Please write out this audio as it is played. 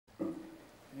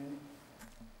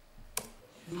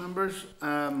Members,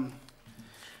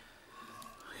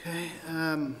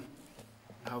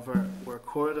 however, we're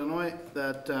recorded anyway.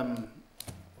 That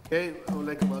okay, I would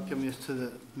like to welcome you to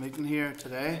the meeting here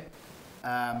today,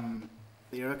 the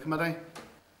DAERA committee,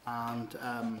 and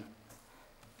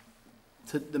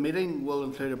the meeting will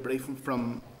include a briefing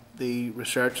from the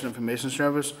Research and Information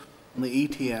Service on the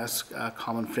ETS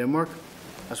Common Framework,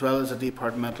 as well as a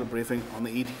departmental briefing on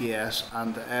the ETS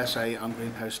and the SI on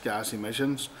greenhouse gas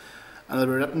emissions. And there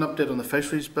will be a written update on the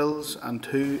fisheries bills and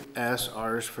 2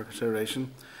 SRs for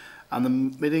consideration. And the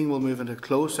meeting will move into a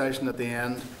closed session at the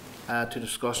end to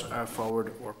discuss our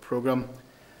forward work programme.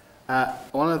 I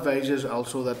want to advise you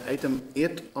also that item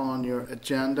 8 on your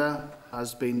agenda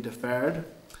has been deferred,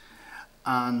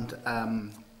 and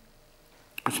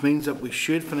which means that we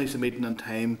should finish the meeting on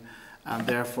time, and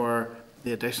therefore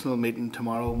the additional meeting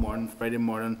tomorrow morning, Friday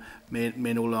morning, may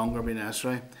no longer be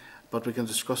necessary. But we can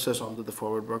discuss this under the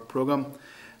forward work programme.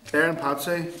 Claire and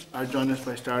Patsy are joined us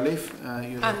by Starleaf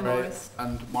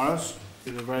and Morris.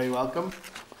 You're very welcome.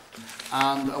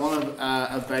 And I want to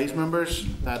advise members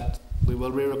that we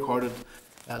will be recorded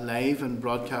live and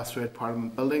broadcast throughout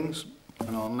Parliament buildings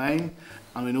and online.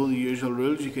 And we know the usual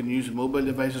rules. You can use mobile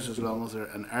devices as long as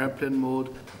they're in airplane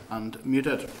mode and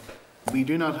muted. We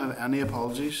do not have any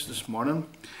apologies this morning.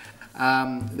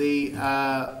 I'm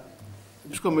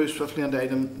just going to move swiftly on to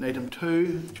item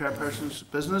 2, Chairperson's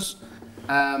business.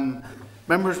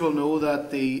 Members will know that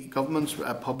the government's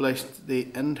published the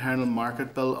Internal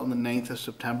Market Bill on the 9th of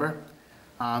September,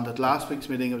 and at last week's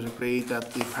meeting it was agreed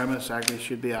that the Permanent Secretary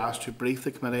should be asked to brief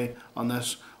the committee on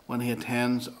this when he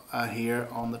attends here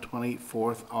on the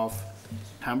 24th of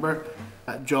September.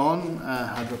 John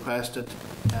had requested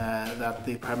that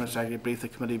the Permanent Secretary brief the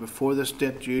committee before this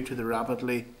date due to the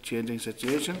rapidly changing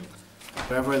situation.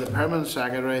 However, the Permanent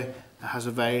Secretary has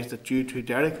advised that due to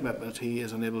daily commitments he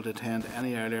is unable to attend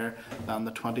any earlier than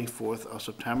the 24th of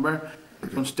September.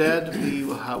 So instead,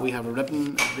 we have a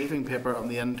written briefing paper on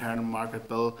the Internal Market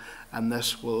Bill, and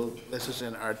this is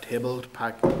in our tabled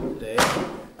pack today.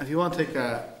 If you want to take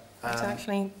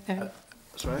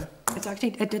sorry? It's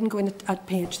actually, it didn't go in at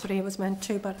page 3, it was meant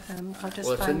to, but I'll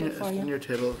just find it for you. It's in your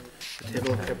table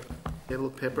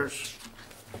papers.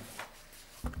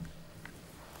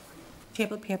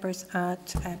 Table papers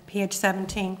at page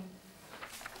 17.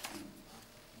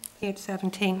 Page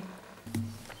 17.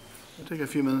 I'll take a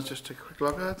few minutes just to quick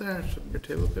look at there. Your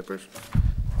table papers.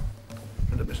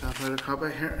 I'll let myself out a copy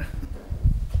here.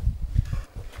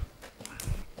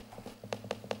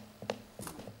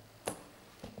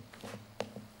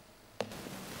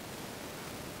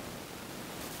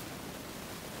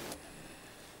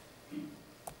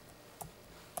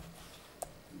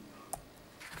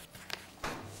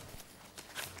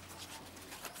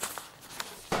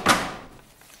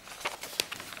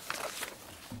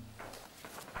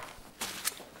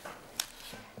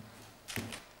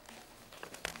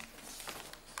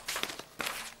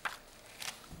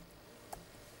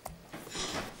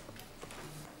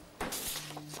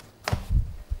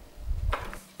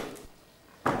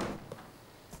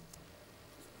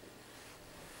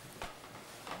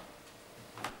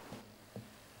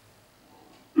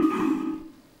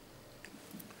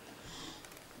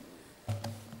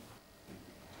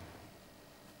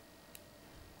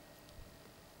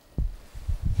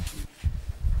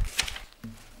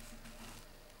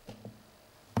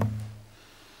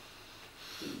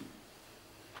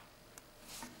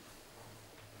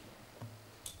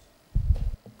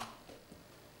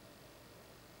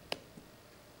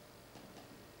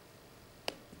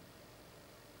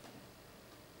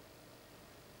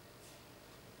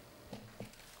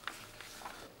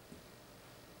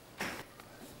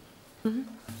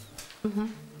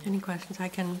 Any questions?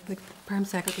 The Perm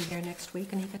Secretary here next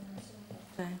week, and he can.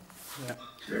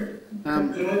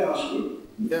 Can I ask you?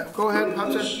 Yeah, go ahead,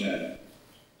 Patsy.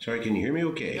 Sorry, can you hear me?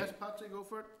 Okay. Yes, Patsy, go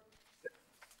for it.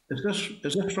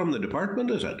 Is this from the department?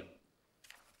 Is it?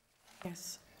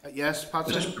 Yes. Yes,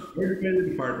 Patsy. Is this prepared by the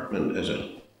department? Is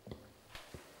it?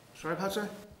 Sorry, Patsy.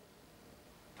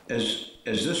 Is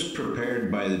this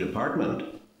prepared by the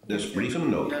department? This briefing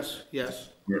note? Yes. Yes.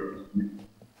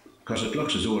 Because it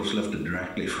looks as though it's lifted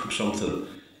directly from something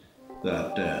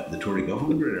that the Tory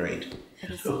government would write.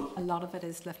 A lot of it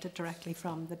is lifted directly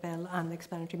from the bill and the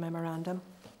explanatory memorandum.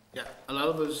 Yeah, a lot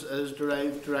of it is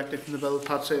derived directly from the bill.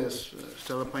 Patsy is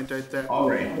still a point out there. All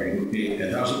right. Okay.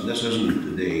 This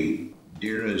isn't the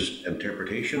DAERA's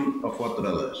interpretation of what the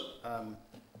bill is.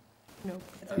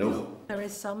 No. There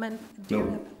is some in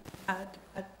DAERA at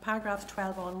paragraphs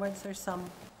 12 onwards. There's some.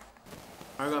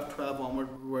 Paragraph 12 onward,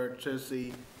 where it says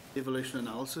the Evolution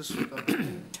analysis.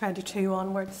 22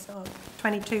 onwards,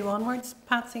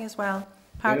 Patsy, as well.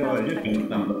 Yeah, Paragraph I just,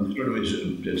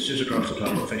 22. it's just across the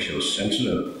top official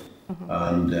sensitive,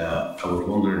 and I was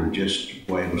wondering just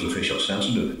why it was official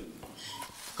sensitive,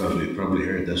 because we've probably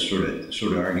heard this sort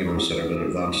of arguments that have been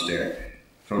advanced there,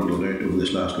 fronted out over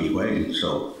this last wee while.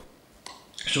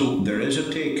 So there is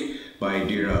a take by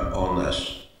DAERA on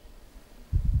this.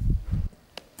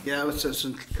 Yeah, it's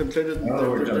concluded. In other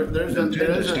words, There's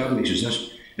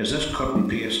is this cut and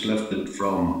paste lifted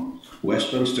from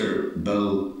Westminster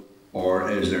bill,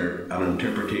 or is there an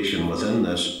interpretation within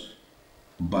this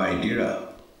by DAERA?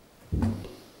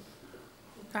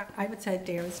 I would say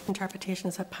DAERA's interpretation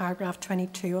is at paragraph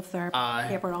 22 of their Aye.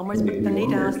 paper onwards, but they need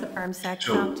to ask the firm sec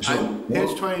that.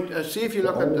 Page 20. See if you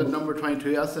look at the number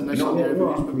 22. That's the initial.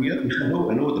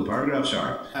 I know what the paragraphs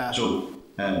are.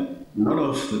 None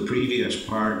of the previous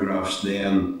paragraphs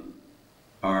then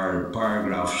are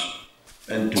paragraphs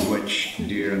into which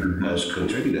DAERA has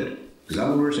contributed. Is that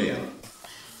what we're saying?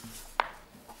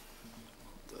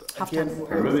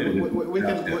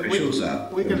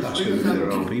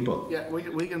 People. Yeah,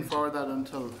 we can forward that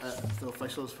until the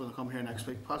officials will come here next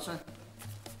week, Patsy.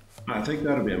 I think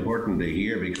that would be important to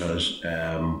hear, because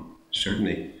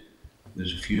certainly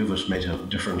there's a few of us might have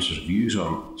differences of views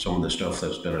on some of the stuff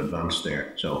that's been advanced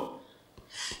there. So,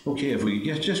 okay, if we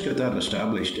just get that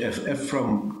established, if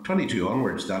from 22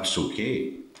 onwards that's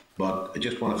okay, but I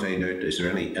just want to find out, is there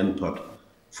any input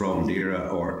from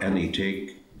DAERA or any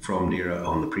take from DAERA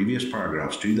on the previous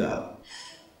paragraphs to that?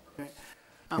 Okay.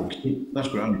 Okay, that's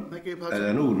grand. Thank you, Patsy.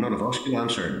 I know none of us can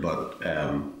answer it, but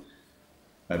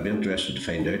I'd be interested to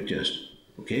find out just.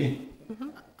 Okay?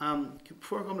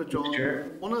 Before I come to John, Sure.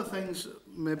 one of the things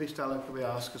maybe Stella could be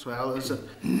asked as well is that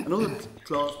I know that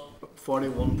clause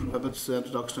 41 prohibits the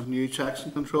introduction of new checks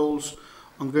and controls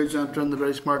on goods entering the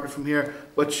British market from here,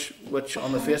 which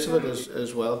on the face of it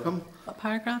is welcome. What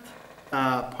paragraph?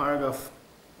 Paragraph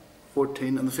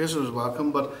 14 on the face of it is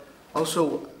welcome, but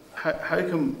also how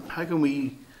can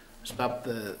we stop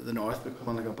the North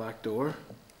becoming like a back door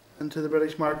into the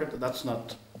British market? That's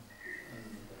not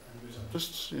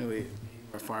just, we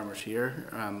are farmers here,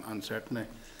 and certainly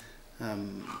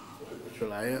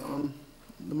rely on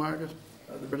the market,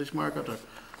 the British market, or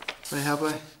very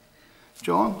heavily.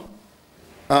 John?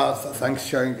 Thanks,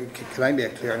 Sharon. Can I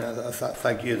make clear now that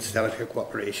thank you instead of your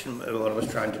cooperation with what I was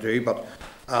trying to do, but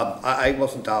I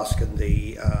wasn't asking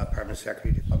the Permanent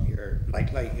Secretary to come here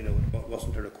lightly. It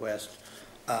wasn't a request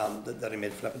that I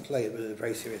made flippantly. It was a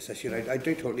very serious issue. I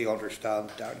do totally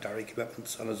understand Darry's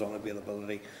commitments and his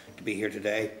unavailability to be here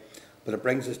today, but it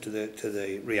brings us to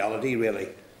the reality, really,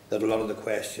 that a lot of the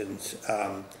questions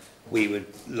we would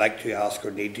like to ask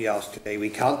or need to ask today, we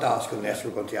can't ask unless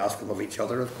we're going to ask them of each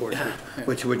other, of course,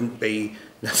 which wouldn't be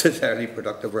necessarily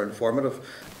productive or informative.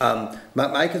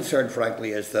 My concern,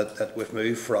 frankly, is that we've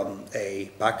moved from a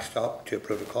backstop to a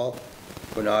protocol.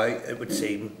 We're now, it would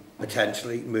seem,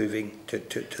 potentially moving to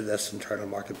this internal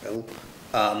market bill.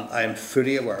 I am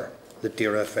fully aware that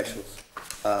DAERA officials,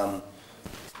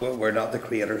 we're not the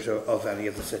creators of any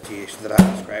of the situation that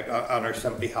I described, and are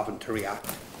simply having to react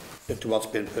to what's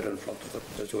been put in front of them.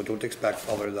 So I don't expect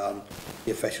other than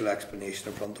the official explanation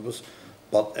in front of us.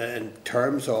 But in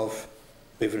terms of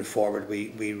moving forward,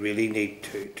 we really need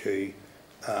to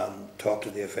talk to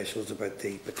the officials about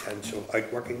the potential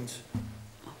outworkings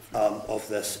of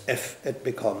this if it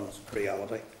becomes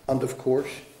reality. And of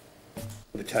course,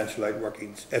 the potential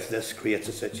outworkings if this creates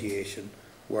a situation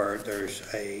where there's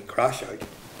a crash out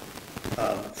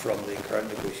from the current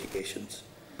negotiations.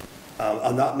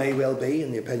 And that may well be,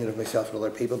 in the opinion of myself and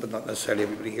other people, but not necessarily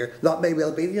everybody here, that may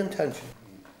well be the intention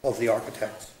of the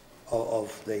architects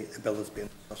of the bill that's being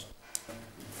discussed.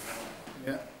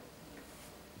 Yeah.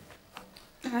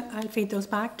 I'll feed those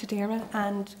back to DAERA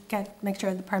and make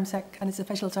sure the PermSec and its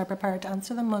officials are prepared to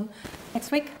answer them on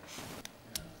next week.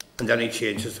 And any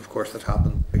changes, of course, that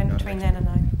happen Between then and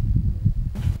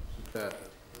now.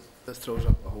 This throws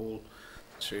up a whole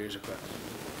series of questions.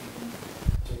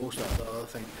 Most of the other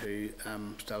thing too,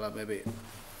 Stella, maybe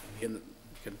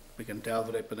we can delve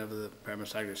it out whenever the Permanent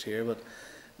Secretary is here, but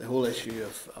the whole issue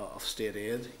of state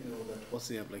aid, what's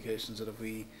the implications that if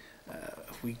we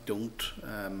don't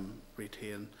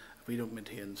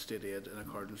maintain state aid in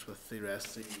accordance with the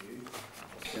rest of the EU,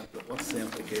 what's the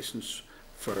implications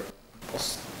for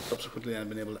us subsequently and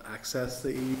being able to access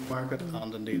the EU market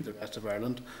and indeed the rest of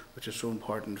Ireland, which is so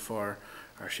important for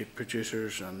our sheep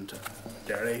producers and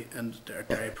dairy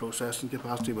processing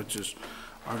capacity, which is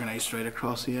organised right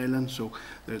across the island. So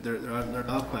there are a lot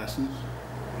of questions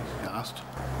asked,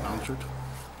 answered.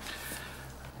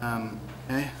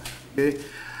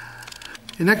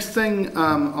 The next thing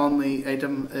on the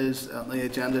agenda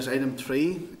is item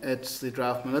 3. It's the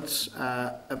draft minutes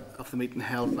of the meeting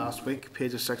held last week,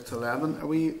 pages 6 to 11.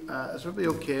 Is everybody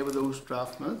okay with those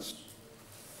draft minutes?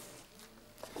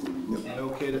 Are we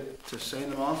okay to sign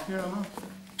them off here, Emma?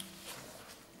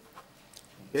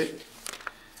 Okay.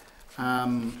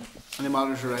 Any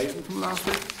matters arising from last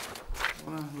week?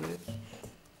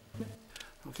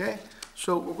 Okay.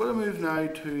 So we're going to move now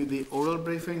to the oral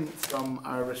briefing from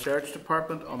our research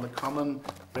department on the Common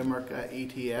Framework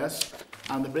ETS,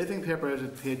 and the briefing paper is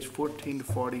at page 14 to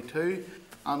 42,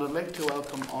 and I'd like to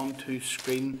welcome onto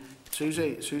screen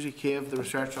Susie Cave, the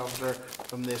research officer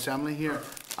from the Assembly here.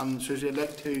 And Susie, I'd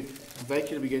like to invite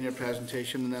you to begin your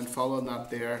presentation, and then following that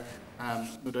there,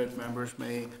 no doubt members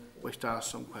may wish to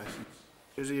ask some questions.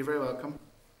 Susie, you're very welcome.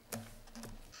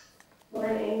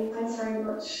 Morning, thanks very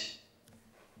much.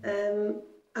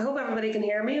 I hope everybody can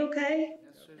hear me okay?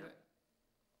 Yes, Susie.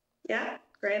 Yeah,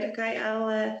 great, okay,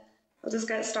 I'll just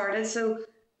get started. So,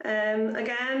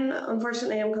 again,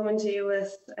 unfortunately I'm coming to you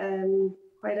with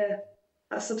quite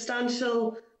a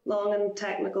substantial, long and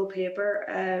technical paper.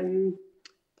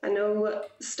 I know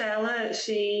Stella,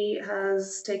 she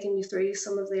has taken you through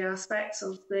some of the aspects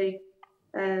of the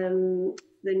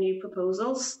new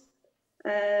proposals.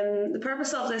 The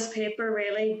purpose of this paper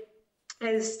really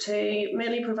is to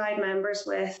mainly provide members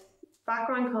with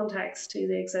background context to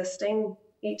the existing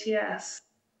ETS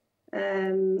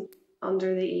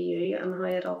under the EU and how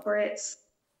it operates.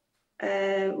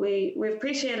 We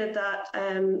appreciated that,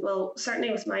 well, certainly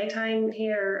with my time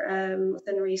here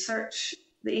within research,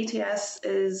 the ETS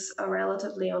is a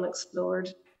relatively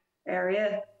unexplored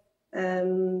area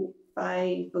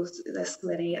by both this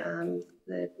committee and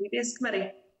the previous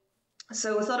committee.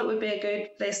 So we thought it would be a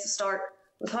good place to start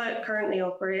with how it currently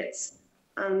operates,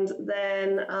 and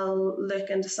then I'll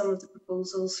look into some of the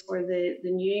proposals for the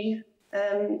new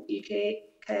UK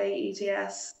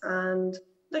ETS and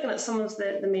looking at some of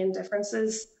the main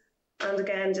differences, and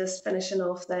again just finishing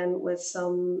off then with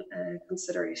some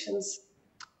considerations.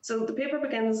 So the paper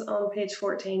begins on page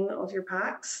 14 of your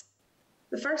packs.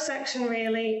 The first section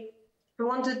really, I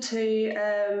wanted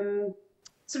to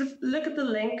sort of look at the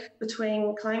link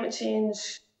between climate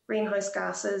change, greenhouse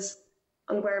gases,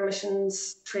 and where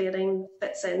emissions trading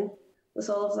fits in with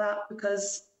all of that,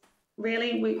 because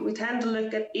really we tend to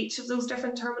look at each of those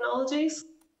different terminologies,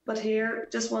 but here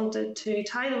just wanted to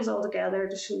tie those all together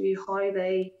to show you how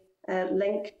they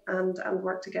link and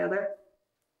work together.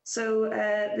 So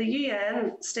the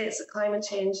UN states that climate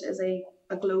change is a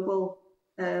global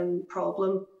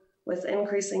problem with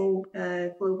increasing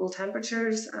global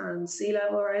temperatures and sea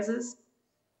level rises.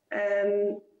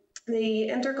 The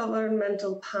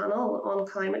Intergovernmental Panel on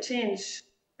Climate Change,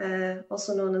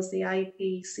 also known as the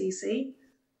IPCC,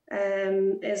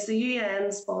 is the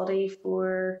UN's body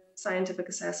for scientific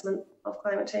assessment of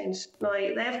climate change. Now,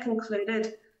 they have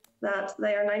concluded that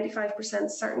they are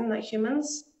 95% certain that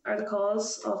humans are the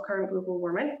cause of current global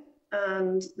warming,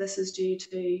 and this is due to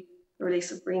the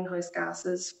release of greenhouse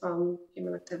gases from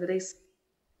human activities.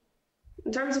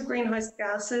 In terms of greenhouse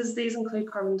gases, these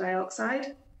include carbon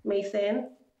dioxide,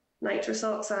 methane, nitrous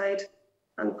oxide,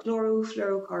 and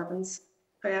chlorofluorocarbons.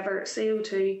 However,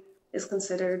 CO2 is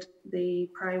considered the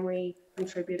primary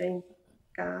contributing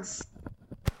gas.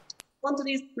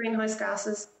 Quantities of greenhouse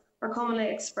gases are commonly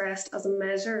expressed as a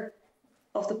measure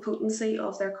of the potency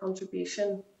of their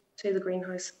contribution to the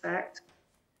greenhouse effect.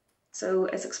 So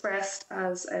it's expressed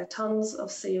as tons of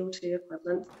CO2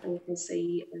 equivalent, and you can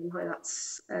see how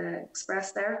that's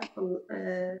expressed there on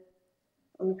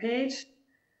the page.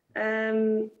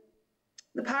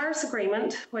 The Paris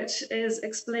Agreement, which is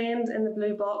explained in the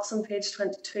blue box on page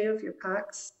 22 of your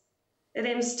packs, it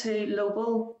aims to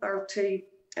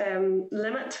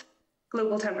limit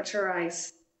global temperature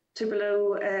rise to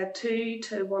below 2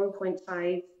 to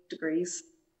 1.5 degrees,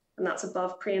 and that's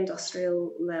above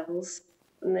pre-industrial levels.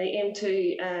 And they aim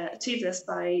to achieve this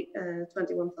by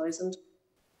 21,000.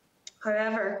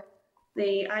 However,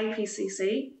 the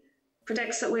IPCC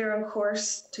predicts that we are on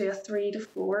course to a 3 to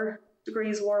 4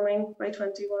 degrees warming by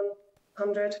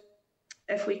 2100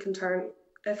 if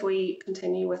we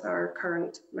continue with our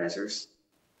current measures.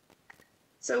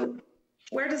 So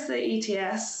where does the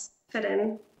ETS fit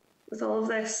in with all of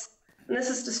this? And this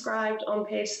is described on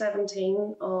page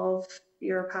 17 of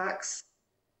your packs.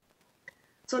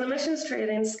 So an emissions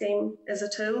trading scheme is a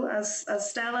tool, as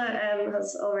Stella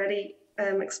has already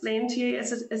explained to you,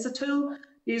 it's a tool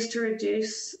used to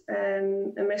reduce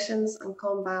emissions and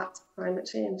combat climate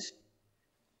change.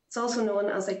 It's also known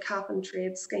as a cap and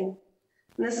trade scheme.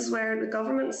 And this is where the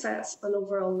government sets an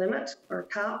overall limit or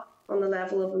cap on the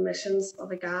level of emissions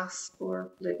of a gas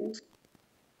or pollutant.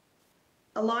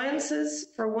 Allowances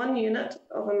for 1 unit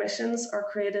of emissions are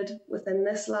created within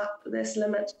this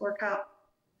limit or cap.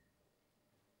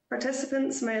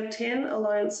 Participants may obtain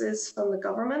allowances from the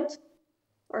government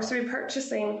or through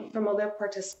purchasing from other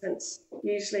participants,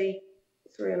 usually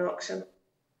through an auction.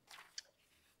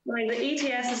 Now, the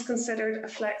ETS is considered a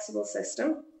flexible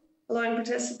system, allowing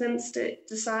participants to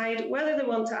decide whether they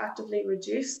want to actively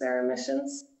reduce their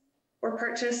emissions or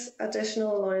purchase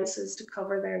additional allowances to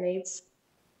cover their needs.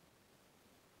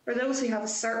 For those who have a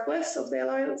surplus of the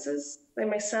allowances, they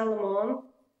may sell them on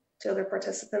to other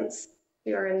participants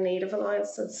who are in need of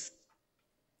allowances.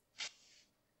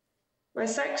 Now,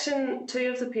 section 2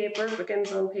 of the paper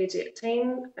begins on page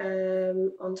 18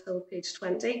 until page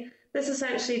 20. This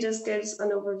essentially just gives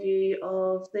an overview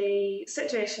of the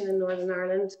situation in Northern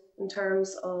Ireland in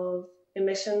terms of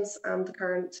emissions and the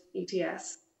current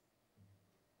ETS.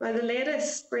 Now, the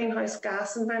latest greenhouse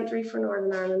gas inventory for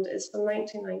Northern Ireland is from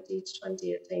 1990 to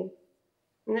 2018.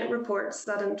 And it reports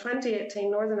that in 2018,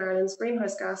 Northern Ireland's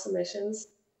greenhouse gas emissions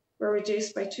were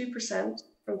reduced by 2%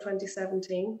 from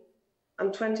 2017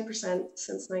 and 20%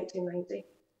 since 1990.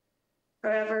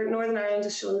 However, Northern Ireland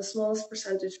has shown the smallest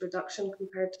percentage reduction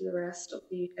compared to the rest of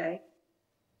the UK.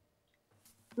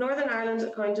 Northern Ireland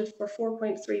accounted for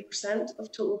 4.3%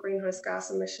 of total greenhouse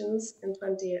gas emissions in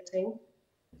 2018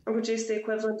 and produced the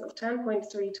equivalent of 10.3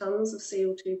 tonnes of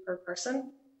CO2 per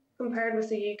person, compared with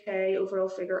the UK overall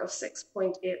figure of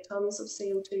 6.8 tonnes of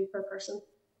CO2 per person.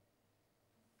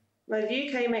 Now, the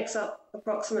UK makes up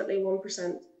approximately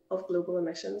 1% of global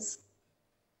emissions.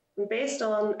 And based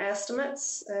on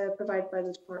estimates provided by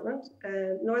the Department,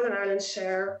 Northern Ireland's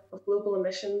share of global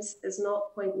emissions is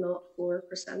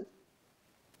 0.04%.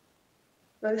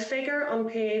 Now, the figure on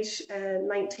page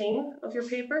 19 of your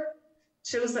paper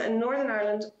shows that in Northern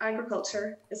Ireland,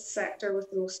 agriculture is the sector with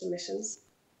the most emissions,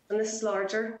 and this is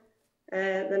larger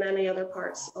than any other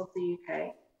parts of the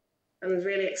UK, and is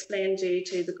really explained due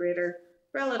to the greater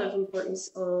relative importance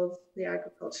of the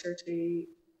agriculture to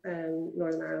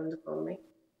Northern Ireland economy.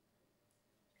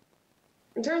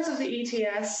 In terms of the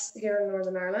ETS here in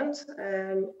Northern Ireland,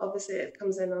 obviously it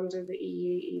comes in under the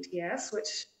EU ETS,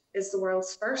 which is the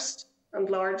world's first and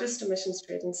largest emissions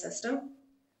trading system,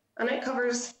 and it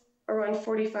covers around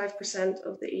 45%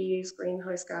 of the EU's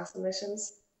greenhouse gas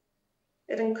emissions.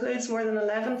 It includes more than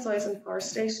 11,000 power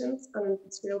stations and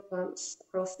industrial plants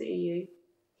across the EU,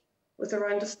 with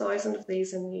around 1,000 of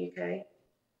these in the UK.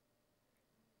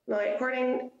 Now,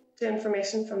 according to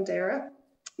information from DAERA,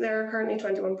 there are currently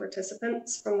 21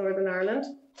 participants from Northern Ireland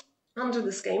under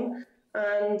the scheme,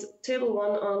 and Table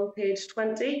 1 on page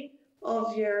 20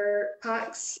 of your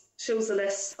packs shows a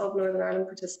list of Northern Ireland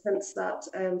participants that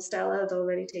Stella had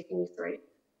already taken you through.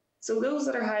 So those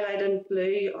that are highlighted in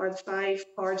blue are the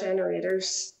 5 power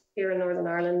generators here in Northern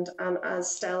Ireland, and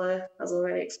as Stella has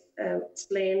already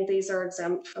explained, these are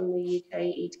exempt from the UK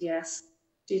ETS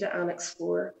due to Annex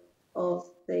 4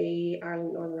 of the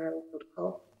Northern Ireland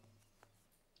Protocol.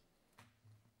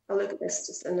 I'll look at this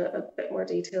just in a bit more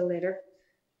detail later.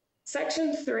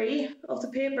 Section 3 of the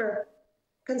paper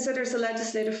considers the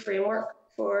legislative framework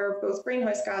for both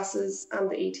greenhouse gases and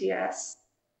the ETS.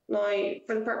 Now,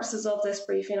 for the purposes of this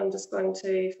briefing, I'm just going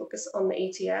to focus on the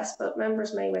ETS, but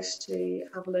members may wish to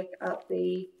have a look at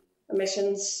the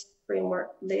emissions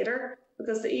framework later,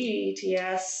 because the EU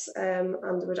ETS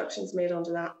and the reductions made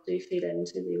under that do feed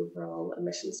into the overall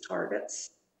emissions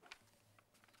targets.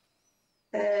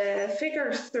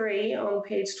 Figure 3 on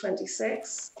page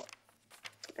 26.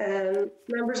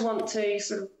 Members want to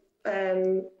sort of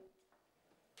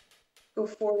go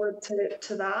forward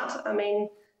to that. I mean,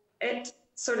 it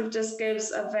sort of just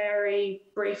gives a very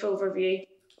brief overview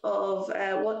of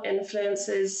what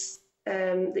influences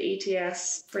the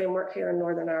ETS framework here in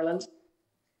Northern Ireland.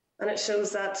 And it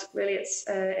shows that really it's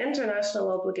international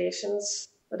obligations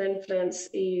that influence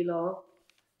EU law,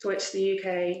 to which the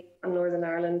UK and Northern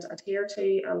Ireland adhere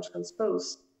to and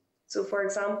transpose. So, for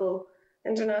example,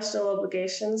 international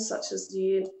obligations such as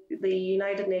the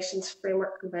United Nations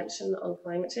Framework Convention on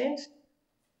Climate Change,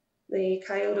 the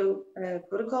Kyoto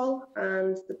Protocol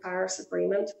and the Paris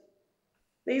Agreement.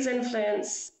 These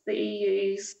influence the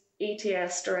EU's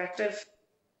ETS directive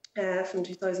from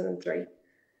 2003,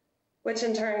 which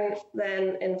in turn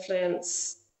then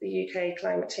influence the UK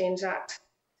Climate Change Act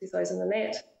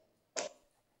 2008.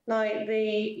 Now,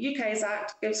 the UK's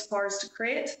Act gives powers to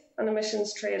create an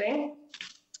emissions trading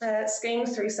scheme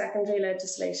through secondary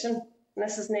legislation. And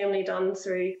this is namely done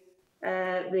through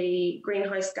the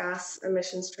Greenhouse Gas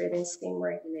Emissions Trading Scheme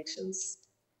regulations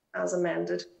as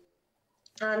amended.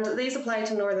 And these apply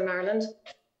to Northern Ireland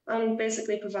and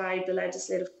basically provide the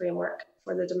legislative framework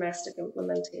for the domestic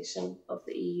implementation of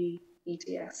the EU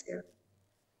ETS here.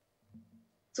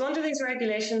 So under these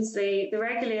regulations, the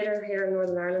regulator here in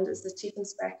Northern Ireland is the Chief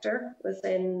Inspector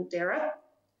within DAERA.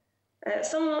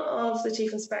 Some of the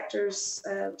Chief Inspector's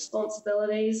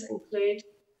responsibilities include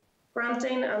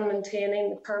granting and maintaining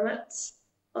the permits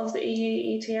of the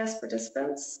EU ETS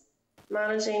participants,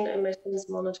 managing emissions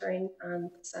monitoring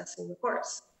and assessing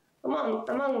reports,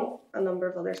 among a number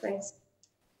of other things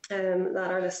that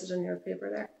are listed in your paper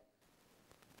there.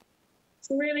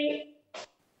 So really,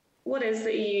 what is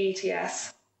the EU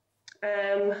ETS?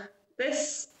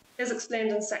 This is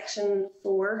explained in section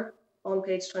 4 on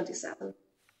page 27.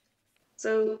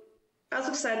 So, as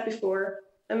I've said before,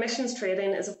 emissions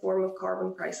trading is a form of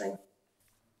carbon pricing.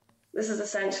 This is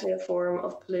essentially a form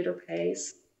of polluter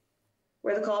pays,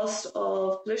 where the cost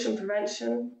of pollution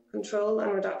prevention, control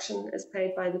and reduction is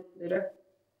paid by the polluter.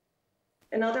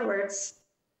 In other words,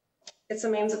 it's a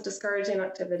means of discouraging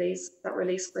activities that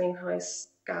release greenhouse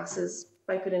gases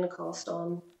by putting a cost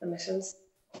on emissions.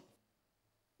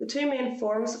 The two main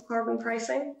forms of carbon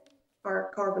pricing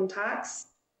are carbon tax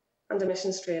and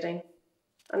emissions trading,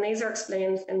 and these are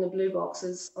explained in the blue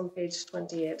boxes on page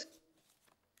 28.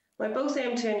 Now, both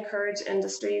aim to encourage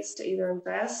industries to either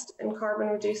invest in carbon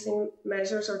reducing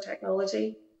measures or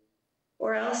technology,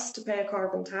 or else to pay a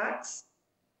carbon tax,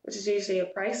 which is usually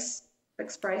a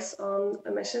fixed price on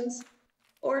emissions,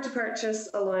 or to purchase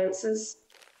allowances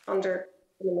under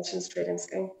an emissions trading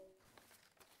scheme.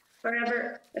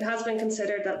 However, it has been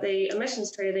considered that the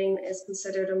emissions trading is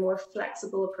considered a more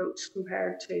flexible approach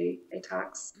compared to a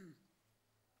tax.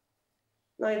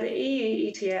 Now, the EU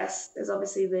ETS is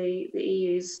obviously the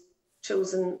EU's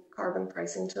chosen carbon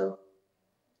pricing tool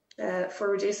for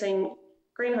reducing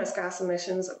greenhouse gas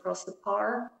emissions across the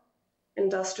power,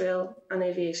 industrial and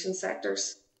aviation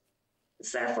sectors.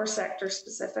 It's therefore sector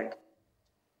specific,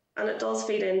 and it does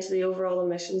feed into the overall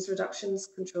emissions reductions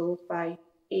controlled by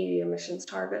EU emissions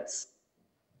targets.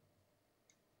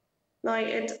 Now,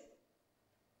 it's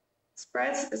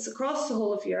across the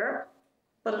whole of Europe,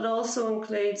 but it also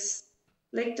includes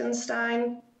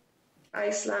Liechtenstein,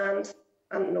 Iceland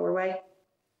and Norway.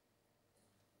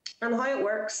 And how it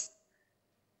works?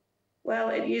 Well,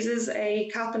 it uses a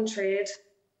cap and trade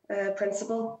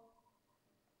principle,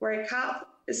 where a cap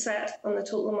is set on the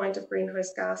total amount of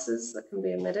greenhouse gases that can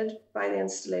be emitted by the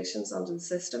installations under the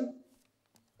system.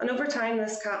 And over time,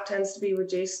 this cap tends to be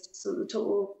reduced so the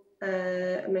total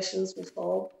emissions will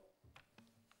fall.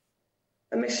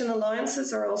 Emission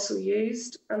allowances are also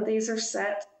used, and these are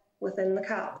set within the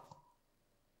cap.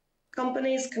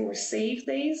 Companies can receive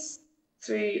these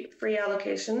through free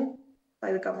allocation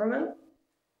by the government,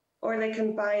 or they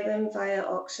can buy them via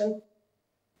auction,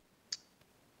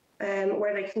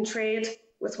 where they can trade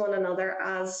with one another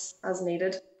as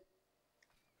needed.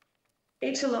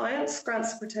 Each allowance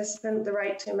grants the participant the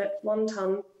right to emit 1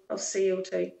 tonne of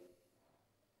CO2.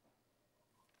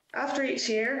 After each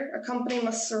year, a company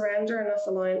must surrender enough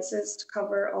allowances to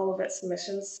cover all of its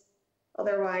emissions,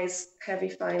 otherwise heavy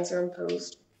fines are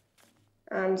imposed.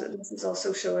 And this is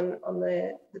also shown on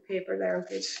the paper there on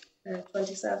page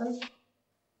 27.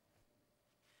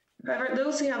 However,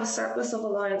 those who have a surplus of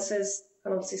allowances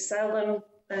can obviously sell them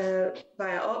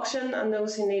via auction, and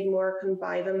those who need more can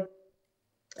buy them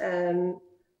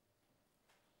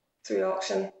through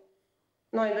auction.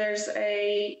 Now, there's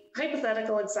a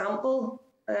hypothetical example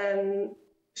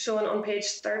shown on page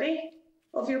 30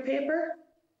 of your paper,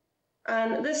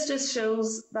 and this just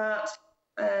shows that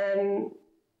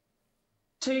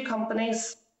two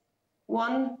companies,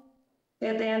 one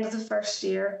at the end of the first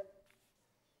year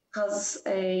has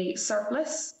a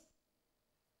surplus,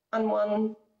 and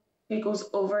one who goes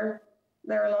over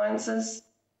their allowances.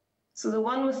 So the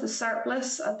one with the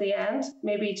surplus at the end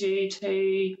may be due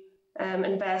to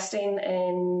investing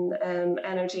in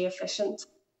energy efficient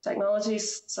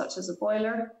technologies such as a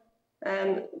boiler.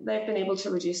 They've been able to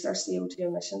reduce their CO2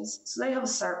 emissions. So they have a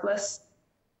surplus,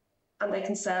 and they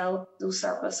can sell those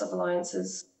surplus of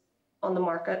allowances on the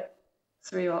market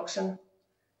through auction.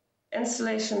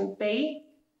 Installation B,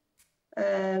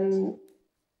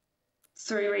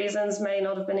 through reasons, may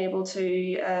not have been able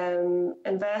to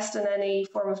invest in any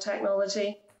form of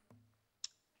technology.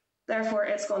 Therefore,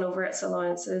 it's gone over its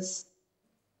allowances,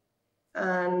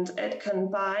 and it can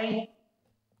buy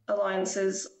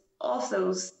allowances off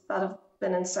those that have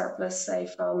been in surplus, say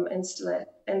from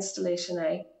installation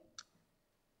A.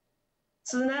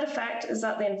 So the net effect is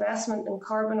that the investment in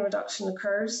carbon reduction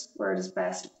occurs where it is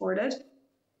best afforded,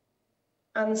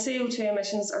 and the CO2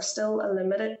 emissions are still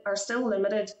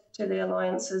limited to the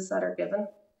allowances that are given.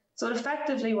 So it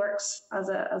effectively works as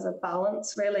a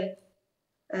balance, really,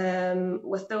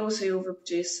 with those who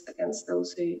overproduce against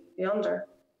those who under.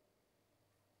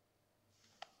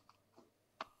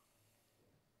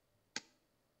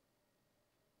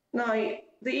 Now,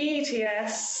 the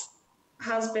EETS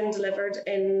has been delivered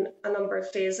in a number of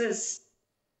phases,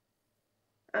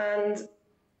 and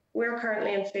we're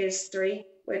currently in phase 3,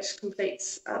 which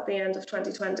completes at the end of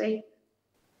 2020.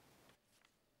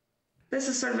 This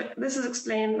is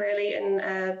explained really in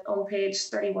on page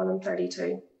 31 and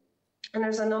 32, and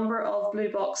there's a number of blue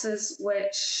boxes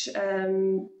which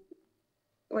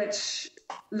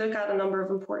look at a number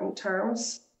of important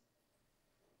terms.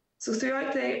 So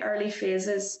throughout the early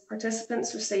phases,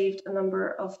 participants received a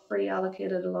number of free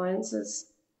allocated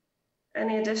allowances.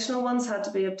 Any additional ones had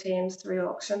to be obtained through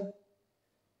auction.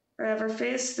 However,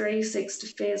 phase 3 seeks to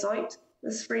phase out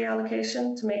this free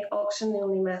allocation to make auction the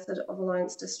only method of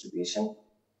allowance distribution.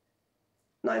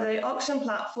 Now, the auction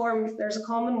platform, there's a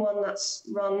common one that's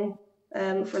run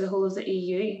for the whole of the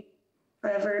EU.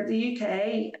 However, the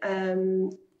UK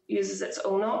uses its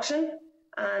own auction,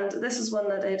 and this is one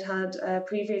that it had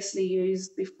previously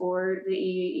used before the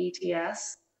EU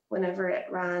ETS, whenever it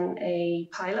ran a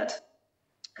pilot,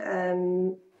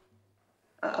 a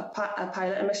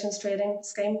pilot emissions trading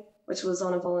scheme, which was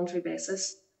on a voluntary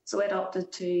basis. So it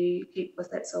opted to keep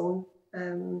with its own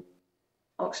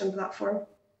auction platform.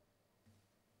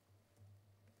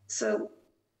 So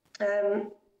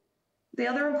the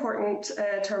other important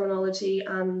terminology,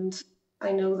 and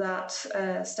I know that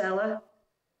Stella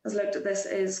has looked at this,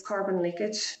 is carbon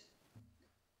leakage.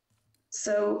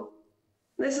 So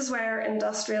this is where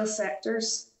industrial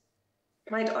sectors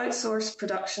might outsource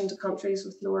production to countries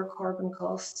with lower carbon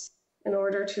costs in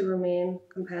order to remain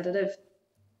competitive.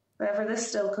 However, this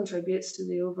still contributes to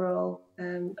the overall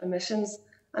emissions.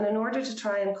 And in order to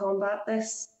try and combat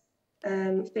this,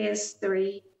 phase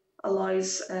 3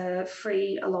 allows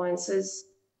free allowances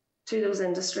to those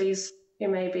industries who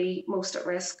may be most at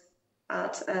risk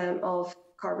of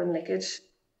carbon leakage.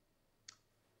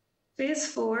 Phase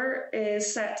 4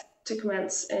 is set to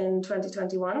commence in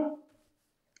 2021,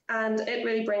 and it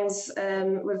really brings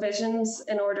revisions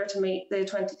in order to meet the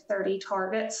 2030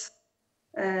 targets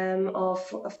of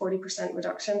a 40%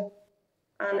 reduction.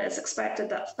 And it's expected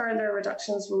that further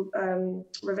revisions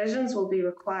will be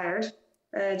required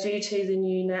due to the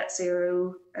new net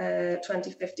zero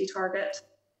 2050 target,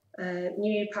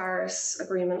 new Paris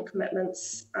Agreement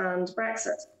commitments, and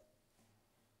Brexit.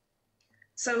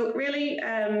 So really,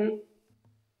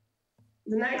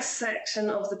 the next section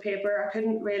of the paper, I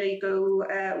couldn't really go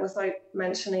without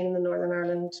mentioning the Northern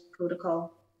Ireland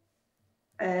Protocol.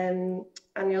 And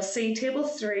you'll see Table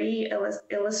 3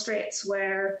 illustrates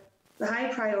where the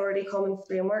high priority common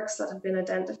frameworks that have been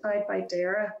identified by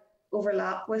DAERA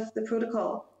overlap with the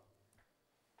protocol.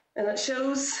 And it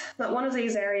shows that one of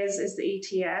these areas is the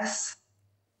ETS,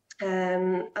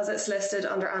 as it's listed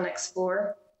under Annex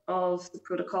 4 of the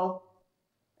protocol.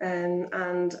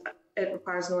 And it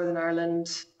requires Northern Ireland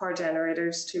power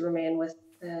generators to remain with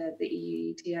the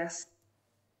EU ETS.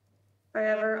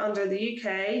 However, under the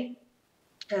UK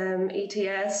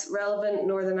ETS, relevant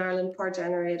Northern Ireland power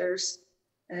generators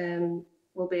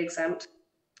will be exempt.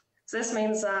 So this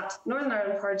means that Northern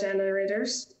Ireland power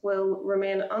generators will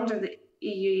remain under the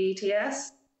EU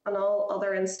ETS, and all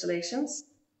other installations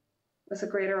with a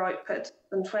greater output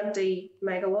than 20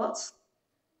 megawatts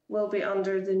will be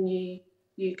under the new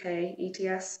UK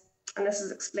ETS. And this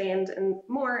is explained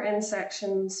more in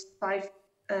section 5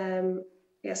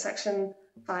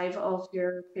 of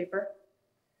your paper.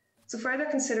 So further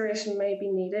consideration may be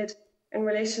needed in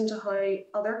relation to how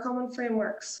other common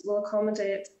frameworks will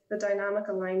accommodate the dynamic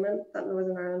alignment that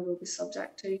Northern Ireland will be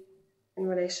subject to in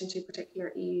relation to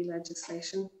particular EU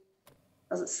legislation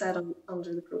as it's set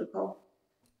under the protocol.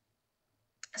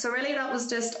 So really that was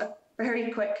just a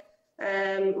very quick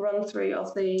run through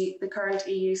of the current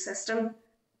EU system.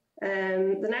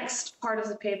 The next part of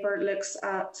the paper looks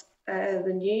at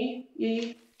the new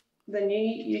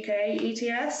UK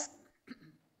ETS.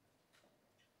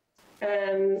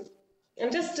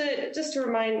 And just to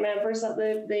remind members that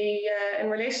in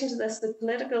relation to this, the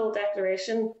political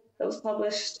declaration that was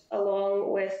published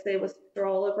along with the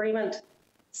withdrawal agreement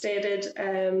stated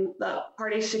that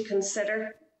parties should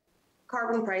consider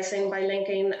carbon pricing by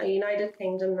linking a United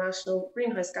Kingdom national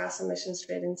greenhouse gas emissions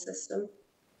trading system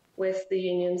with the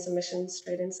Union's emissions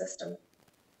trading system.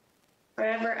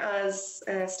 However, as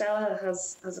Stella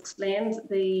has explained,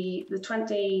 the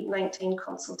 2019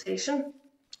 consultation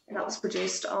that was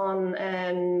produced on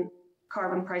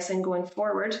carbon pricing going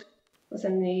forward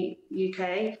within the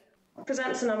UK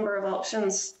presents a number of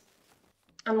options.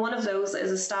 And one of those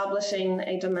is establishing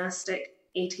a domestic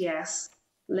ETS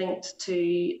linked to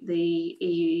the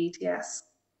EU ETS.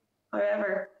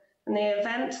 However, in the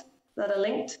event that a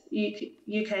linked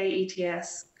UK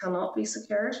ETS cannot be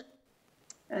secured,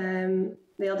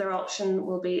 The other option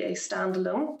will be a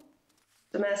standalone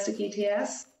domestic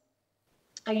ETS,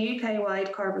 a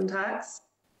UK-wide carbon tax,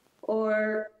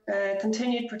 or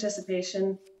continued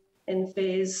participation in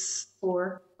phase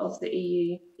 4 of the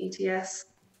EU ETS.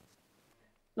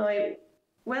 Now,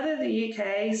 whether the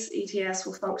UK's ETS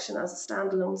will function as a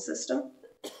standalone system,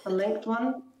 a linked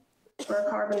one, or a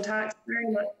carbon tax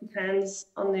very much depends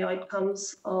on the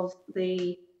outcomes of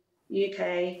the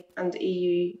UK and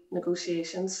EU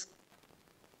negotiations.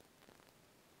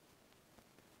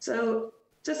 So,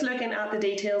 just looking at the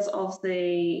details of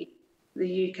the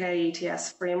UK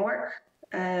ETS framework,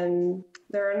 there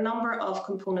are a number of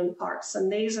component parts,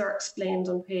 and these are explained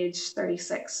on page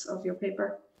 36 of your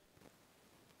paper.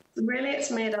 So really, it's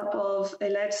made up of a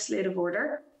legislative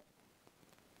order,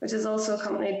 which is also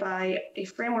accompanied by a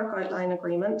framework outline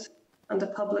agreement and a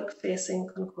public-facing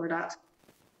concordat.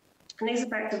 And these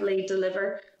effectively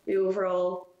deliver the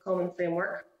overall common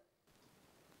framework.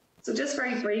 So just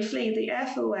very briefly, the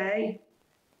FOA,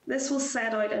 this will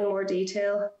set out in more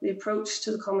detail the approach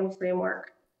to the common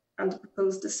framework and the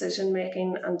proposed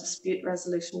decision-making and dispute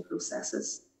resolution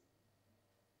processes.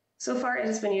 So far, it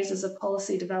has been used as a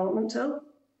policy development tool,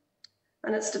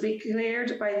 and it's to be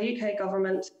cleared by the UK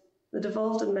government, the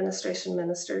devolved administration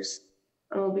ministers,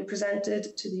 and will be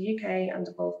presented to the UK and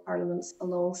devolved parliaments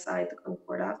alongside the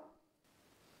concordat.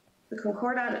 The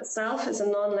concordat itself is a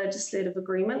non-legislative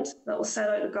agreement that will set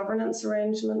out the governance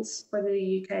arrangements for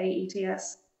the UK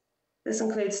ETS. This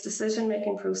includes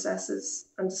decision-making processes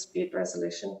and dispute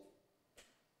resolution.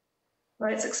 Now,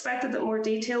 it's expected that more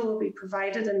detail will be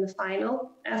provided in the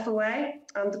final FOA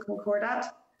and the concordat,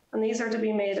 and these are to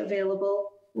be made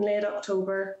available in late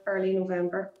October, early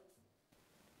November.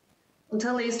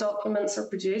 Until these documents are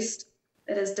produced,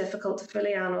 it is difficult to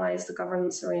fully analyse the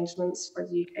governance arrangements for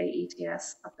the UK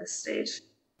ETS at this stage.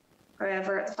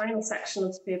 However, at the final section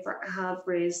of the paper, I have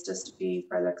raised just a few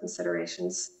further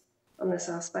considerations on this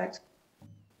aspect.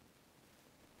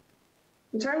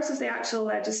 In terms of the actual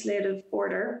legislative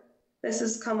order, this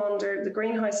has come under the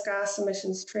Greenhouse Gas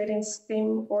Emissions Trading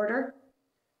Scheme Order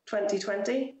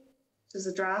 2020, which is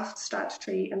a draft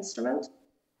statutory instrument,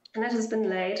 and it has been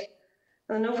laid.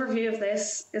 And an overview of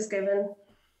this is given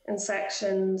in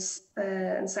section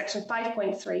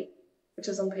 5.3, which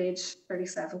is on page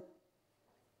 37.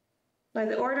 Now,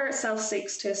 the order itself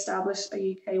seeks to establish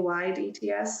a UK-wide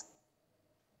ETS,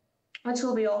 which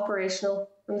will be operational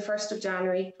on the 1st of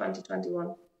January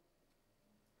 2021.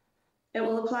 It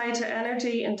will apply to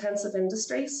energy-intensive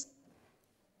industries,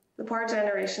 the power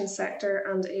generation sector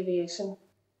and aviation.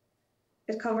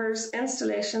 It covers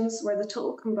installations where the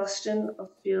total combustion of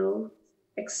fuel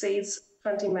exceeds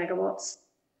 20 megawatts.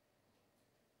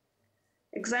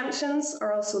 Exemptions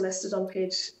are also listed on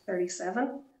page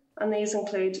 37, and these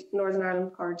include Northern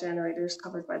Ireland power generators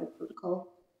covered by the protocol,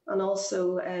 and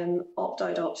also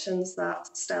opt-out options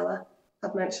that Stella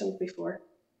had mentioned before.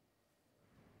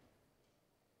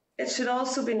 It should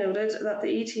also be noted that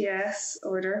the ETS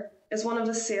order is one of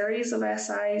a series of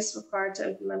SIs required to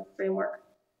implement the framework.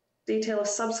 Detail of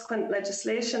subsequent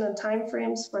legislation and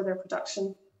timeframes for their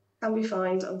production can be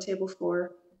found on Table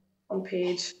 4 on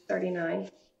page 39.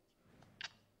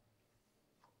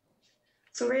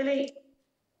 So really,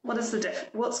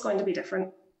 what's going to be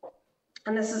different?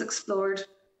 And this is explored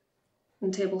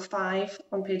in Table 5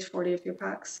 on page 40 of your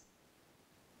packs.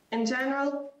 In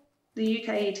general, the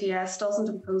UK ETS doesn't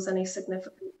impose any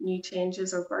significant new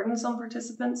changes or burdens on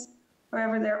participants.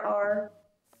 However, there are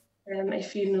a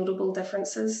few notable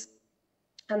differences,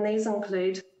 and these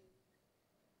include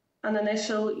an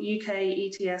initial UK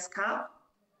ETS cap.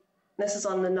 This is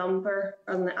on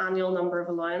the annual number of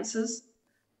allowances,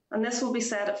 and this will be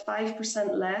set at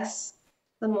 5% less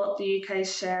than what the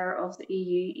UK's share of the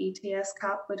EU ETS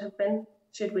cap would have been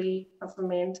should we have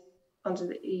remained under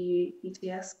the EU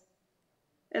ETS.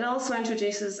 It also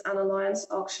introduces an allowance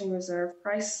auction reserve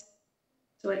price,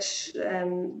 to which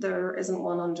there isn't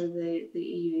one under the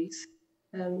EU's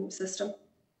system.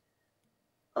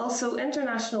 Also,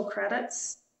 international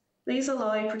credits. These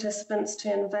allow participants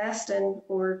to invest in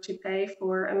or to pay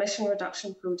for emission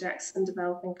reduction projects in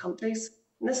developing countries.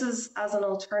 And this is as an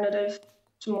alternative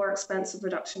to more expensive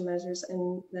reduction measures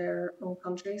in their own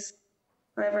countries.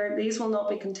 However, these will not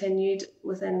be continued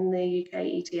within the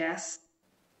UK ETS.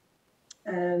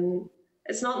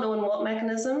 It's not known what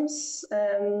mechanisms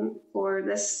for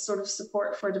this sort of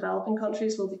support for developing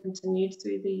countries will be continued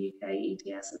through the UK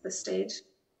ETS at this stage.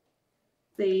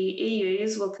 The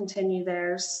EU's will continue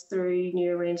theirs through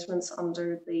new arrangements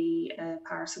under the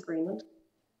Paris Agreement.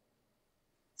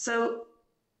 So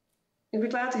you'll be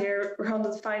glad to hear we're on to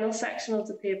the final section of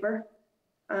the paper,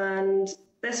 And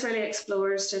this really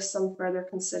explores just some further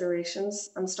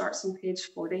considerations and starts on page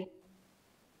 40.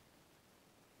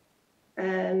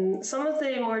 Some of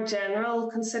the more general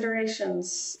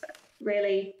considerations,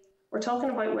 really, we're talking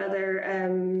about whether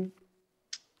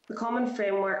the common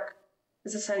framework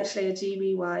is essentially a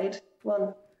GB-wide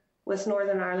one, with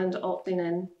Northern Ireland opting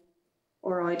in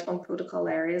or out on protocol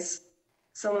areas,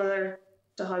 similar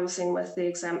to housing with the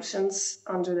exemptions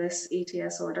under this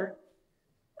ETS order,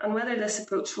 and whether this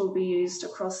approach will be used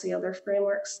across the other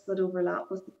frameworks that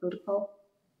overlap with the protocol.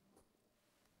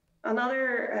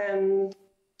 Another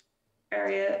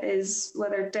area is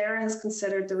whether DAERA has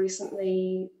considered the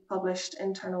recently published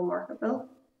internal market bill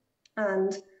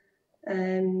and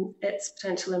its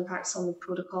potential impacts on the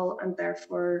protocol and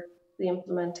therefore the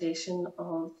implementation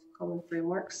of common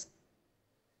frameworks.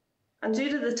 And due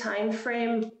to the time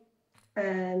frame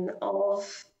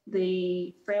of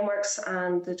the frameworks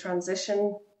and the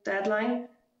transition deadline,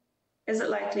 is it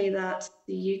likely that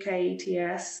the UK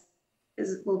ETS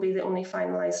will be the only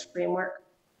finalised framework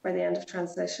by the end of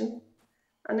transition?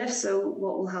 And if so,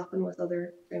 what will happen with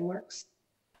other frameworks?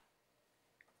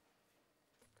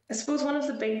 I suppose one of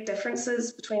the big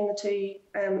differences between the two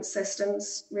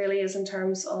systems really is in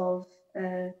terms of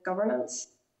governance.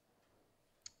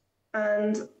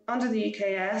 And under the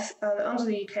UK's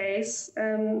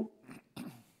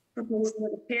proposal,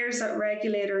 it appears that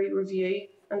regulatory review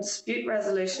and dispute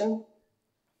resolution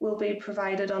will be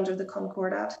provided under the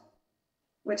Concordat,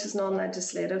 which is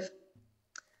non-legislative.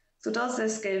 So does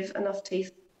this give enough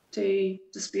teeth to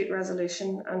dispute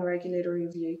resolution and regulatory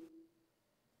review?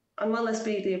 And will this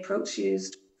be the approach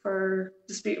used for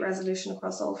dispute resolution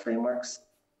across all frameworks?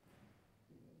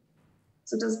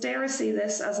 So does DAERA see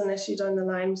this as an issue down the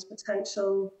line with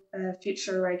potential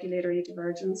future regulatory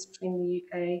divergence between the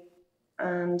UK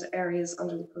and areas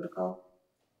under the protocol?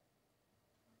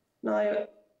 Now,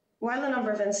 while the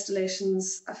number of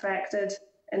installations affected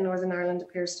in Northern Ireland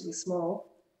appears to be small,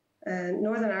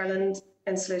 Northern Ireland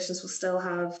installations will still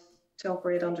have to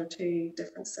operate under two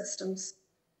different systems.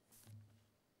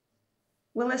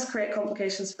 Will this create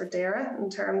complications for DAERA in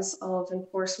terms of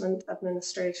enforcement,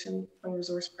 administration and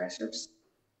resource pressures?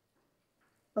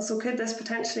 Also, could this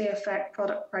potentially affect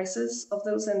product prices of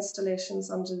those installations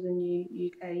under the new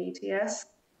UK ETS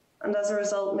and as a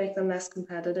result make them less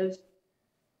competitive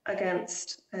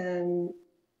against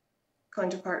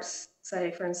counterparts,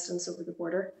 say for instance over the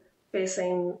border,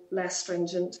 facing less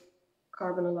stringent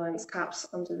carbon allowance caps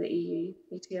under the EU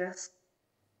ETS?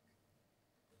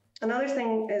 Another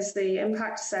thing is the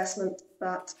impact assessment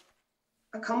that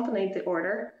accompanied the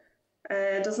order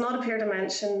does not appear to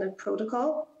mention the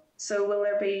protocol. So will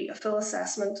there be a full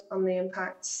assessment on the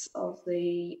impacts of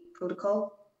the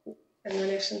protocol in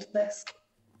relation to this?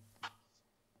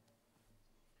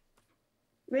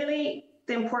 Really,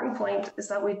 the important point is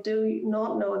that we do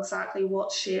not know exactly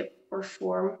what shape or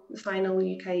form the final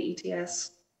UK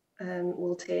ETS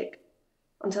will take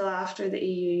until after the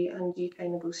EU and UK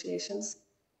negotiations.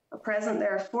 At present,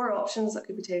 there are 4 options that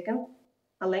could be taken: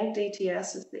 a linked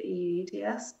ETS with the EU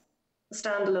ETS, a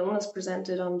standalone as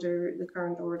presented under the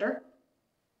current order,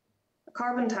 a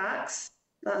carbon tax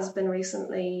that has been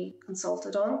recently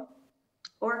consulted on,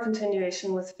 or a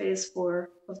continuation with phase 4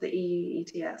 of the EU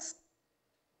ETS.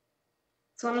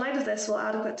 So in light of this, will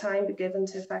adequate time be given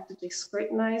to effectively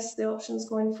scrutinise the options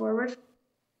going forward?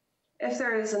 If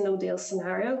there is a no-deal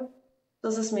scenario,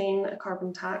 does this mean a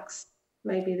carbon tax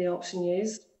may be the option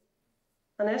used?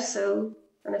 And if so,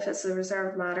 and if it's a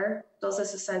reserved matter, does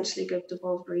this essentially give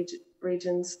devolved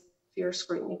regions fewer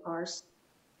scrutiny powers?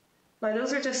 Now,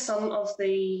 those are just some of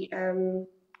the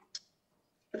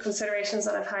considerations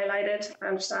that I've highlighted. I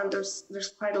understand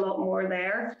there's quite a lot more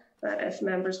there that if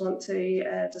members want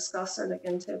to discuss or look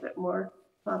into a bit more,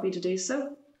 I'm happy to do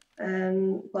so.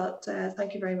 But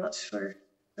thank you very much for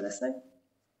listening.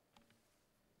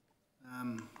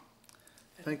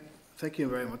 Thank you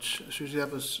very much, Susie.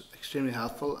 That was extremely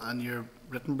helpful, and your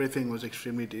written briefing was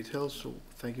extremely detailed, so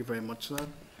thank you very much for that.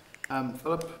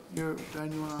 Philip, you want to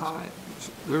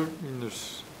ask?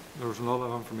 There was a lot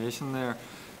of information there.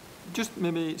 Just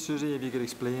maybe, Susie, if you could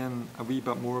explain a wee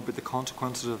bit more about the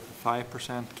consequences of the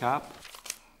 5% cap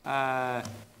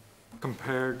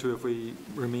compared to if we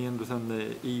remained within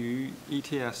the EU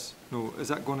ETS. No,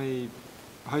 how's it going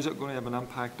to have an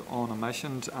impact on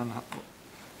emissions, and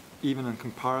even in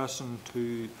comparison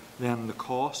to then the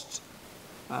costs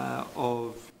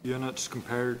of units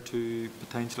compared to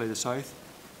potentially the south?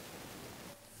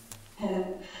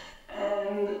 That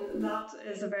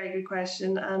is a very good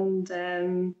question,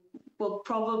 and will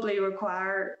probably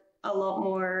require a lot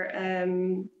more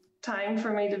time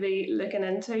for me to be looking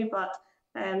into, but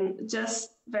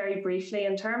Just very briefly,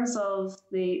 in terms of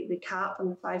the cap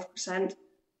and the 5%,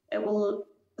 it will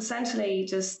essentially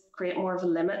just create more of a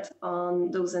limit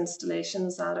on those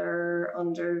installations that are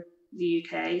under the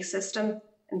UK system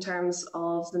in terms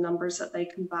of the numbers that they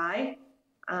can buy,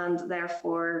 and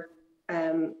therefore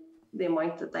the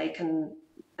amount that they can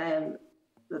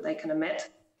emit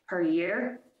per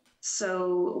year.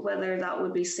 So whether that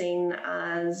would be seen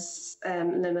as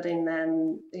limiting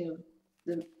then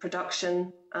the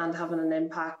production and having an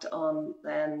impact on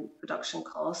then production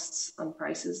costs and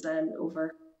prices then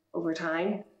over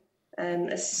time.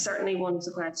 It's certainly one of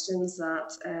the questions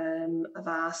that I've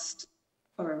asked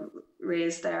or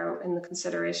raised there in the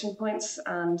consideration points,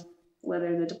 and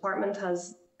whether the department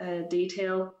has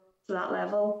detail to that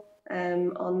level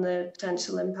on the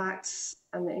potential impacts.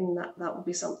 I mean, that would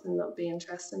be something that would be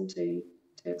interesting to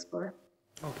explore.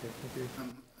 Okay, thank you.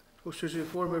 Well, Susie,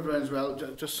 before we move around as well,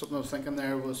 just something I was thinking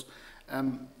there was,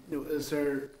 is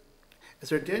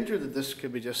there danger that this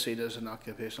could be just seen as an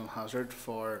occupational hazard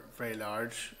for very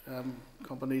large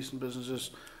companies and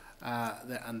businesses,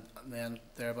 and then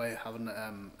thereby having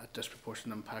a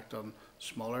disproportionate impact on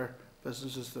smaller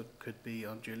businesses that could be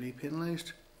unduly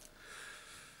penalised?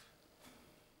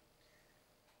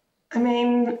 I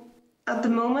mean, at the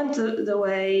moment, the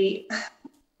way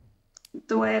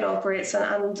it operates,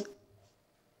 and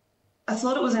I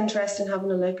thought it was interesting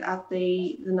having a look at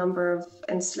the number of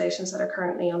installations that are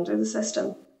currently under the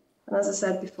system. And as I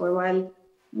said before,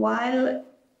 while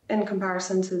in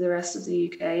comparison to the rest of the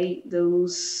UK, the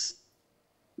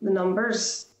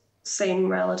numbers seem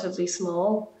relatively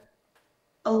small,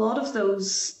 a lot of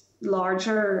those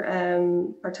larger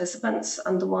participants,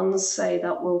 and the ones, say,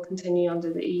 that will continue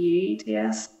under the EU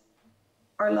ETS,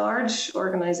 are large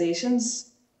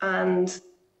organisations. And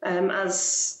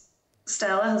as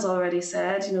Stella has already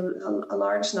said, a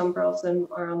large number of them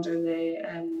are under the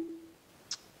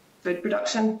food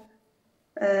production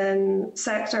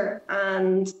sector.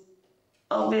 And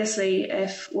obviously,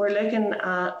 if we're looking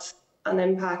at an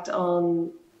impact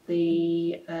on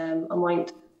the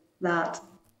amount that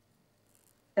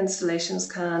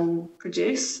installations can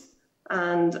produce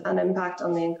and an impact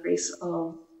on the increase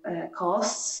of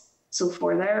costs, so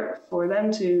for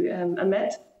them to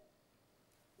emit,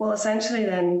 well, essentially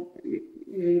then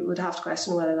you would have to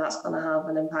question whether that's going to have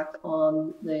an impact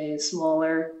on the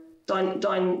smaller, down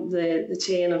the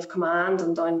chain of command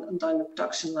and down the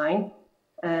production line.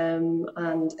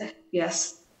 And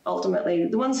yes, ultimately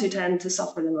the ones who tend to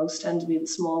suffer the most tend to be the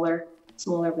smaller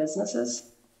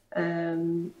businesses,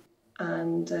 and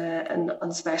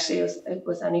especially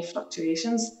with any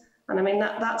fluctuations. And I mean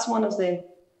that's one of the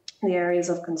areas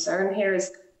of concern here.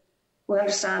 Is we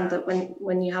understand that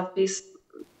when you have piece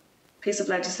of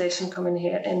legislation coming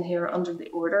in here under the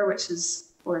order, which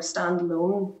is for a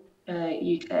standalone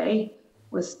UK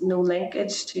with no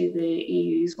linkage to the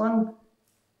EU's one,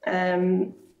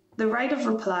 the right of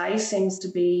reply seems to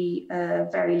be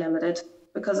very limited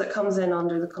because it comes in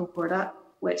under the Concordat,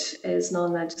 which is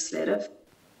non-legislative.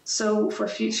 So for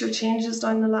future changes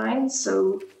down the line,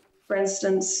 so for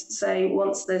instance, say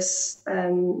once this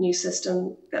new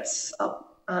system gets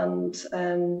up and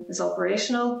is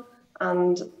operational,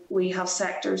 and we have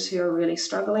sectors who are really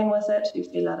struggling with it, who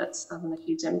feel that it's having a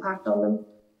huge impact on them,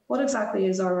 what exactly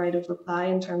is our right of reply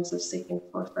in terms of seeking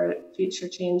for future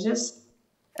changes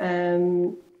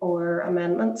or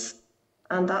amendments?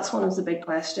 And that's one of the big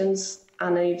questions.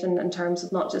 And even in terms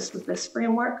of not just with this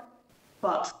framework,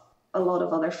 but a lot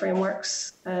of other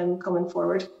frameworks coming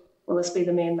forward, will this be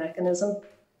the main mechanism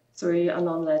through a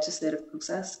non-legislative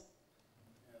process?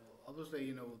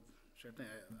 Obviously, certainly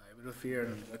I would have feared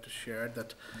and like to share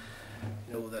that,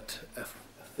 that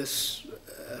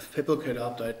if people could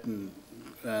opt out and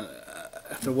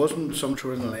if there wasn't some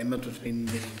sort of alignment between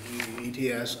the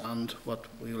ETS and what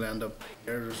we will end up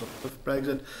here as a result of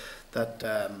Brexit, that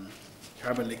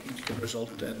carbon leakage could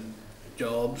result in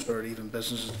jobs or even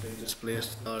businesses being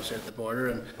displaced on the other side of the border.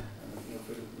 And if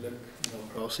we look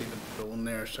across even Throne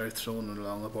there, South Throne and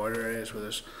along the border areas where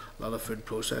there's a lot of food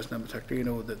processing in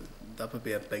particular, that would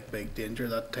be a big danger,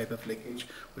 that type of leakage,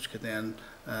 which could then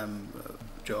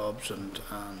jobs and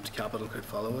capital could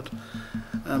follow it.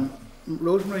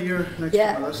 Rosemary, you're next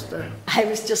on the list there. I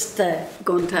was just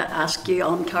going to ask you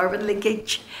on carbon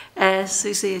leakage,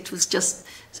 Susie. It was just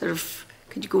sort of,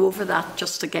 could you go over that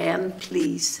just again,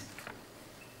 please?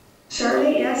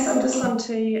 Surely, yes. I'm just going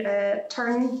to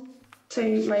turn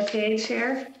to my page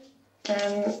here.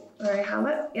 There I have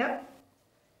it. Yep.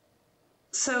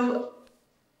 So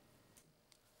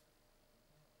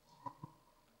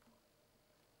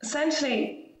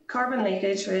essentially, carbon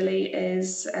leakage really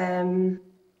is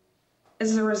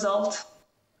a result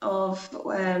of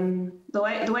the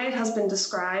way it has been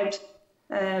described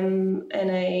in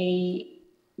a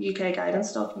UK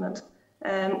guidance document.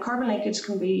 Carbon leakage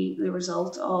can be the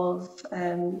result of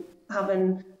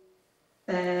having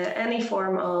any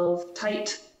form of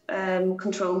tight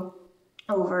control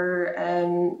over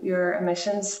your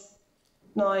emissions.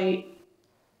 Now,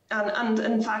 and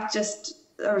in fact, just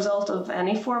a result of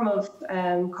any form of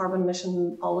carbon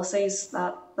emission policies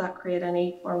that create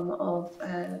any form of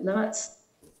limits.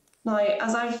 Now,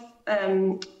 as I've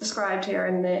described here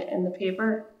in the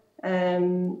paper,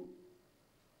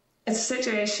 it's a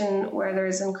situation where there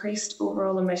is increased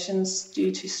overall emissions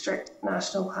due to strict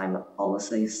national climate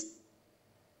policies.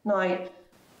 Now,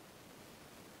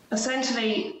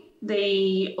 essentially,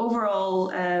 the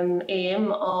overall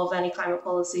aim of any climate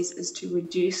policies is to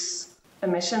reduce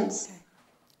emissions. Okay.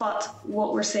 But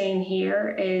what we're seeing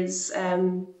here is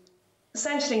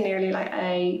essentially nearly like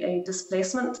a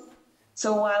displacement.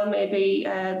 So while maybe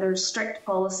there's strict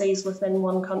policies within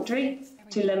one country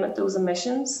to limit those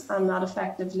emissions, and that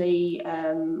effectively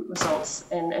results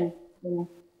in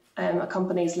a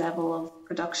company's level of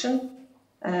production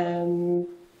and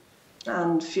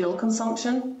fuel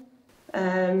consumption,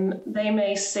 they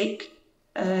may seek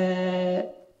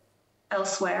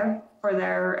elsewhere for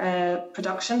their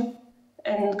production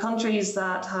in countries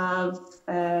that have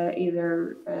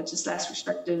either just less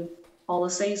restrictive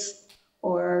policies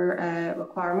or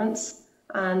requirements,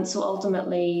 and so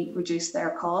ultimately reduce their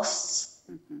costs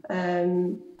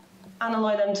and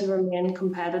allow them to remain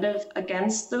competitive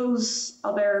against those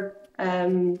other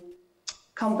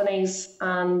companies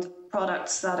and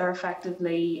products that are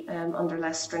effectively under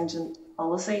less stringent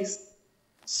policies.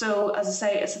 So, as I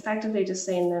say, it's effectively just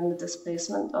seeing then the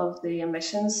displacement of the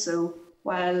emissions. So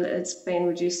while it's been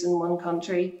reduced in one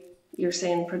country, you're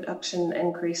seeing production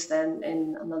increase then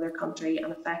in another country,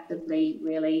 and effectively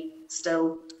really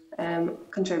still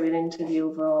contributing to the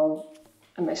overall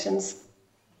emissions.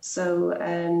 So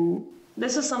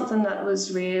this was something that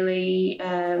was really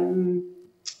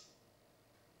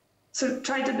sort of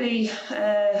tried to be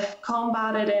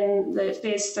combated in the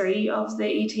phase 3 of the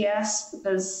ETS,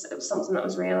 because it was something that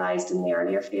was realised in the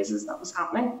earlier phases that was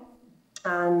happening.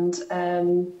 And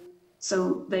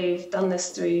so they've done this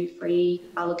through free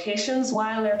allocations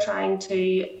while they're trying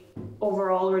to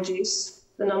overall reduce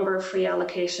the number of free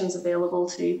allocations available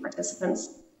to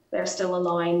participants. They're still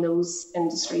allowing those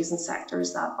industries and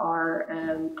sectors that are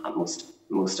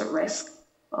most at risk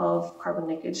of carbon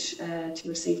leakage to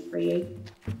receive free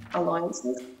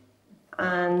allowances.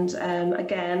 And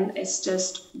again, it's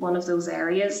just one of those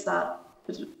areas that,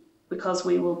 because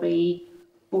we will be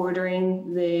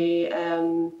bordering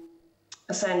the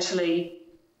essentially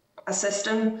a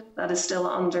system that is still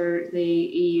under the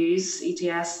EU's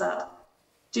ETS, that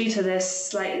due to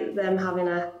this, like them having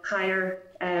a higher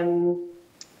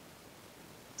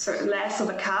sort of less of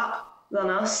a cap than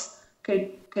us,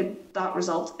 could that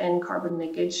result in carbon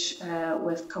leakage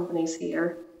with companies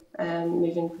here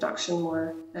moving production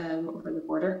more over the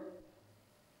border?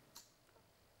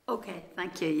 Okay,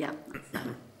 thank you. Yeah.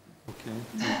 Okay.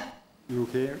 You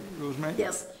okay, Rosemary?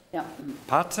 Yes. Yeah.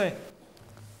 Patsy?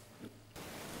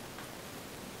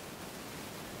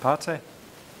 Patsy?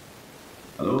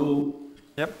 Hello?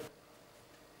 Yep.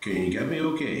 Can you get me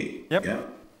okay? Yep. Yeah.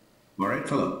 All right,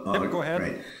 Philip. Yep, go ahead.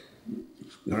 Right.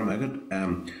 Very good.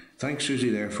 Thanks,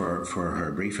 Susie, there for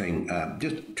her briefing.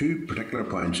 Just two particular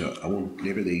points. I won't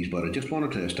labour these, but I just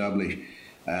wanted to establish,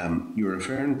 you were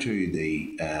referring to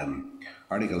the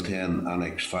Article 10,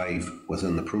 Annex 5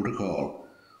 within the protocol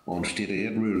on state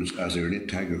aid rules as they relate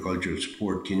to agricultural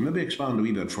support. Can you maybe expand a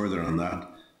wee bit further on that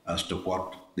as to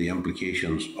what the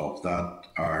implications of that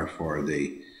are for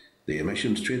the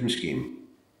emissions trading scheme?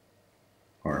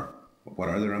 Or what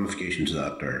are the ramifications of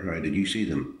that, or how did you see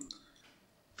them?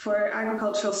 For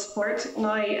agricultural support,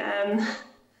 now,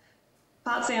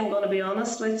 Patsy, I'm going to be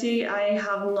honest with you, I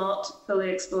have not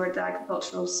fully explored the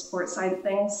agricultural support side of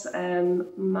things.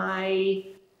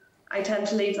 I tend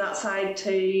to leave that side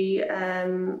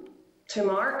to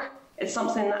Mark. It's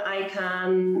something that I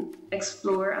can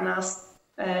explore and ask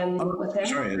with him.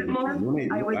 Sorry, a bit more. the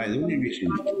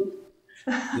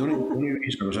only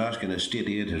reason I was asking is state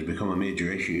aid has become a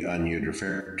major issue, and you'd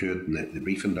refer to it in the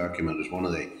briefing document as one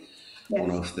of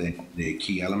the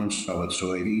key elements of it.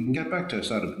 So if you can get back to us,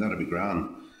 that'd be grand.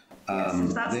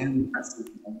 Then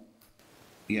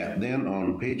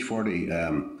on page 40,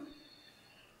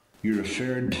 you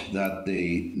referred that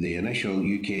the initial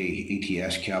UK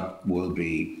ETS cap will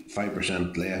be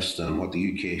 5% less than what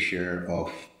the UK share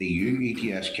of the EU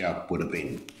ETS cap would have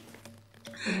been.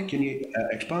 Mm-hmm. Can you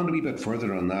expand a wee bit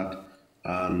further on that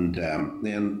And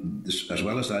then, as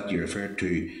well as that, you referred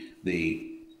to the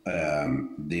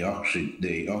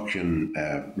auction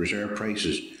reserve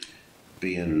prices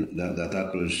being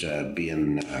that was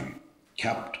being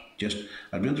capped.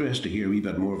 I'd be interested to hear a wee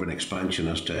bit more of an expansion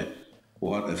as to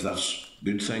what, if that's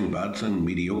good thing, bad thing,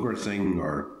 mediocre thing,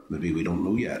 or maybe we don't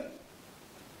know yet.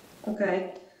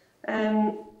 Okay.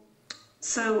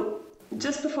 So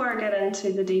just before I get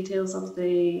into the details of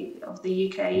the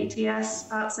UK ETS,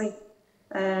 Patsy,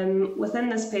 within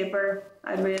this paper,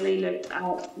 I'd really looked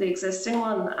at the existing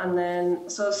one, and then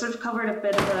so I've sort of covered a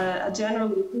bit of a general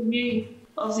overview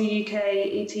of the UK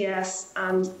ETS,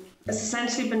 and it's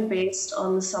essentially been based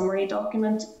on the summary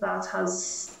document that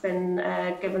has been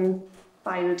given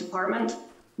by the department.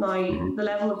 Now, the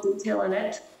level of detail in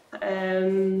it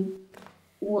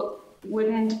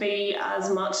wouldn't be as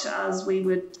much as we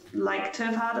would like to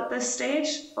have had at this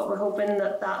stage, but we're hoping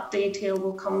that that detail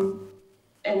will come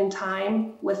in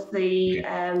time with the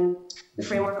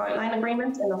framework outline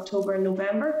agreement in October and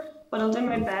November. But I'll do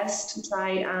my best to try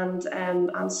and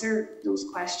answer those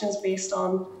questions based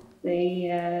on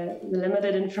the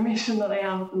limited information that I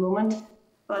have at the moment.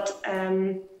 But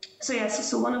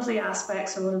so one of the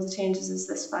aspects or one of the changes is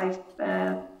this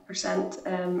 5%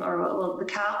 the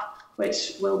cap,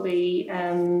 which will be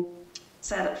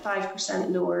set at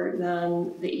 5% lower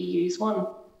than the EU's one.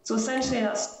 So essentially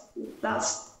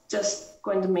that's just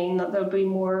going to mean that there'll be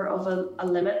more of a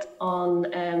limit on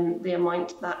the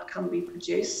amount that can be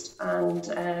produced, and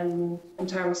in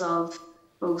terms of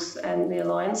both the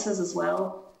allowances as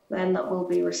well then that will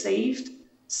be received.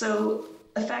 So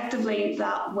effectively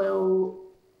that will,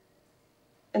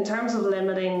 in terms of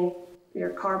limiting your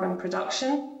carbon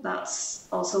production, that's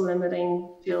also limiting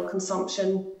fuel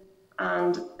consumption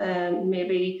and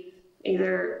maybe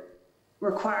either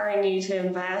requiring you to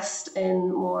invest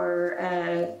in more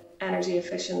energy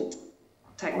efficient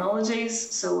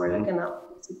technologies. So we're looking at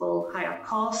possible higher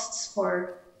costs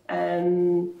for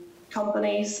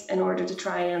companies in order to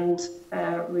try and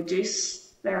reduce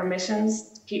their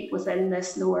emissions to keep within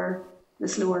this lower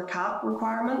cap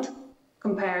requirement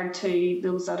compared to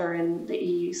those that are in the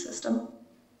EU system.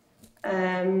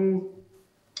 The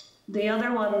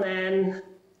other one then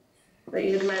that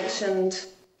you had mentioned.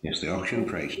 Yes, the auction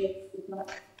price.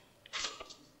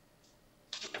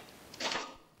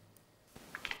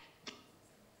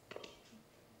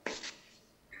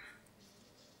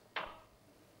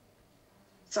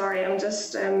 Sorry, I'm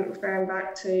just referring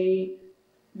back to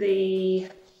the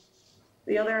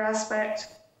other aspect.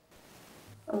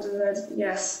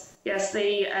 Yes,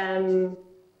 the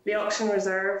auction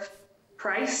reserve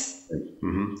price.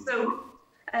 Mm-hmm. So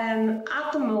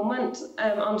at the moment,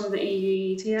 under the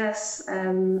EU ETS,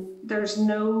 there's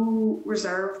no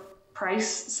reserve price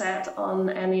set on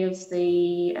any of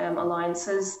the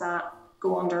allowances that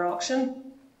go under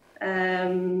auction.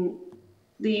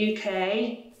 The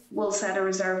UK will set a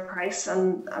reserve price,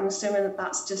 and I'm assuming that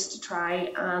that's just to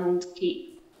try and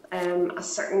keep a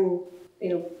certain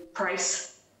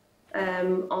price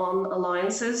on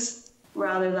allowances,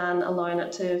 rather than allowing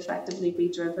it to effectively be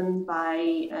driven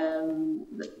by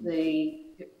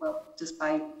just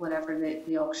by whatever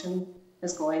the auction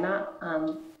is going at,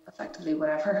 and effectively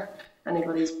whatever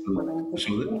anybody's willing to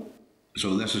pay.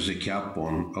 So this is a cap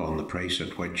on the price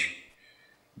at which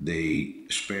the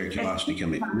spare capacity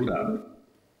can be pulled at.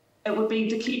 It would be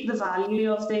to keep the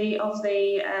value of the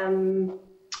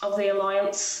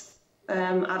allowance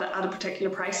at a particular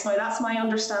price. Now that's my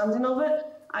understanding of it.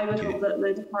 I would hope that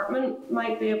the department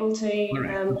might be able to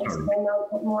explain that a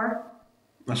bit more.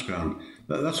 That's grand.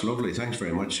 That's lovely. Thanks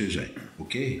very much, Susie.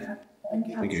 Okay.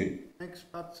 Thank you. Thanks,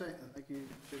 Patsy. Thank you,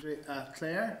 Susie.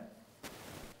 Claire?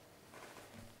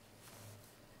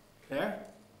 Claire?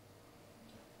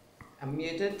 I'm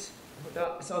muted. Hold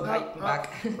on. So hi, I'm back.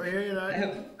 We hear you now.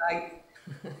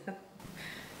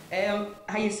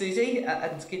 Hi, Susie.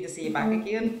 It's good to see you back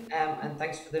again. And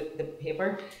thanks for the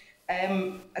paper.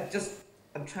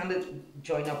 I'm trying to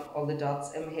join up all the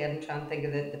dots in my head and try and think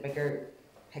of the bigger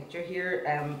picture here.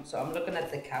 So I'm looking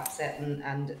at the cap setting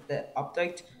and the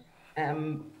opt-out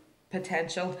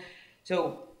potential.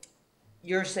 So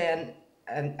you're saying,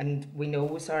 and we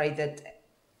know, that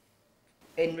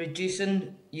in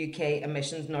reducing UK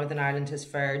emissions, Northern Ireland has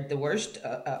fared the worst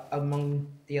among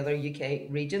the other UK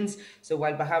regions. So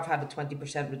while we have had a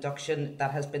 20% reduction,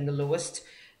 that has been the lowest.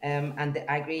 And the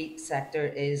agri sector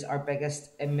is our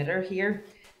biggest emitter here.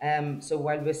 So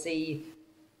while we see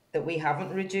that we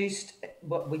haven't reduced,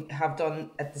 what we have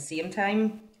done at the same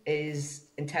time is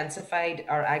intensified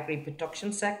our agri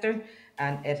production sector,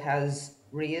 and it has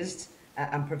raised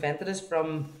and prevented us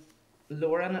from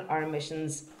lowering our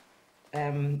emissions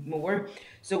more.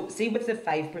 So see with the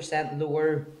 5%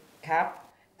 lower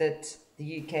cap that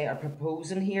the UK are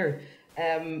proposing here,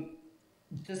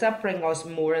 does that bring us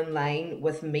more in line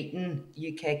with meeting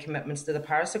UK commitments to the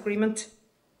Paris Agreement?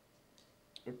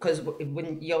 Because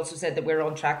when you also said that we're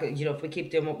on track, you know, if we keep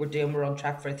doing what we're doing, we're on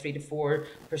track for a 3 to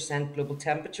 4% global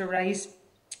temperature rise,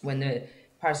 when the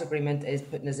Paris Agreement is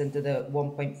putting us into the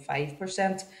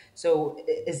 1.5%. So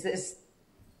is this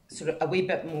sort of a wee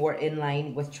bit more in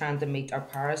line with trying to meet our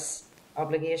Paris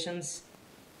obligations?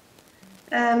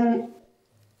 I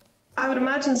would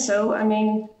imagine so. I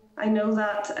mean, I know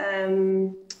that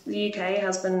the UK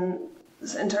has been,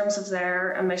 in terms of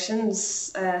their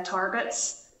emissions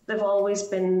targets, they've always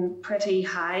been pretty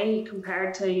high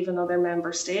compared to even other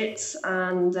member states,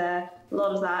 and a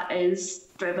lot of that is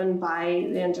driven by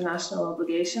the international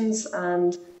obligations.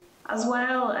 And as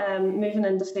well, moving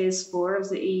into phase 4 of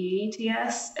the EU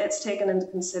ETS, it's taken into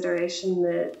consideration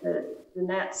the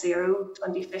net zero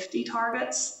 2050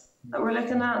 targets that we're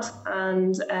looking at,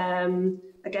 and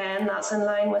again, that's in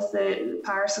line with the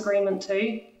Paris Agreement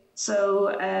too. So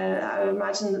I would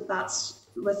imagine that that's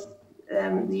with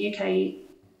the UK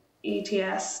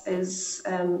ETS is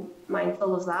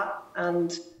mindful of that,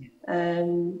 and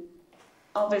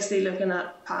obviously looking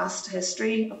at past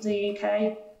history of the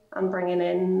UK and bringing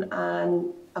in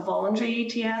a voluntary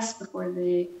ETS before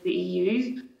the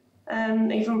EU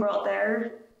even brought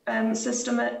their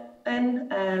system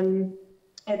in.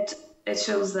 It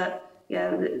shows that,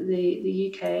 yeah,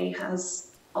 the UK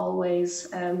has always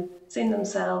seen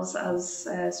themselves as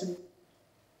sort of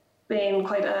being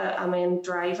quite a main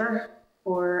driver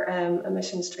for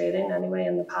emissions trading anyway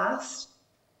in the past.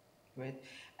 Great.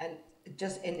 And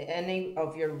just in any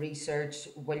of your research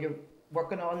while you're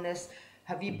working on this,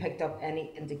 have you picked up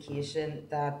any indication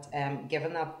that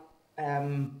given that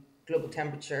global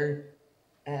temperature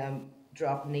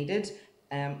drop needed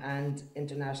and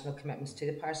international commitments to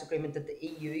the Paris Agreement, that the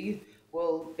EU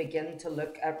will begin to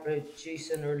look at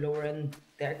reducing or lowering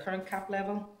their current cap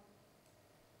level?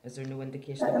 Is there no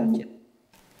indication of that yet?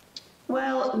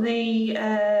 Well,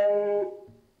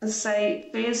 say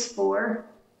phase 4,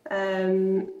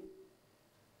 in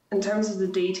terms of the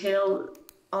detail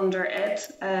under it,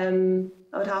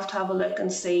 I would have to have a look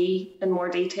and see in more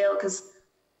detail, because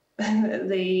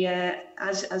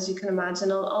as you can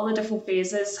imagine, all the different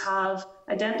phases have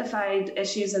identified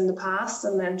issues in the past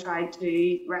and then tried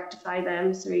to rectify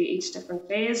them through each different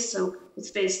phase. So with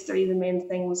phase 3, the main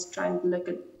thing was trying to look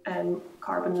at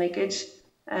carbon leakage.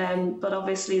 But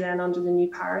obviously then under the new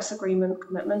Paris Agreement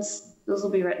commitments, those will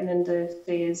be written into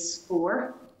phase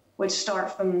 4, which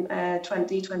start from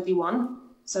 2021.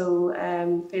 So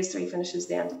phase 3 finishes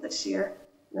the end of this year,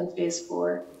 and then phase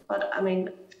 4. But I mean,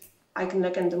 I can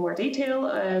look into more detail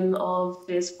of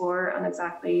phase 4 and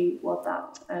exactly what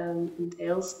that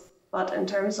entails. But in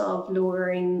terms of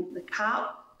lowering the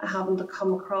cap, I haven't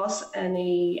come across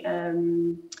any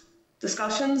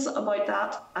discussions about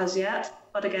that as yet.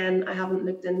 But again, I haven't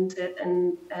looked into it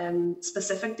in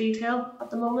specific detail at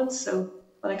the moment, so,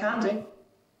 but I can do.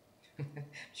 I'm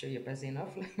sure you're busy enough.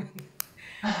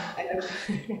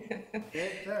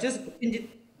 Just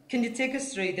can you take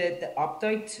us through the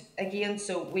opt-out again?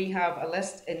 So we have a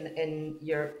list in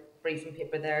your briefing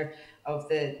paper there of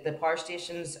the power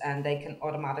stations, and they can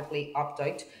automatically opt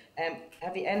out.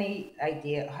 Have you any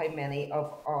idea how many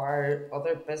of our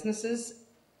other businesses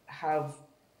have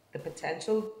the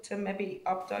potential to maybe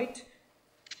opt out?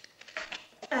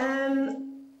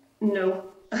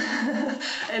 No.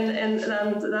 and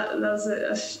that was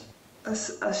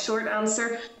a short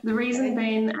answer. The reason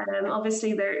being,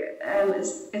 obviously, there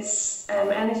it's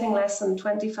anything less than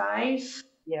 25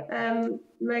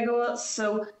 megawatts.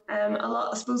 So a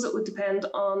lot. I suppose it would depend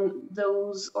on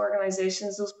those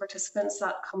organisations, those participants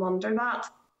that come under that,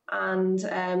 and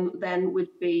then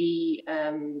would be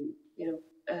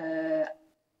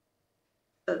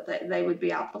that they would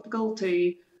be applicable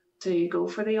to go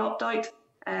for the opt out.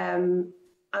 And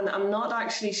I'm not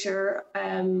actually sure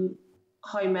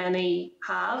how many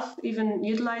have even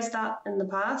utilised that in the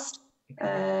past.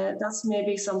 That's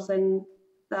maybe something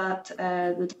that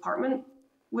the department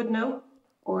would know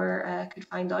or could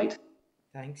find out.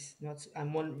 Thanks.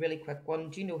 And one really quick one.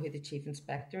 Do you know who the Chief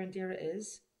Inspector in DAERA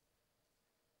is?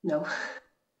 No,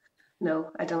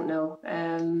 I don't know.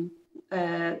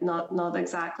 Not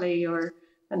exactly, or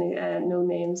any no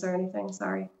names or anything.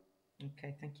 Sorry.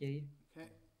 Okay, thank you. Okay,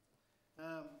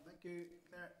 thank you,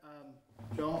 Claire.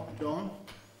 John.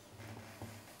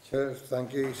 Sure,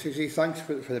 thank you, Susie. Thanks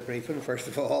for the briefing, first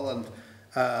of all, and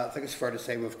I think it's fair to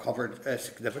say we've covered a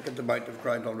significant amount of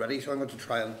ground already, so I'm going to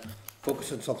try and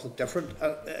focus on something different.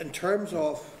 In terms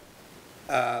of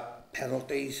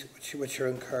penalties which are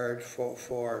incurred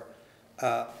for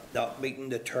not meeting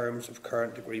the terms of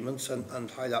current agreements,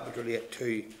 and how that would relate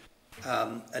to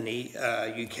an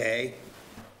UK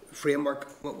framework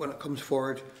when it comes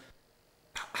forward.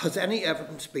 Has any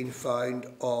evidence been found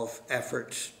of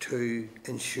efforts to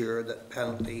ensure that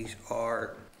penalties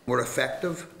are more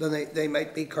effective than they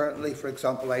might be currently? For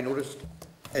example, I noticed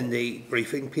in the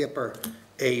briefing paper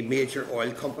a major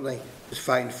oil company was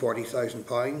fined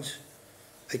 £40,000.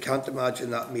 I can't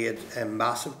imagine that made a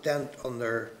massive dent on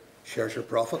their shares or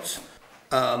profits.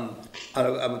 And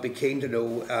I would be keen to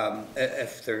know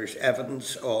if there's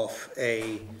evidence of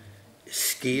a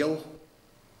scale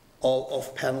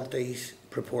of penalties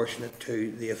proportionate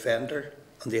to the offender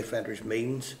and the offender's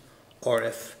means, or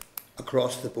if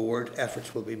across the board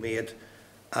efforts will be made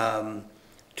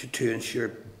to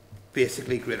ensure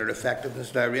basically greater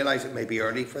effectiveness. Now, I realise it may be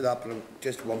early for that, but I'm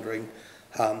just wondering,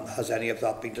 has any of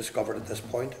that been discovered at this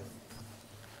point?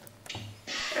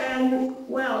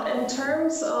 Well, in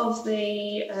terms of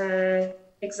the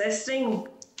existing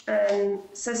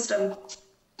system,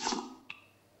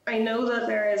 I know that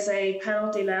there is a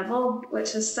penalty level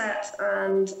which is set,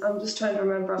 and I'm just trying to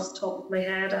remember off the top of my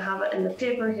head. I have it in the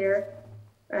paper here,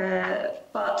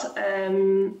 but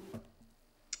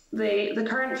the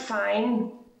current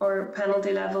fine or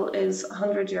penalty level is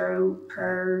 €100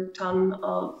 per tonne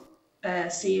of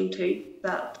CO2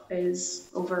 that is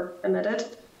over emitted.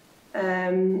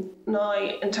 Now,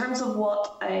 in terms of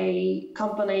what a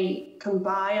company can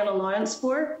buy an allowance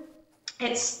for,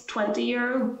 it's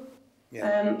 €20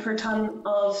 per tonne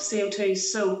of CO2.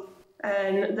 So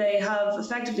they have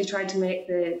effectively tried to make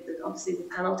obviously the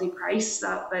penalty price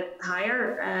that bit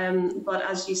higher. But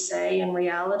as you say, in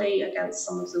reality, against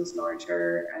some of those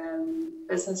larger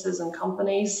businesses and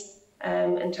companies,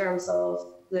 in terms of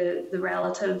the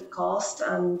relative cost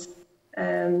and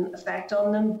effect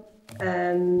on them,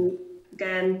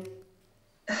 again,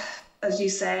 as you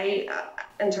say,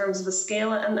 in terms of the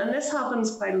scale, and this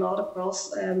happens quite a lot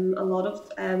across a lot of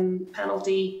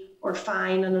penalty or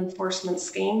fine and enforcement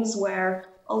schemes, where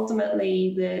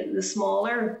ultimately the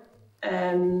smaller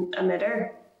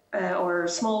emitter or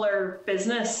smaller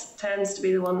business tends to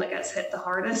be the one that gets hit the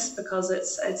hardest, because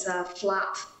it's a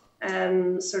flat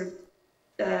sort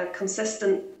of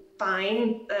consistent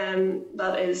fine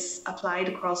that is applied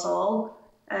across all.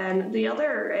 The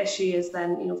other issue is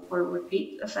then, for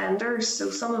repeat offenders. So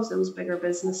some of those bigger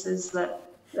businesses that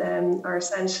are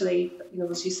essentially,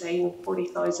 as you say,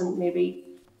 40,000 maybe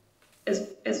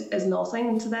is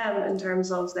nothing to them in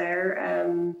terms of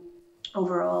their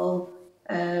overall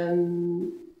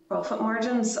profit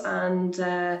margins, and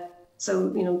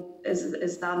so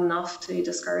is that enough to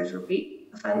discourage repeat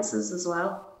offences as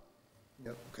well?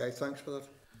 Yep. Okay. Thanks for that.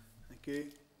 Thank you.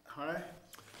 Harry?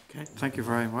 Okay, thank you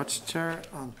very much, Chair,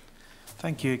 and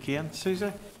thank you again,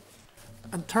 Susie.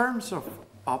 In terms of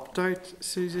opt-out,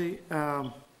 Susie,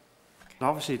 it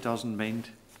obviously doesn't mean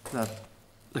that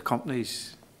the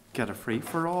companies get a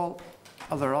free-for-all.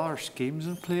 Are there other schemes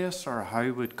in place, or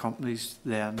how would companies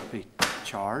then be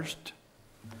charged?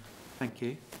 Thank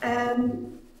you.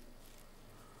 In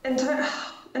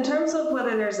terms of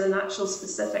whether there's an actual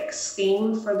specific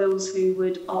scheme for those who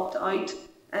would opt out,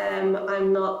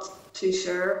 I'm not too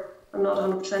sure. I'm not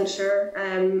 100% sure.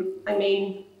 I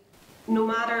mean, no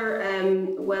matter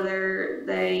whether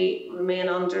they remain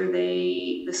under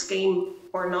the scheme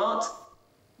or not,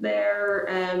 their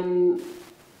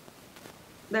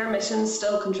emissions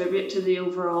still contribute to the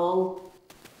overall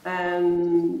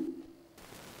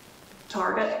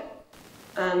target,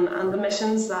 and the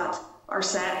emissions that are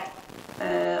set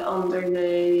under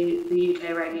the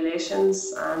UK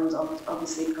regulations, and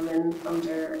obviously come in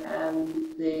under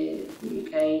the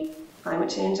UK Climate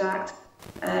Change Act.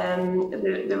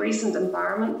 The recent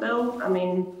Environment Bill, I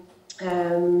mean,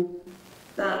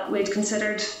 that we'd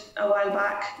considered a while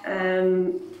back,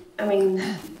 I mean,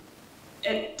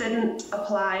 it didn't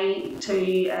apply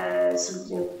to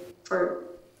for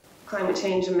climate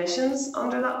change emissions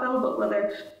under that bill, but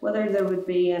whether there would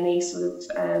be any sort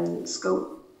of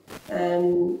scope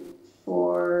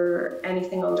for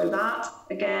anything under that,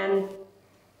 again,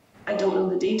 I don't know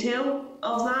the detail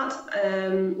of that.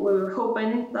 We were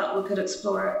hoping that we could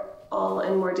explore it all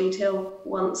in more detail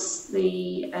once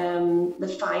the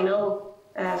final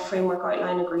framework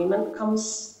outline agreement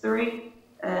comes through.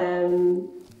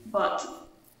 But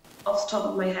off the top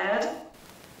of my head,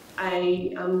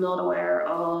 I am not aware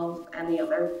of any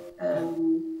other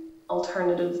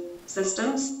alternative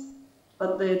systems,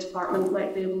 but the department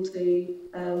might be able to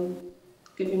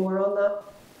give you more on that.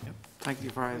 Yep. Thank you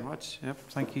very much. Yep.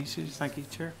 Thank you, Susie. Thank you,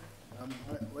 Chair.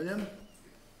 William?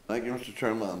 Thank you, Mr.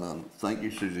 Chairman, and thank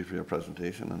you, Susie, for your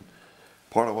presentation. And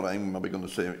part of what I'm maybe going to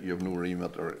say you have no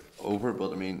remit or over,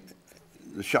 but I mean,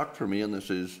 the shock for me in this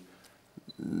is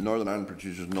Northern Ireland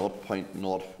produces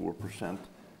 0.04%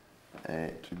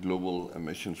 to global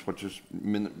emissions, which is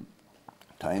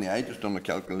tiny. I just done a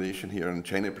calculation here, and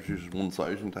China produces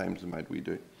 1,000 times the amount we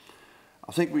do.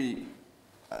 I think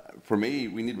for me,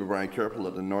 we need to be very careful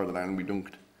that in Northern Ireland we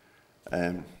don't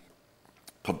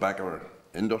cut back our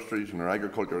industries and our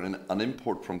agriculture and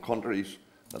import from countries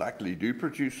that actually do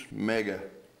produce mega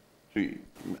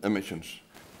emissions.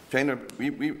 China,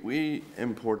 we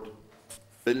import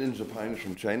billions of pounds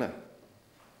from China.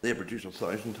 They produce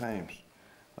 1,000 times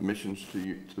emissions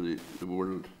to the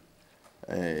world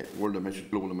emissions,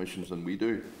 global emissions than we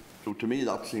do. So to me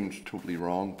that seems totally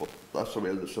wrong, but that's the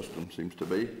way the system seems to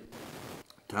be.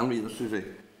 Tell me this, Susie,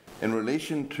 in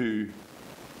relation to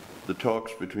the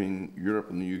talks between Europe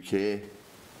and the UK,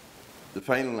 the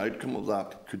final outcome of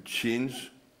that could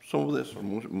change some of this, or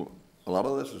a lot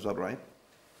of this, is that right?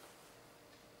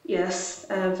 Yes,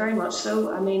 very much so.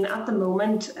 I mean, at the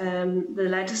moment, the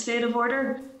legislative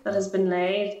order that has been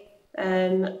laid,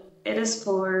 it is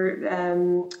for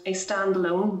a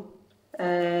standalone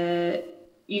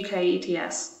UK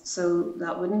ETS, so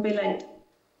that wouldn't be linked.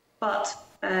 But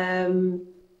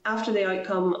after the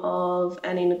outcome of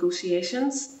any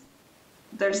negotiations,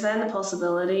 there's then the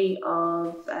possibility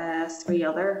of 3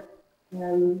 other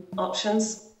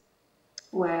options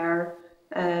where,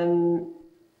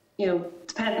 you know,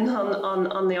 depending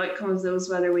on the outcome of those,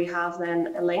 whether we have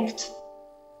then a linked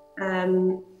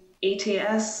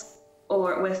ETS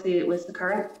or with the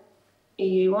current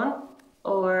EU one,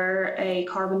 or a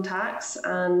carbon tax,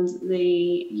 and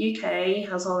the UK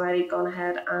has already gone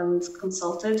ahead and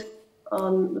consulted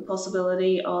on the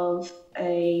possibility of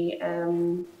a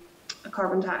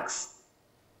carbon tax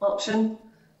option.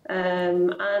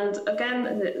 And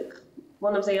again,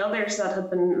 one of the others that had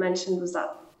been mentioned was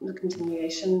that the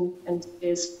continuation into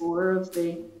phase 4 of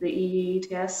the EU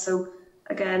ETS. So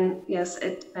again, yes,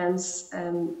 it depends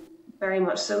very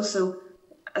much so. So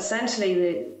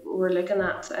essentially, we're looking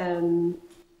at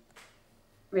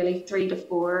really 3 to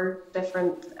 4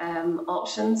 different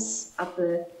options at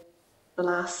the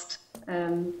last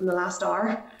in the last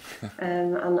hour,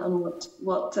 and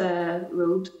what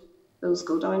road those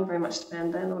go down very much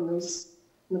depend then on those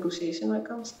negotiation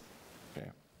outcomes. Okay.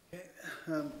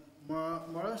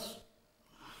 Morris?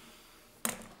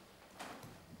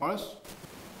 Morris?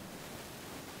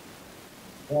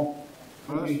 Yeah.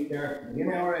 Morris? Can you hear me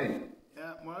all right?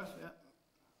 Yeah, Morris, yeah.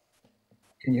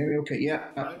 Can you hear me okay?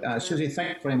 Yeah. Susie,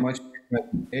 thank you very much for your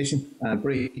presentation.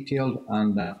 Very detailed,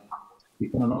 and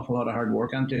you've done an awful lot of hard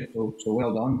work into it, so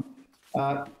well done.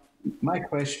 My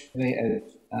question really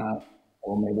is,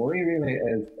 or my worry really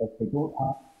is, if we don't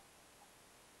have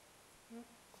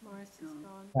Morris is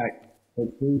gone. right,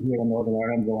 we here in Northern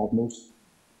Ireland will have most.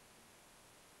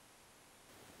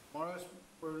 Morris,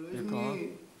 we're losing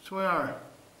you. So we are.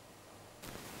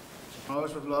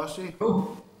 Morris, we've lost you.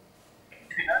 Oh.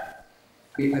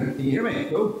 Can you hear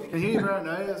me? Oh. Can you hear you better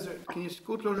now? Can you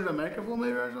go closer to the microphone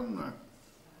maybe or something? Or?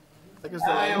 Like is the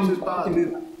lines is bad?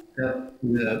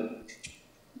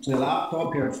 The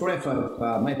laptop here. Sorry if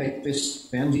my big fist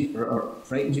offends you or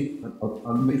frightens you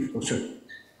or move closer.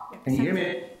 Can you hear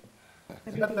me?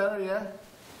 Is that better? Yeah.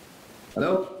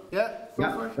 Hello? Yeah.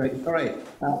 Yeah. Right. All right.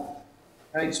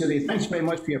 Right, Susie. Thanks very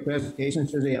much for your presentation,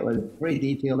 Susie. It was very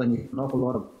detailed and you put an awful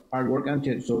lot of hard work into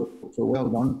it. So well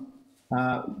done.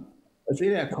 It's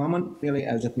really a comment, really,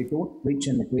 as if we don't reach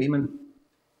an agreement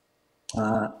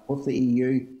with the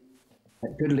EU,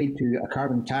 it could lead to a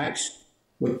carbon tax,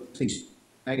 which the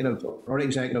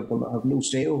executive will have no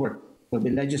say over. Will be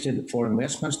legislated for in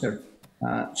Westminster.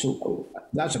 So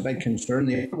that's a big concern.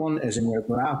 The other one is in your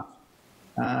graph.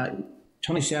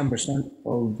 27%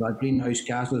 of greenhouse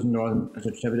gases in Northern is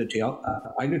attributed to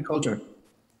agriculture.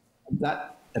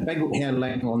 That the big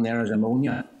headline on there is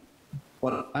ammonia.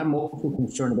 But I'm also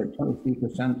concerned about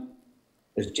 23%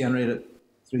 is generated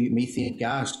through methane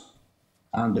gas.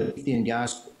 And the methane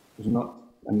gas is not,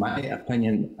 in my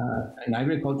opinion, in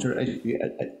agriculture,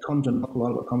 it comes, an awful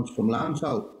lot of it comes from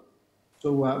landfill.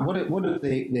 So what is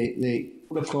the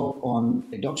protocol on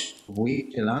reduction of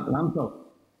waste to landfill?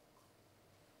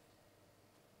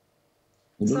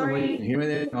 Sorry, Can you hear me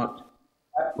there? Not.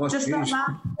 just that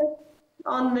last bit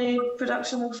on the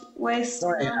production of waste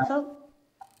from landfill?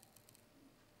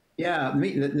 Yeah,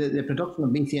 the production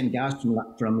of methane gas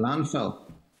from landfill.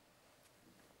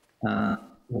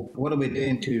 What are we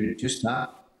doing to reduce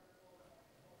that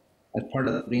as part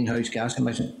of the greenhouse gas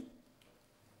emission?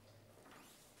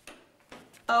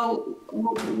 Oh,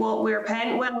 what we're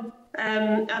paying? Well,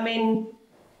 I mean,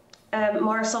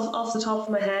 Morris, off the top of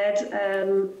my head,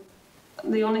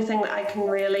 the only thing that I can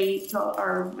really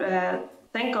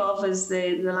think of is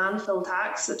the landfill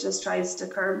tax that just tries to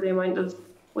curb the amount of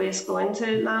waste going to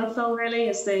landfill. Really,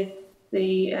 is the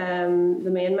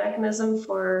main mechanism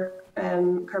for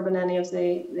curbing any of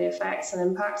the effects and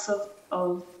impacts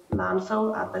of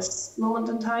landfill at this moment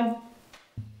in time.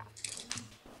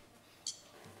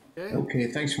 Okay,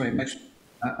 thanks very much.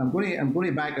 I'm going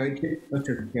to back out to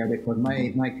Mr. Chair because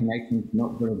my connection is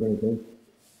not very good.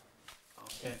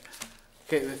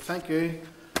 Okay, thank you.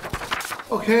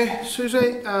 Okay,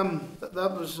 Susie, that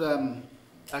was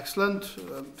excellent.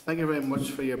 Thank you very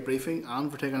much for your briefing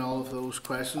and for taking all of those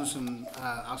questions and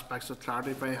aspects of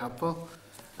clarity. Very helpful.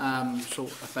 So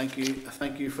thank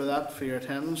you for that, for your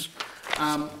attendance.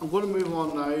 I'm going to move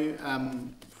on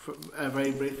now,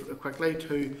 very quickly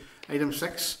to item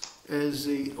 6. Is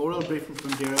the oral briefing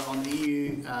from DAERA on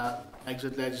EU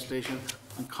exit legislation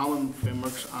and common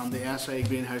frameworks and the SA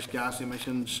greenhouse gas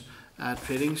emissions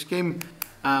trading scheme.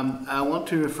 I want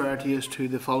to refer to you to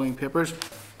the following papers.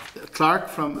 Clerk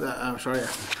from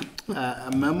a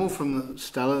memo from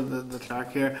Stella, the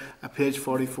clerk here, at page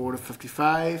 44 to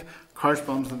 55,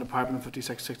 corresponds to the Department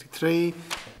 5663,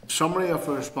 summary of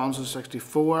the responses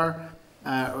 64,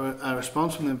 a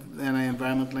response from the NI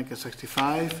Environment Link at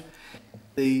 65,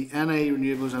 the NI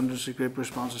Renewables Industry Group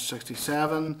response at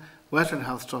 67, Western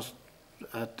Health Trust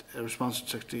at response at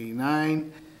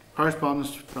 69,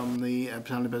 correspondence from the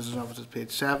Planning Business Office at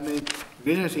page 70,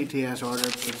 Greenhouse ETS order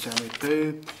at page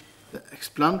 72, the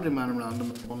explanatory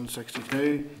memorandum at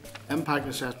 162, impact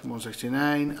assessment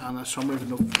 169, and a summary of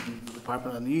the note from the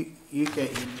Department on the UK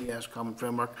ETS Common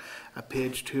Framework at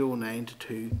page 209 to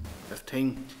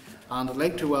 215. And I'd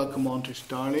like to welcome on to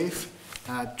Starleaf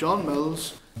John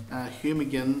Mills, Hugh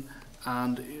McGinn,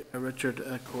 and Richard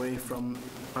Coy from the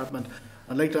department.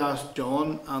 I'd like to ask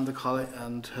John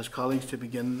and his colleagues to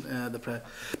begin the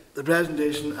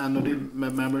presentation, and indeed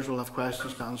members will have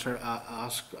questions to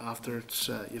ask after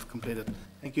you've completed.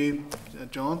 Thank you,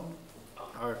 John.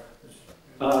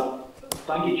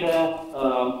 Thank you, Chair.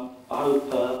 I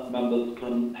hope members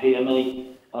can hear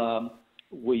me.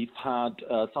 We've had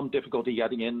some difficulty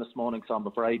getting in this morning, so I'm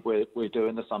afraid we're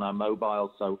doing this on our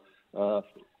mobile, so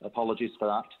apologies for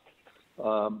that.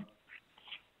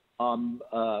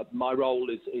 My role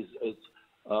is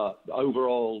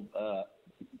overall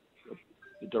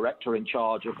director in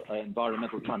charge of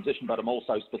environmental transition, but I'm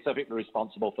also specifically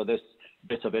responsible for this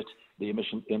bit of it, the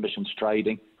emissions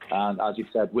trading. And as you've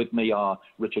said, with me are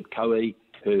Richard Coey,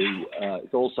 who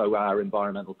is also our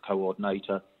environmental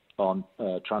coordinator on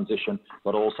transition,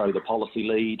 but also the policy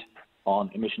lead on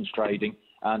emissions trading,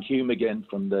 and Hugh McGinn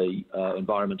from the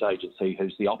Environment Agency,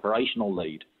 who's the operational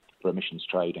lead for emissions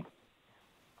trading.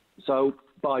 So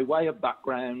by way of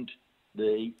background,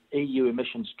 the EU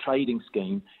emissions trading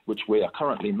scheme, which we are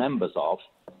currently members of,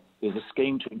 is a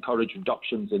scheme to encourage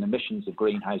reductions in emissions of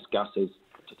greenhouse gases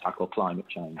to tackle climate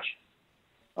change.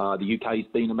 The UK has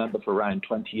been a member for around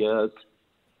 20 years.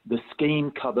 The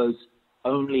scheme covers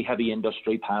only heavy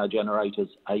industry, power generators,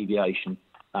 aviation,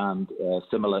 and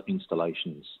similar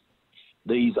installations.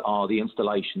 These are the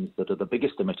installations that are the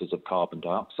biggest emitters of carbon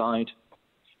dioxide.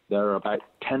 There are about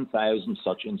 10,000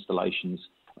 such installations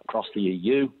across the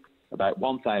EU, about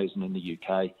 1,000 in the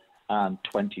UK, and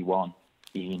 21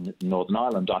 in Northern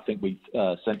Ireland. I think we've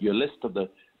sent you a list of the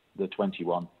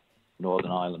 21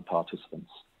 Northern Ireland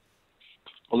participants.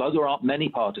 Although there aren't many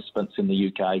participants in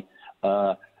the UK,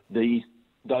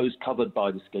 those covered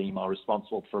by the scheme are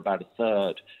responsible for about a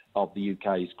third of the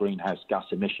UK's greenhouse gas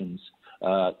emissions,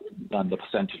 and the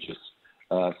percentages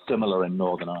similar in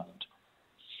Northern Ireland.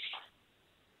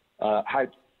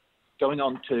 Going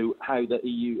on to how the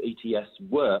EU ETS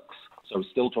works, so we're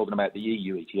still talking about the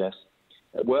EU ETS,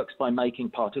 it works by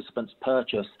making participants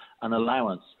purchase an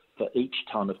allowance for each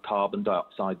tonne of carbon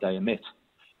dioxide they emit.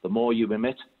 The more you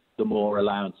emit, the more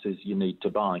allowances you need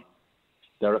to buy.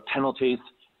 There are penalties,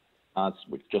 as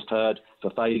we've just heard,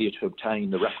 for failure to obtain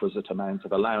the requisite amount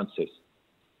of allowances.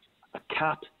 A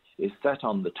cap is set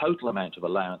on the total amount of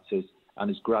allowances and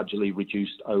is gradually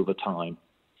reduced over time.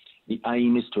 The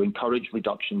aim is to encourage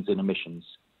reductions in emissions.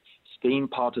 Scheme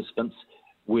participants,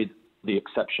 with the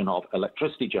exception of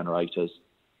electricity generators,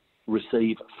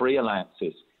 receive free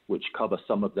allowances which cover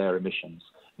some of their emissions.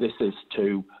 This is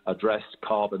to address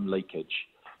carbon leakage,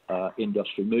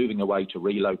 industry moving away to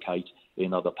relocate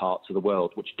in other parts of the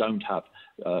world which don't have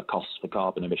costs for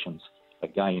carbon emissions,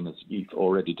 again, as you've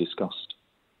already discussed.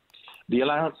 The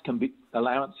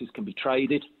allowances can be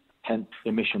traded, hence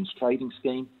emissions trading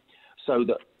scheme, so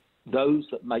that those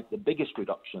that make the biggest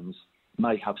reductions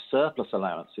may have surplus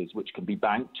allowances which can be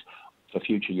banked for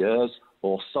future years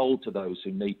or sold to those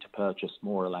who need to purchase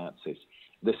more allowances.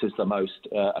 This is the most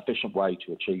efficient way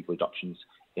to achieve reductions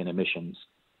in emissions.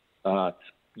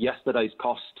 Yesterday's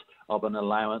cost of an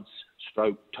allowance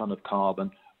stroke tonne of carbon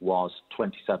was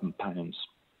 £27.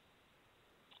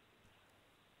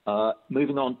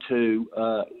 Moving on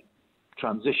to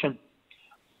transition.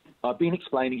 I've been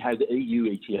explaining how the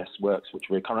EU ETS works, which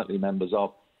we're currently members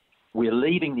of. We're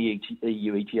leaving the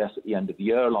EU ETS at the end of the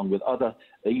year, along with other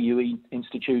EU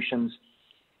institutions.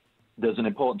 There's an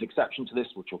important exception to this,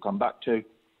 which we'll come back to.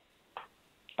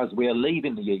 As we are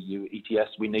leaving the EU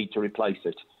ETS, we need to replace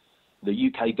it.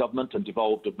 The UK government and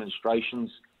devolved administrations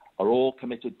are all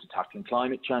committed to tackling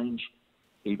climate change.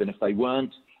 Even if they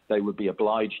weren't, they would be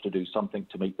obliged to do something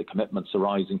to meet the commitments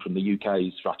arising from the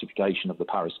UK's ratification of the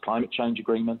Paris Climate Change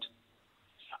Agreement.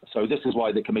 So this is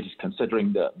why the committee is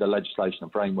considering the legislation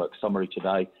and framework summary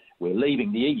today. We're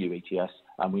leaving the EU ETS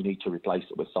and we need to replace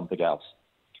it with something else.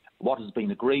 What has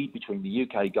been agreed between the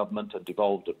UK government and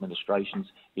devolved administrations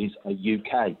is a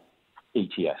UK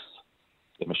ETS,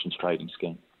 emissions trading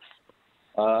scheme.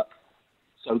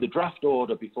 So the draft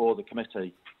order before the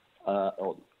committee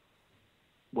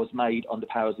was made under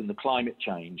powers in the Climate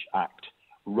Change Act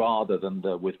rather than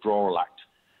the Withdrawal Act,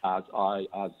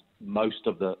 as most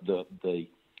of the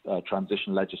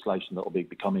transition legislation that will be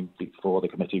coming before the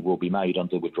committee will be made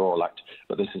under the Withdrawal Act,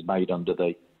 but this is made under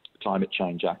the Climate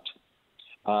Change Act.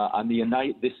 And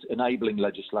this enabling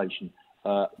legislation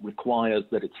requires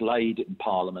that it's laid in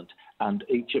Parliament and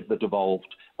each of the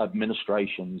devolved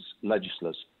administrations'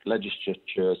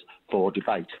 legislatures for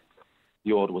debate.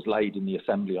 The order was laid in the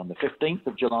Assembly on the 15th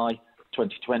of July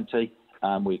 2020,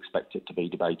 and we expect it to be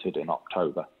debated in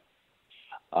October.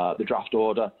 The draft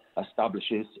order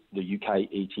establishes the UK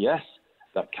ETS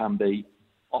that can be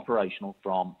operational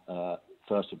from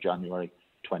 1st of January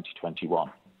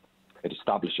 2021. It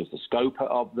establishes the scope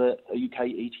of the UK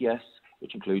ETS,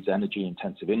 which includes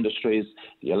energy-intensive industries,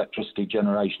 the electricity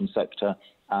generation sector,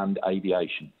 and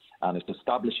aviation. And it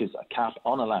establishes a cap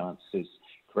on allowances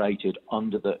created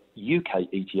under the UK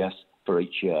ETS for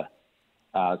each year.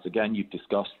 As again you've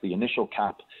discussed, the initial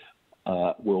cap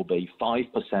will be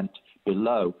 5%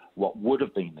 below what would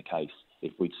have been the case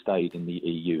if we'd stayed in the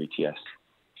EU ETS.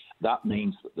 That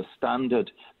means that the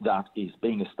standard that is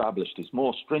being established is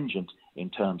more stringent in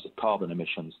terms of carbon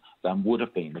emissions than would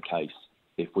have been the case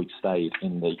if we'd stayed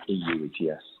in the EU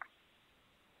ETS.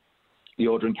 The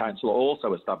Order in Council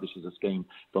also establishes a scheme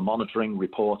for monitoring,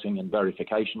 reporting and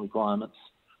verification requirements,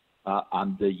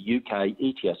 and the UK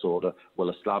ETS order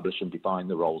will establish and define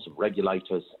the roles of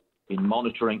regulators in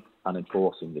monitoring and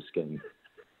enforcing the scheme.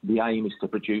 The aim is to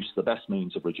produce the best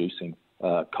means of reducing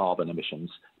carbon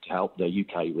emissions to help the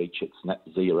UK reach its net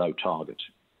zero target.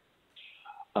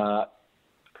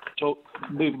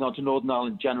 Moving on to Northern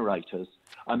Ireland generators,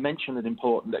 I mentioned an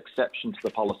important exception to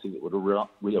the policy that would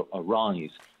arise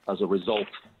as a result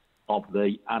of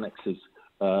the annexes,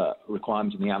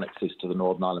 requirements in the annexes to the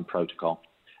Northern Ireland Protocol.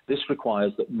 This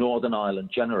requires that Northern Ireland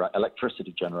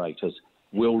electricity generators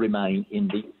will remain in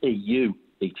the EU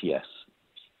ETS.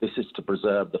 This is to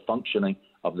preserve the functioning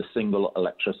of the single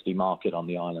electricity market on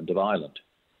the island of Ireland.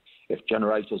 If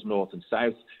generators north and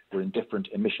south were in different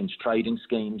emissions trading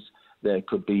schemes, there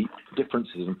could be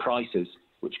differences in prices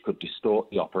which could distort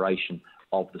the operation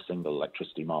of the single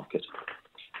electricity market.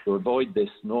 To avoid this,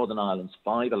 Northern Ireland's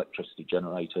 5 electricity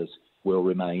generators will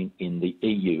remain in the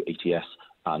EU ETS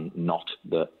and not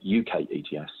the UK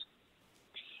ETS.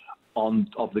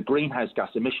 Of the greenhouse gas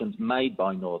emissions made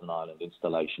by Northern Ireland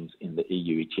installations in the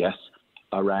EU ETS,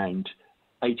 around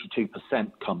 82%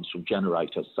 comes from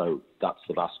generators, so that's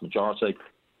the vast majority,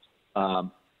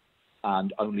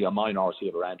 and only a minority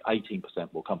of around 18%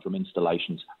 will come from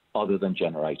installations other than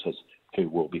generators who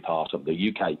will be part of the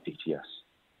UK ETS.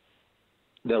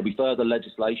 There'll be further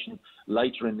legislation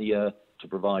later in the year to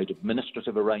provide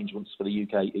administrative arrangements for the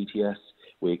UK ETS.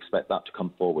 We expect that to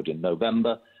come forward in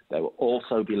November. There will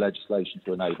also be legislation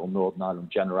to enable Northern Ireland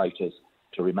generators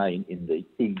to remain in the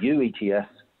EU ETS,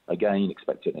 again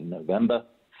expected in November.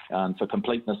 And for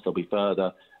completeness, there'll be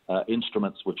further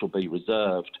instruments which will be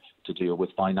reserved to deal with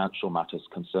financial matters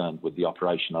concerned with the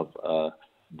operation of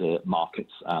the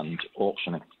markets and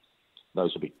auctioning.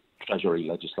 Those will be Treasury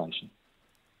legislation.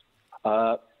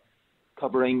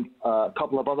 Covering a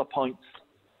couple of other points.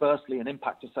 Firstly, an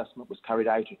impact assessment was carried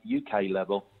out at UK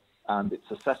level, and its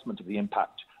assessment of the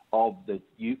impact of the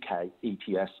UK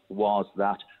ETS was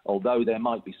that although there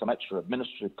might be some extra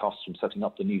administrative costs from setting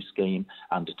up the new scheme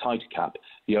and a tighter cap,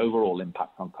 the overall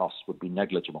impact on costs would be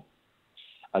negligible.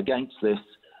 Against this,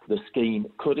 the scheme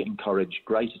could encourage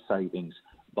greater savings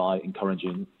by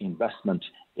encouraging investment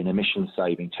in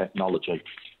emission-saving technology.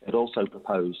 It also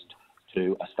proposed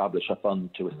to establish a fund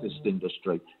to assist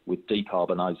industry with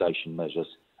decarbonisation measures.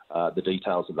 The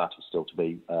details of that are still to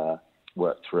be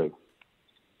worked through.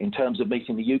 In terms of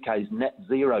meeting the UK's net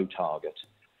zero target,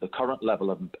 the current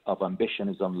level of ambition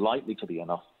is unlikely to be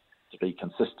enough to be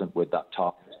consistent with that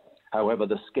target. However,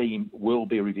 the scheme will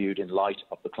be reviewed in light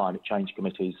of the Climate Change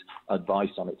Committee's advice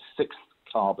on its 6th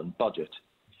carbon budget,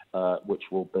 which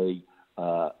will be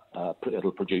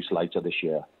it'll produce later this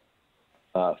year.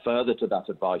 Further to that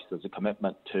advice, there's a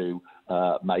commitment to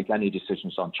make any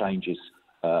decisions on changes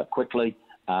quickly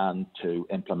and to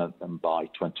implement them by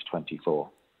 2024.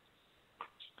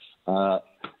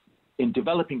 In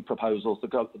developing proposals, the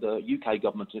UK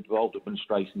government and devolved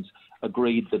administrations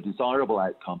agreed the desirable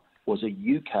outcome was a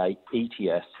UK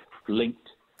ETS linked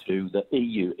to the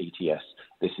EU ETS.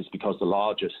 This is because the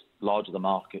larger the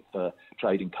market for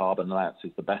trading carbon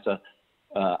allowances, the better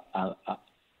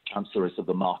chance there is of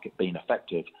the market being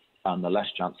effective and the less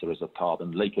chance there is of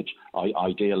carbon leakage.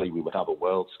 Ideally, we would have a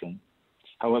world scheme.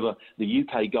 However, the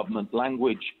UK government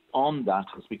language on that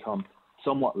has become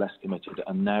somewhat less committed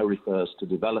and now refers to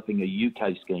developing a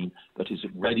UK scheme that is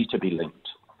ready to be linked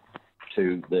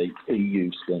to the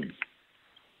EU scheme.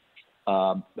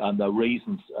 And the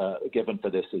reasons given for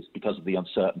this is because of the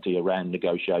uncertainty around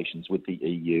negotiations with the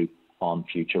EU on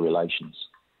future relations.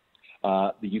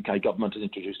 The UK government has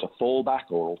introduced a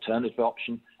fallback or alternative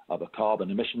option of a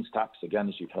carbon emissions tax, again,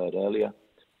 as you've heard earlier,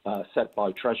 set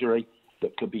by Treasury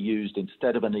that could be used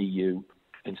instead of a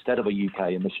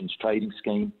UK emissions trading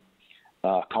scheme.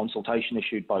 Consultation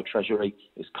issued by Treasury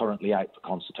is currently out for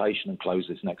consultation and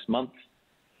closes next month.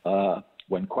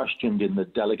 When questioned in the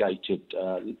delegated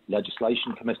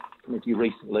legislation committee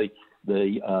recently,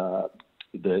 the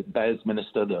BES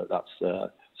minister,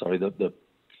 the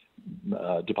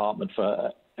Department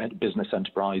for Business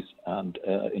Enterprise and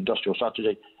Industrial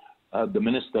Strategy, the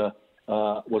minister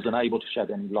was unable to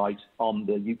shed any light on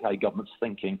the UK government's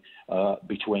thinking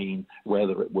between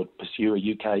whether it would pursue a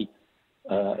UK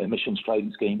emissions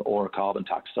trading scheme or a carbon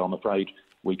tax. So I'm afraid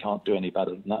we can't do any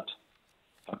better than that.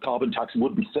 A carbon tax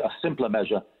would be a simpler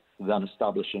measure than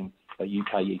establishing a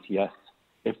UK ETS.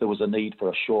 If there was a need for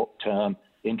a short-term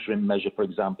interim measure, for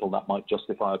example, that might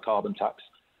justify a carbon tax.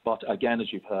 But again,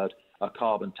 as you've heard, a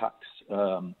carbon tax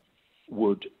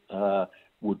would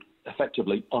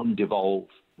effectively undevolve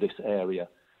this area,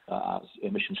 as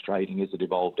emissions trading is a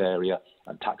devolved area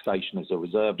and taxation is a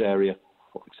reserved area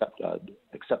or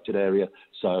accepted area.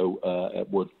 So it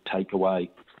would take away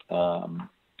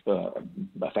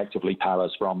effectively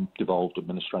powers from devolved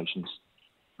administrations.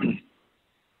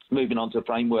 Moving on to the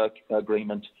framework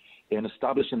agreement, in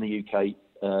establishing the UK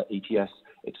ETS,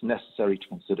 it's necessary to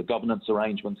consider governance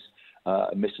arrangements.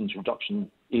 Emissions reduction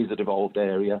is a devolved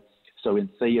area, so in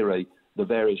theory, the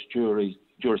various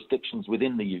jurisdictions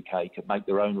within the UK could make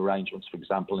their own arrangements, for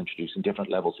example, introducing different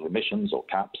levels of emissions or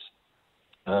caps.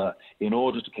 In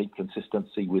order to keep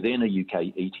consistency within a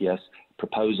UK ETS,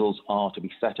 proposals are to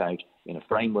be set out in a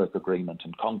framework agreement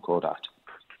and Concordat.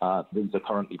 These are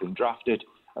currently being drafted.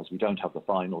 As we don't have the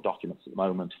final documents at the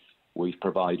moment, we've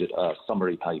provided a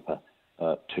summary paper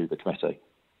to the committee.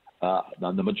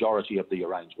 And the majority of the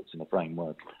arrangements in the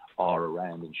framework are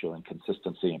around ensuring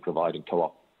consistency and providing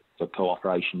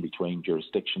cooperation between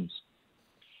jurisdictions.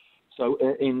 So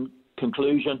in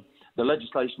conclusion, the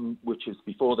legislation which is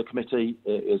before the committee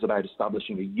is about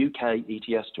establishing a UK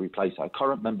ETS to replace our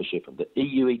current membership of the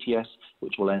EU ETS,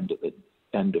 which will end at the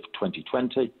end of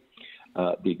 2020.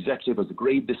 The executive has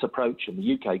agreed this approach, and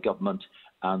the UK government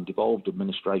and devolved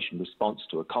administration response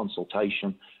to a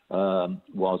consultation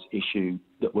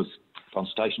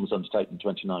consultation was undertaken in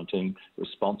 2019.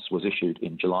 Response was issued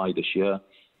in July this year,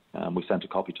 and we sent a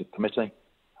copy to the committee.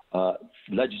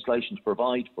 Legislation to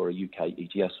provide for a UK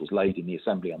ETS was laid in the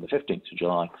Assembly on the 15th of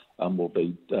July and will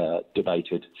be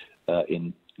debated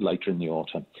later in the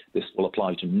autumn. This will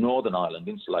apply to Northern Ireland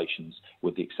installations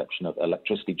with the exception of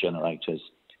electricity generators,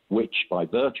 which by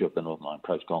virtue of the Northern Ireland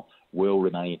Protocol will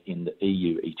remain in the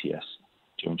EU ETS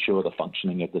to ensure the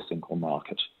functioning of the single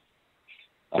market.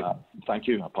 Thank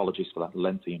you. Apologies for that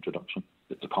lengthy introduction.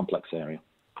 It's a complex area.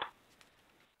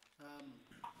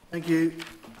 Thank you.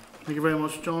 Thank you very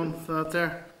much, John, for that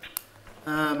there.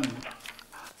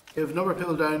 We have a number of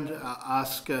people down to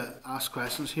ask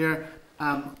questions here.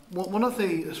 One of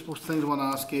the things I want to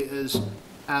ask you is,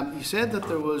 you said that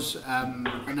there was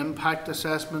an impact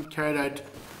assessment carried out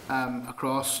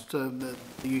across the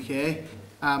UK.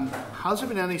 Has there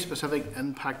been any specific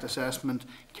impact assessment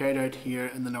carried out here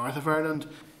in the north of Ireland,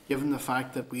 given the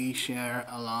fact that we share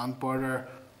a land border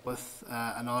with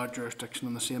another jurisdiction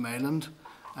on the same island?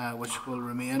 which will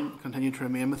continue to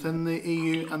remain within the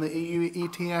EU and the EU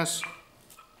ETS?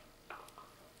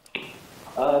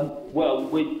 Well,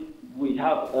 we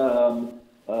have,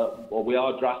 or we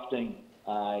are drafting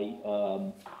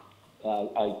a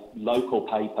local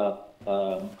paper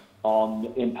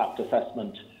on impact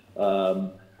assessment.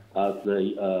 As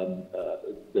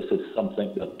this is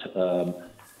something that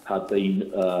had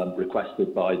been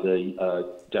requested by the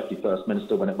Deputy First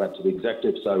Minister when it went to the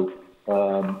Executive. So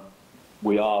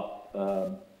we are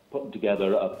putting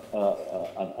together an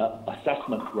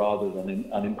assessment rather than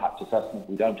an impact assessment.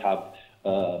 We don't have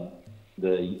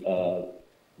the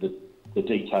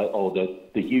detail, or the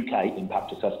UK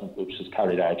impact assessment, which was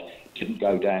carried out, didn't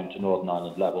go down to Northern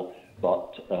Ireland level,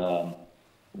 but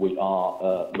we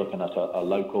are looking at a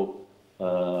local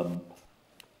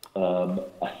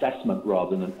assessment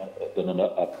rather than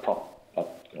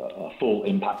a full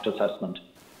impact assessment,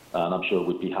 and I'm sure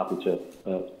we'd be happy to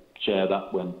share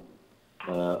that when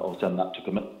or send that to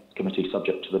committee,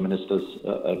 subject to the Minister's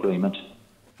agreement.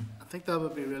 I think that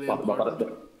would be really important.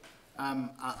 And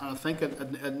I think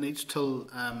it needs to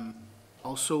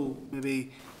also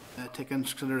maybe take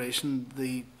into consideration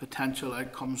the potential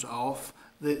outcomes of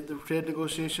the trade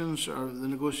negotiations, or the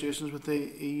negotiations with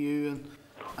the EU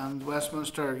and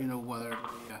Westminster. You know, whether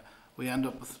we end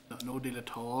up with no deal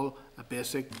at all, a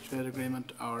basic trade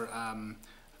agreement, or a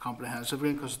comprehensive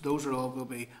agreement, because those are all going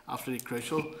to be absolutely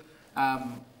crucial.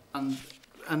 And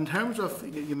in terms of,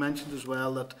 you mentioned as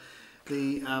well that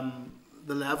the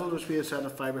level which we have set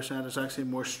at 5% is actually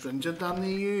more stringent than the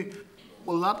EU.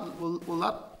 Will that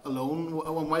alone,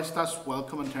 whilst that's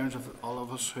welcome in terms of all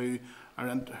of us who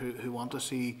want to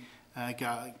see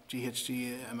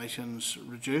GHG emissions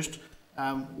reduced,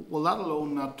 will that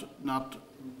alone not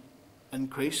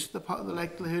increase the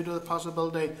likelihood or the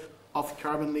possibility of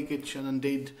carbon leakage, and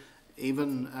indeed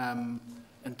even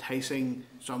enticing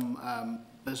some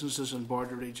businesses in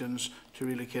border regions to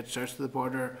relocate south of the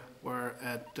border, where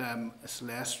it is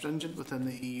less stringent within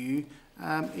the EU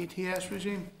ETS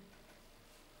regime?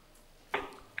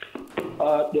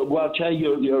 Well, Chair,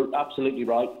 you're absolutely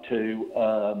right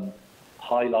to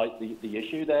highlight the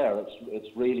issue there.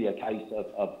 It's really a case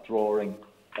of drawing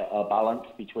a balance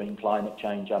between climate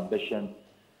change ambition,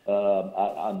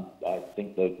 and I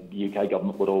think the UK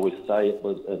government would always say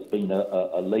it's been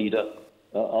a leader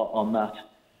on that,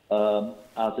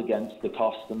 as against the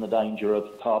cost and the danger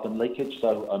of carbon leakage.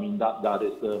 So, I mean, that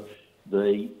is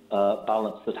the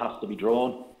balance that has to be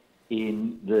drawn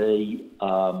in the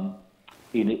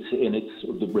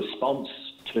the response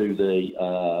to the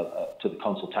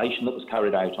consultation that was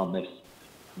carried out on this.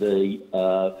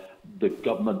 The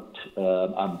government,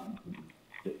 and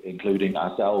including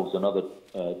ourselves and other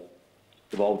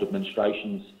devolved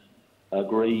administrations,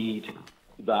 agreed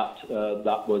that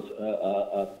that was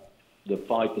the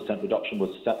 5% reduction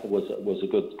was a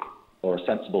good or a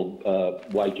sensible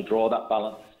way to draw that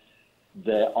balance.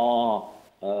 There are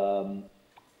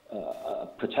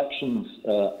protections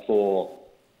for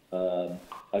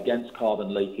against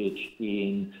carbon leakage,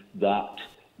 in that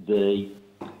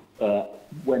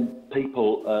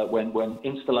when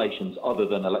installations other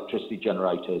than electricity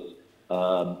generators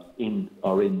are in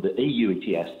the EU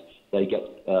ETS, they get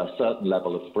a certain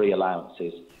level of free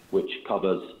allowances, which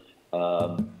covers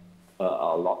a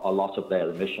lot of their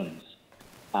emissions.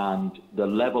 And the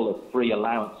level of free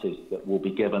allowances that will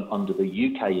be given under the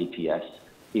UK ETS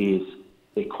is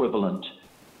equivalent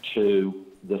to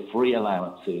the free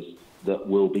allowances that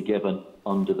will be given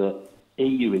under the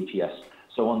EU ETS.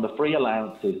 So on the free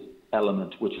allowances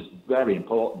element, which is very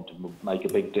important and will make a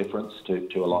big difference to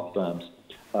a lot of firms,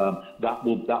 that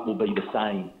will be the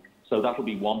same. So that will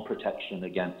be one protection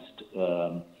against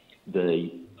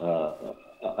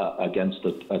against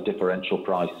a differential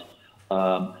price.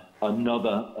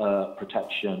 Another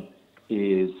protection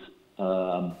is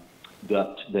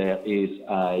that there is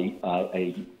a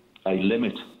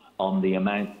limit on the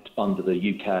amount under the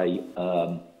UK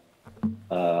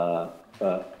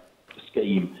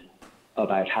scheme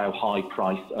about how high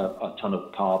priced a tonne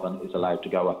of carbon is allowed to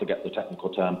go. I forget the technical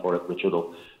term for it. Richard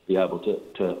will be able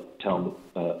to tell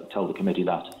the committee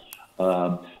that.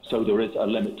 So there is a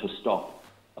limit to stop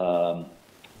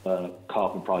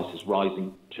carbon prices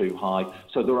rising too high.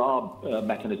 So there are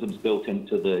mechanisms built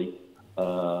into the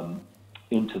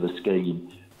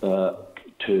scheme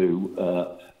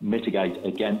to mitigate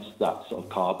against that sort of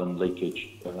carbon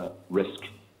leakage risk.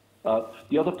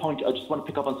 The other point, I just want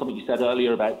to pick up on something you said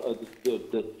earlier about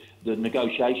the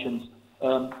negotiations.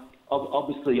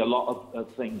 Obviously, a lot of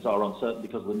things are uncertain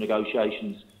because of the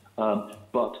negotiations,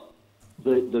 but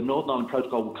the Northern Ireland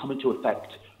Protocol will come into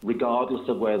effect regardless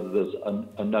of whether there's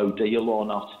a no deal or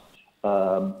not.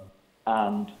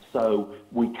 And so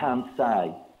we can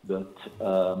say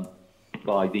that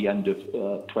by the end of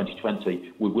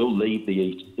 2020, we will leave the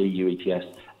EU ETS,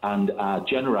 and our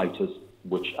generators,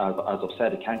 which, as I've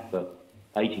said, account for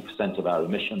 80% of our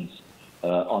emissions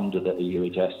under the EU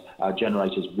ETS, our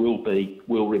generators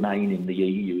will remain in the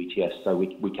EU ETS, so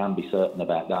we can be certain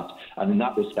about that. And in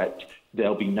that respect,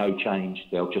 there'll be no change.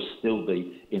 They'll just still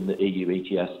be in the EU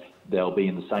ETS. They'll be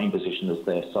in the same position as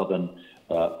their southern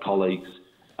colleagues,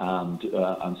 and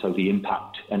so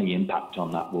any impact on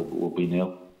that will be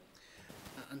nil.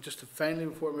 And just to finally,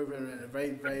 before moving on,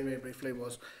 very briefly,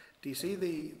 do you see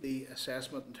the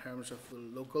assessment in terms of the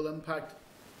local impact?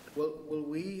 Will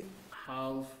we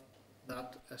have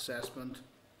that assessment?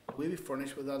 Will we be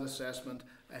furnished with that assessment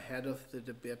ahead of the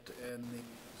debate in the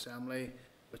Assembly,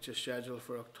 which is scheduled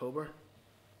for October?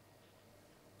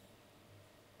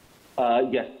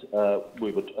 Yes,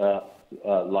 we would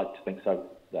like to think so.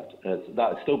 That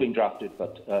is still being drafted,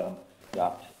 but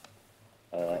that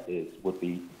would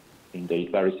be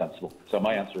indeed very sensible. So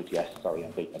my answer is yes. Sorry,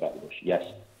 I'm beating about the bush. Yes.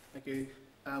 Thank you.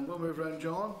 We'll move around,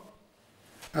 John.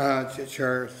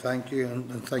 Chair, thank you,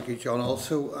 and thank you, John.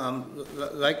 Also,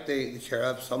 like the Chair, I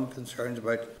have some concerns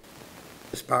about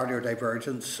disparity or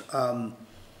divergence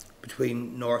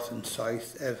between North and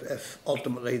South. If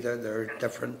ultimately there are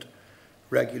different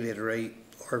regulatory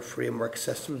or framework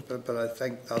systems, but I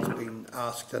think that's been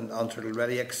asked and answered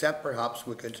already, except perhaps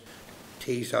we could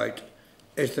tease out,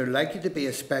 is there likely to be,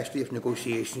 especially if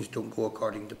negotiations don't go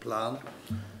according to plan,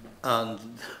 and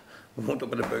we won't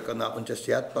open a book on that one just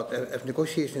yet, but if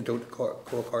negotiations don't go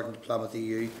according to plan with the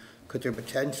EU, could there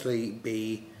potentially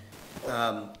be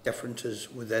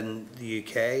differences within the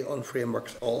UK on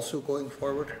frameworks also going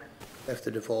forward if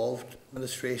the devolved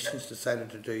administrations decided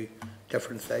to do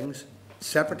different things?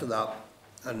 Separate to that,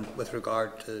 and with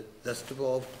regard to this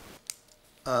devolved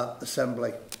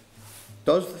assembly,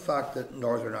 does the fact that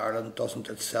Northern Ireland doesn't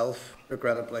itself,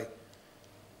 regrettably,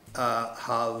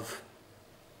 have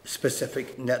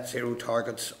specific net zero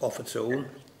targets of its own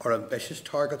or ambitious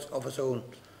targets of its own,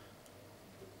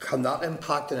 can that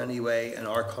impact in any way in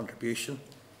our contribution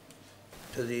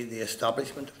to the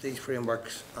establishment of these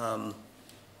frameworks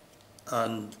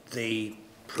and the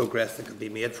progress that can be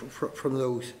made from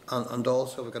those? And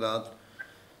also, we could add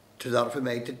to that, if I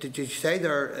may, did you say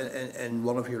there in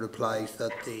one of your replies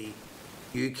that the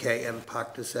UK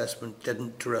impact assessment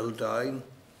didn't drill down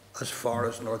as far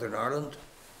as Northern Ireland?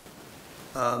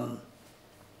 I'm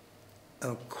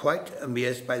quite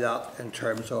amazed by that in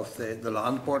terms of the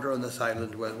land border on this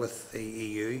island with the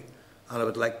EU, and I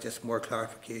would like just more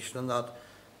clarification on that,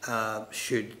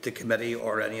 should the committee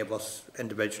or any of us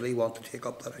individually want to take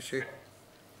up that issue.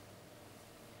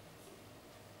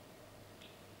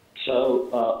 So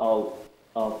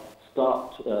I'll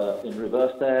start in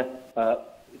reverse there.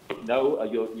 No,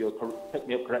 you're picked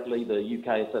me up correctly. The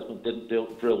UK assessment didn't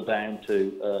drill down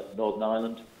to Northern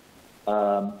Ireland.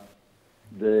 On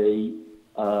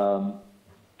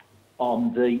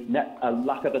the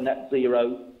lack of a net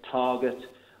zero target,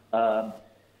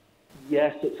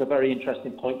 yes, it's a very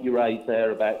interesting point you raised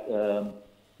there about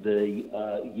the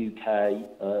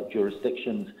UK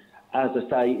jurisdictions. As I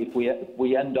say, if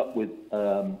we end up with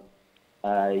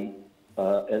a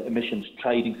emissions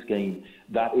trading scheme,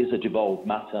 that is a devolved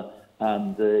matter,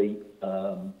 and the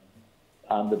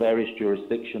various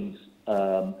jurisdictions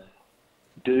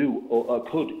do or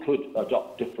could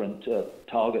adopt different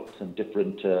targets and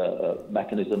different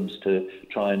mechanisms to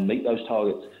try and meet those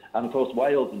targets. And of course,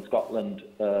 Wales and Scotland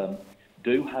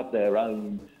do have their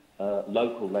own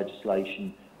local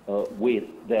legislation with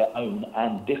their own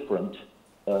and different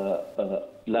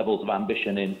levels of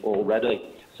ambition in already.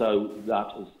 So that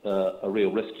is a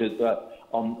real risk.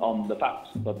 On the facts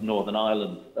of Northern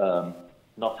Ireland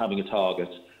not having a target,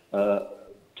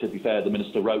 to be fair, the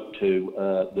Minister wrote to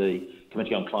the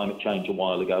Committee on Climate Change a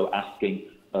while ago asking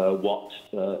what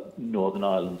Northern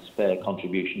Ireland's fair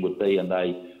contribution would be, and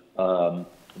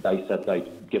they said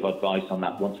they'd give advice on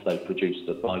that once they produced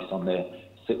advice on their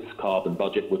sixth carbon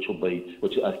budget, which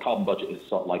a carbon budget is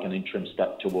sort of like an interim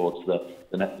step towards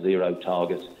the net zero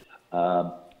target.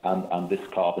 And this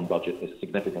carbon budget is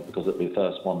significant because it'll be the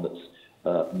first one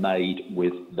that's made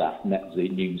with that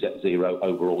new net zero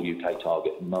overall UK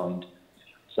target in mind.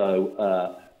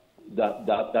 So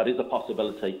that is a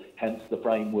possibility. Hence, the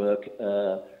framework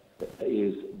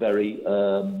is very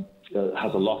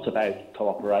has a lot about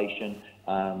cooperation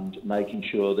and making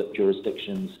sure that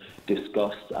jurisdictions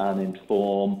discuss and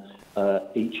inform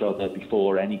each other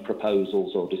before any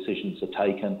proposals or decisions are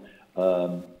taken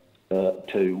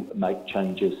to make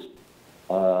changes.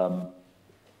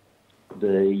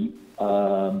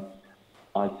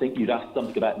 I think you'd asked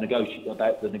something about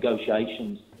the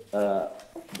negotiations there,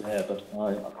 but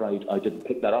I'm afraid I didn't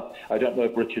pick that up. I don't know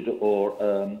if Richard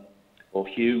or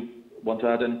Hugh want to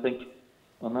add anything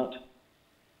on that.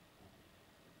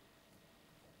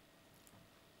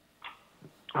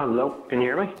 Hello, can you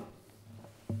hear me?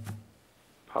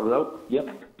 Hello? Yep.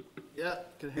 Yeah,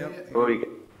 can hear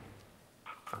you.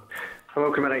 Oh,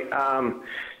 hello, committee.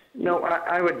 No,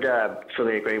 I would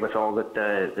fully agree with all that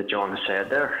John has said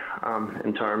there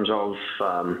in terms of,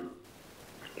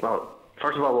 well,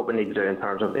 first of all, what we need to do in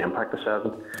terms of the impact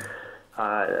assessment.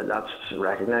 That's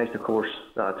recognised, of course,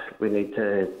 that we need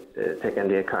to take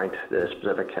into account the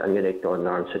specific and unique Northern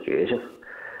Ireland situation.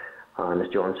 And as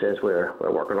John says, we're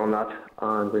working on that,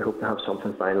 and we hope to have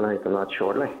something finalised on that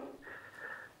shortly.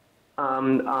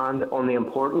 And on the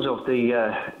importance of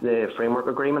the framework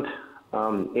agreement,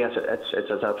 yes,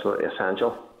 it's absolutely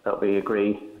essential that we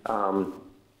agree a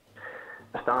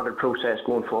standard process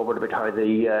going forward about how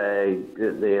the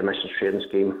emissions trading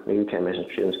scheme, the UK emissions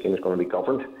trading scheme, is going to be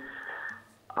governed.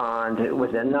 And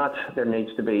within that, there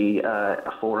needs to be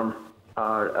a forum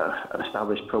or an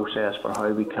established process for how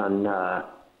we can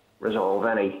resolve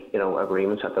any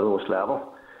agreements at the lowest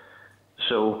level.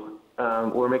 So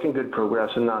we're making good progress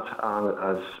in that,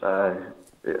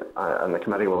 and the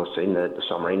committee will have seen the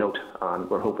summary note, and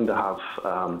we're hoping to have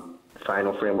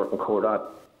final framework and CORDAT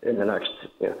in the next,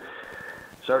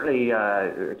 certainly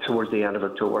towards the end of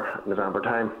October, November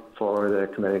time, for the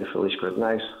committee to fully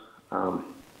scrutinise. And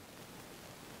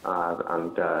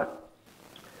I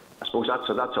suppose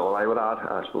that's all I would add.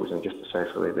 I suppose, and just to say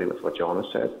fully agree with what John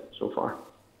has said so far.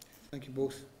 Thank you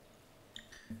both.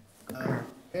 Okay,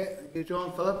 thank you,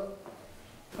 John. Philip?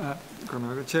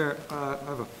 Chair, I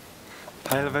have a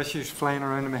pile of issues flying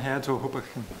around in my head, so I hope I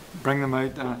can bring them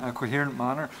out in a coherent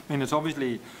manner. I mean, it's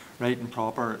obviously right and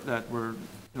proper that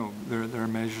there are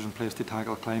measures in place to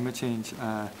tackle climate change.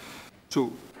 And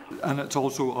it's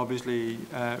also obviously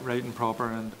right and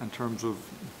proper in terms of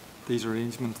these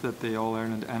arrangements that the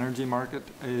All-Ireland energy market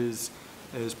is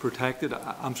protected.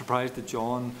 I'm surprised that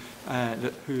John,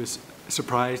 who is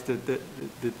surprised that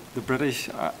the British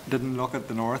didn't look at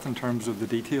the North in terms of the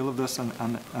detail of this and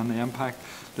the impact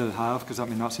that it have, because I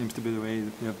mean that seems to be the way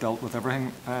they have dealt with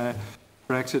everything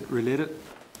Brexit related.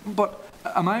 But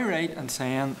am I right in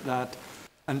saying that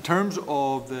in terms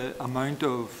of the amount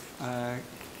of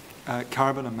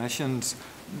carbon emissions,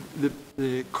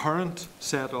 the current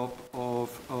setup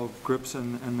of groups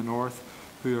in the North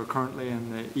who are currently in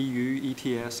the EU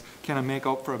ETS kind of make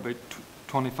up for about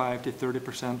 25 to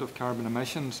 30% of carbon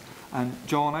emissions? And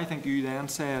John, I think you then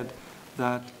said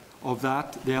that of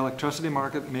that, the electricity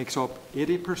market makes up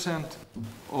 80%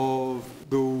 of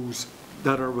those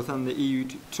that are within the EU.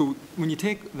 So when you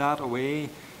take that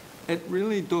away, it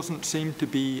really doesn't seem to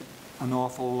be an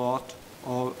awful lot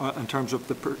in terms of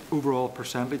the overall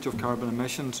percentage of carbon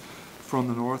emissions from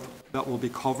the North that will be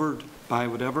covered by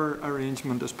whatever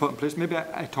arrangement is put in place. Maybe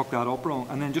I took that up wrong.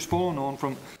 And then just following on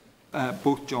from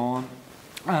both John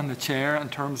and the Chair in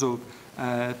terms of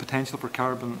potential for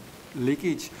carbon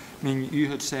leakage. I mean, you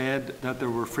had said that there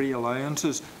were free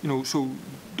allowances. So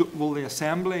will the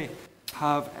Assembly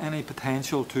have any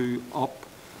potential to up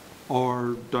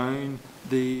or down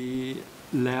the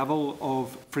level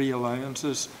of free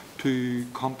allowances to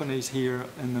companies here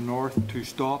in the North to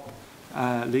stop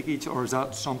leakage, or is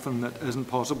that something that isn't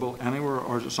possible anywhere,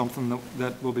 or is it something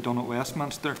that will be done at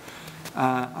Westminster?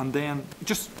 And then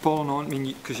just following on, I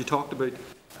mean, because you talked about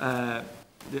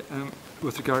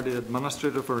with regard to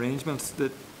administrative arrangements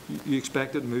that you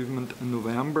expected movement in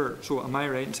November. So am I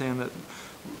right in saying that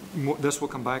this will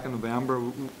come back in November?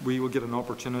 We will get an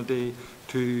opportunity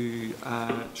to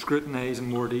scrutinise in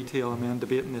more detail and then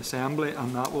debate in the Assembly,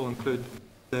 and that will include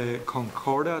the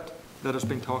Concordat that has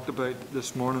been talked about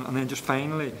this morning. And then just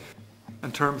finally,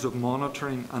 in terms of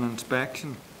monitoring and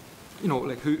inspection,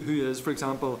 like who is, for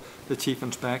example, the Chief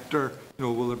Inspector?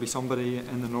 Will there be somebody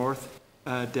in the North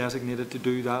designated to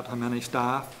do that? How many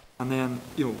staff? And then,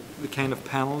 the kind of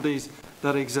penalties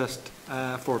that exist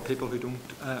for people who don't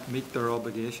meet their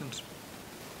obligations.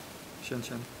 Shin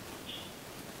Shin.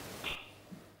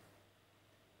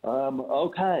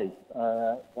 Okay,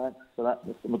 thanks for that,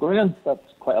 Mr. McGuigan.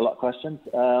 That's quite a lot of questions.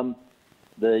 I'll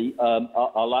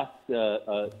ask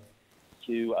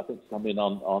Hugh, I think, to come in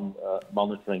on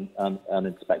monitoring and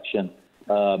inspection.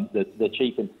 The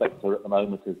Chief Inspector at the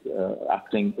moment is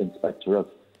acting Inspector of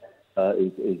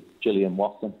is Gillian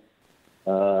Watson.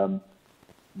 What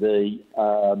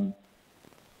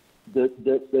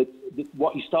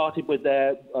you started with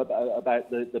there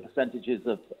about the percentages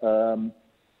of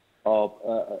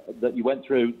that you went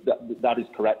through, that is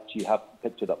correct. You have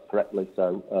picked it up correctly.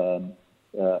 So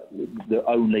the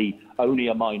only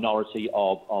a minority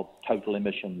of total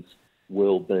emissions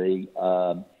will be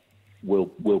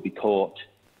caught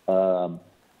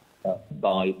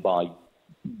by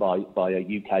a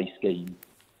UK scheme.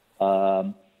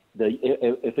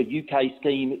 If a UK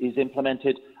scheme is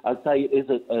implemented, I'd say it is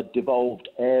a devolved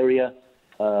area,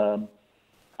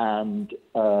 and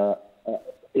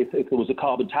if there was a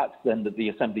carbon tax, then the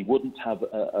Assembly wouldn't have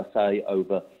a say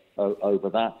over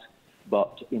that.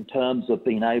 But in terms of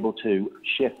being able to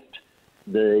shift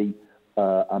the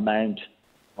amount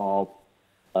of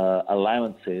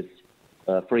allowances,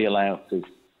 free allowances,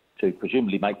 to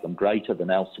presumably make them greater than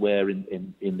elsewhere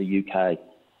in the UK,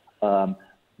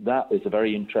 that is a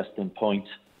very interesting point.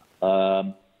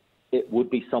 It would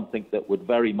be something that would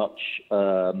very much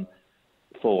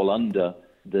fall under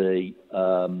the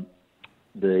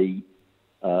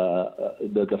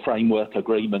framework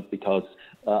agreement, because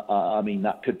I mean,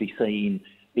 that could be seen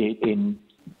in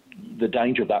the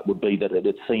danger of that would be that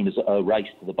it's seen as a race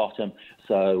to the bottom.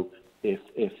 So if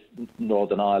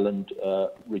Northern Ireland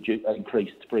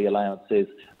increased free allowances,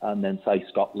 and then say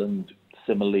Scotland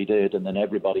similarly did, and then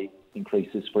everybody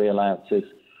increases free allowances,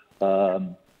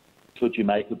 could you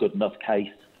make a good enough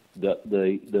case that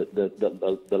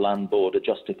the land board are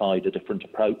justified a different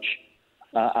approach?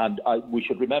 We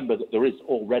should remember that there is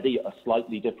already a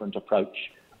slightly different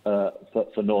approach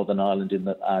for Northern Ireland, in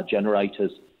that our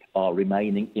generators are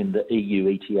remaining in the EU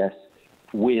ETS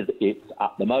with its,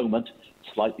 at the moment,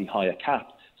 slightly higher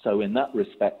cap. So in that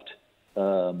respect,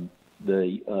 others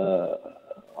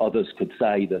could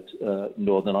say that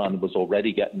Northern Ireland was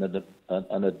already getting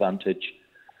an advantage.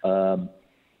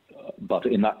 But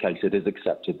in that case, it is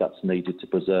accepted that's needed to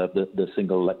preserve the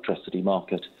single electricity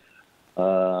market.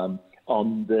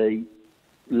 On the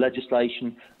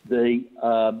legislation,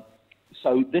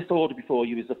 so this order before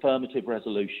you is affirmative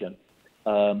resolution,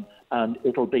 and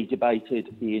it'll be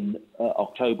debated in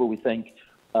October, we think.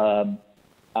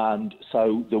 And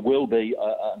so there will be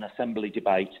an Assembly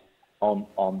debate on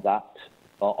that,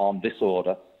 on this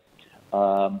order.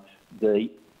 The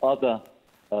other,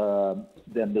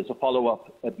 then there's a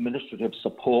follow-up administrative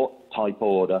support type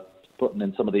order, putting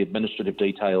in some of the administrative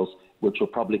details, which will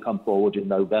probably come forward in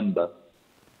November.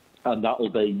 And that will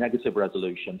be negative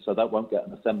resolution, so that won't get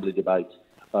an Assembly debate,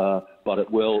 but it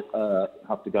will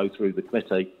have to go through the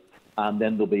committee. And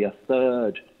then there'll be a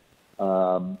third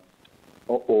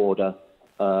order,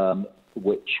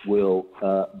 which will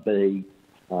be,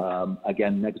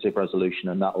 again, negative resolution,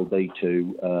 and that will be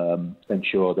to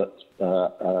ensure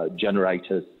that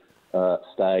generators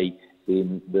stay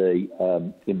in the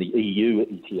EU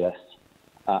ETS.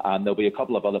 And there'll be a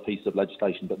couple of other pieces of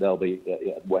legislation, but they'll be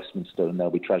at Westminster, and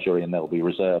they'll be Treasury, and they'll be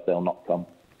reserved. They'll not come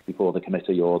before the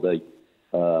committee or the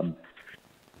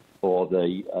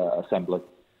Assembly.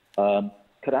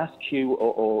 Could I ask you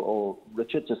or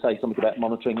Richard to say something about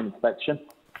monitoring and inspection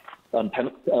and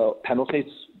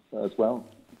penalties as well?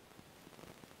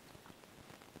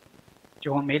 Do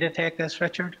you want me to take this,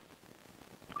 Richard?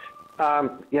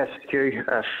 Yes, Hugh,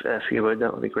 if you would,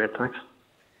 that would be great, thanks.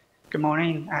 Good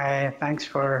morning. Thanks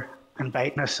for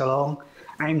inviting us along.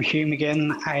 I'm Hugh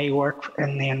McGinn. I work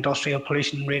in the Industrial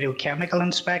Pollution Radiochemical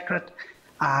Inspectorate,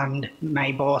 and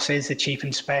my boss is the Chief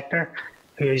Inspector,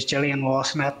 who is Gillian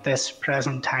Wasson at this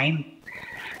present time.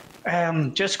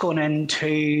 Just going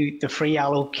into the free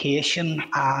allocation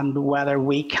and whether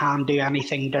we can do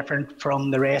anything different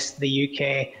from the rest of the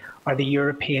UK or the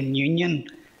European Union.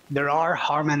 There are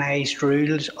harmonised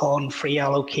rules on free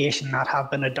allocation that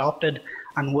have been adopted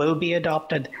and will be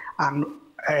adopted, and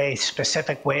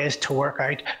specific ways to work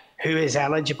out who is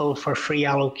eligible for free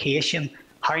allocation,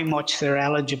 how much they're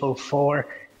eligible for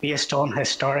based on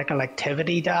historical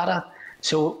activity data.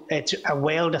 So it's a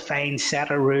well-defined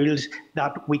set of rules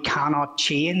that we cannot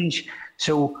change.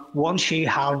 So once you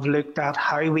have looked at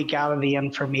how we gather the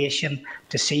information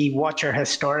to see what your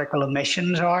historical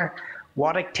emissions are,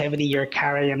 what activity you're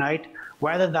carrying out,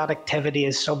 whether that activity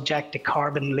is subject to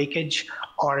carbon leakage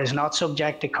or is not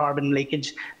subject to carbon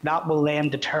leakage, that will then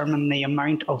determine the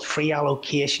amount of free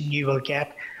allocation you will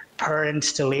get per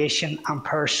installation and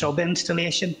per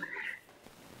sub-installation.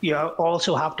 You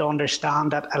also have to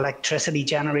understand that electricity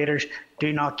generators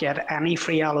do not get any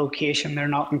free allocation. They're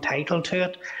not entitled to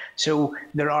it. So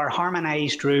there are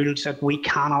harmonised rules that we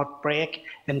cannot break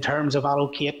in terms of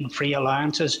allocating free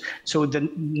allowances. So the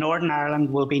Northern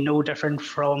Ireland will be no different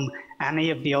from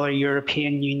any of the other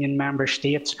European Union member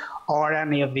states or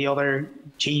any of the other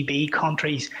GB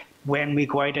countries when we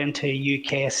go out into a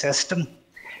UK system.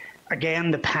 Again,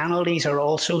 the penalties are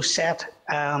also set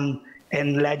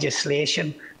in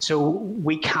legislation, so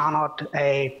we cannot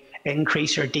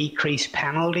increase or decrease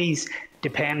penalties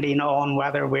depending on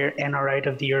whether we're in or out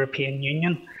of the European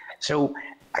Union. So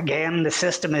again, the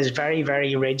system is very,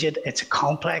 very rigid. It's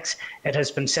complex. It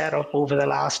has been set up over the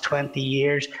last 20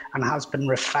 years and has been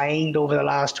refined over the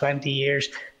last 20 years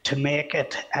to make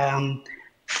it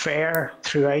fair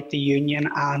throughout the Union.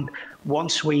 And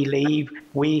once we leave,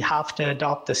 we have to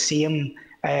adopt the same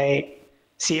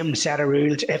set of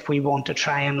rules if we want to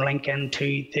try and link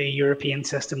into the European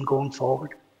system going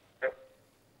forward.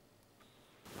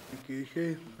 Thank you,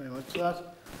 Hugh, very much for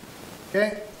that.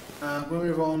 Okay, we'll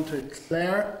move on to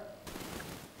Claire.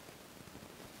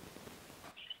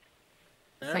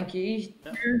 Thank you,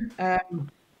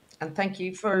 and thank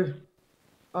you for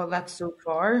all that so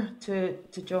far to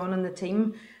John and the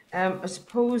team. I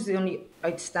suppose the only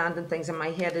outstanding things in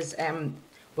my head is,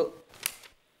 well,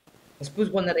 I suppose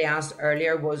one that I asked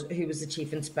earlier was who was the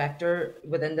chief inspector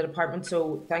within the department.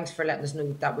 So thanks for letting us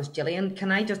know that was Gillian.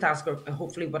 Can I just ask her,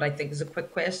 hopefully what I think is a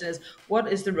quick question is, what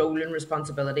is the role and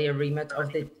responsibility or remit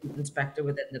of the chief inspector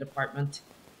within the department?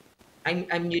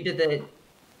 I'm new to the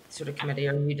sort of committee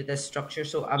or new to this structure,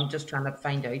 so I'm just trying to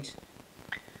find out.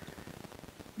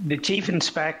 The Chief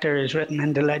Inspector is written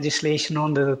into legislation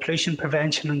under the Pollution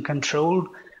Prevention and Control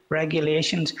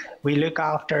regulations. We look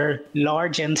after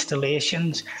large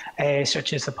installations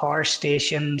such as the power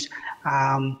stations,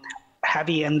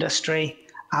 heavy industry,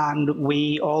 and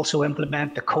we also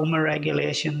implement the COMA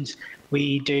regulations.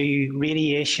 We do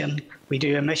radiation, we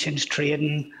do emissions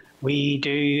trading, we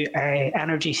do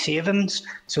energy savings.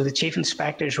 So the Chief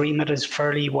Inspector's remit is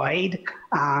fairly wide,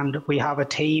 and we have a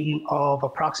team of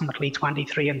approximately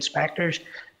 23 inspectors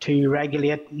to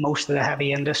regulate most of the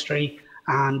heavy industry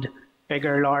and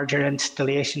bigger, larger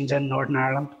installations in Northern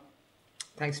Ireland.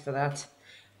 Thanks for that.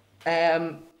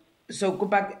 So go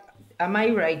back, am I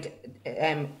right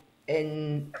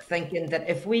in thinking that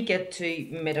if we get to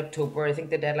mid-October, I think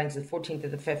the deadline's the 14th to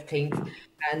the 15th,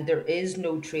 and there is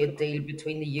no trade deal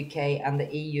between the UK and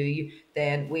the EU,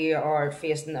 then we are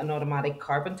facing an automatic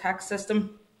carbon tax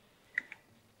system?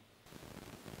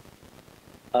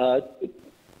 That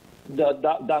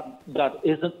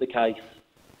isn't the case.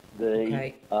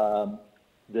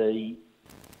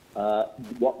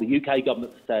 What the UK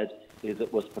government said is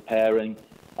it was preparing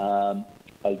a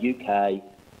UK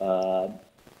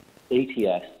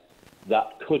ETS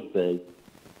that could be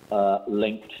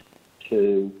linked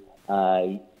to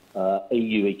a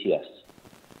EU ETS,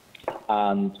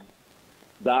 and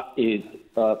that is,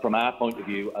 from our point of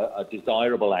view, a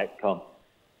desirable outcome,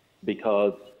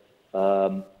 because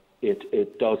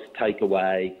it does take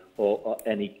away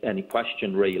any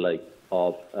question really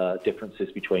of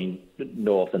differences between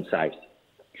north and south.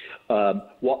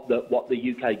 What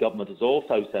the UK government has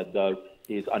also said, though,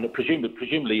 is, and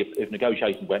presumably if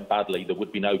negotiations went badly, there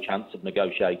would be no chance of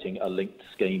negotiating a linked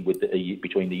scheme with the EU,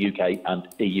 between the UK and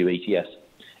EU ETS.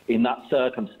 In that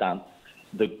circumstance,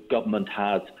 the government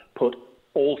has put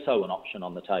also an option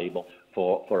on the table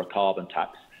for a carbon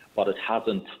tax, but it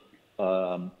hasn't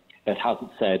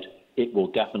said it will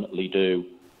definitely do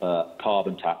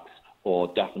carbon tax or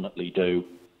definitely do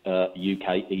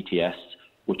UK ETS,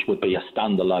 which would be a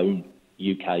standalone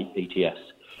UK ETS.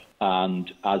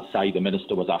 And as, say, the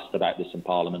Minister was asked about this in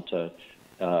Parliament a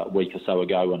week or so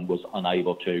ago and was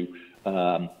unable to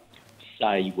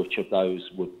say which of those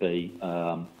would be,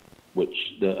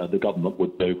 which the government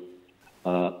would do.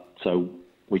 So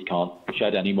we can't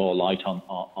shed any more light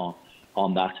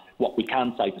on that. What we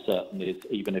can say for certain is,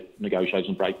 even if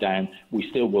negotiations break down, we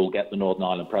still will get the Northern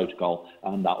Ireland Protocol,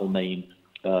 and that will mean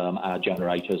our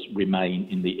generators remain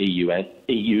in the EU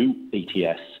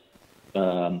ETS,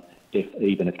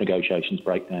 even if negotiations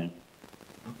break down.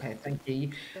 Okay, thank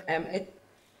you.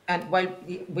 And while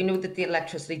we know that the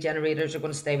electricity generators are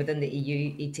going to stay within the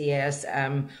EU ETS,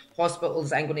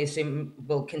 hospitals, I'm going to assume,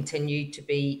 will continue to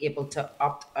be able to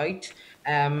opt out.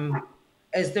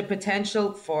 Is there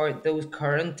potential for those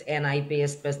current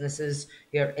NI-based businesses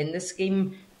who are in the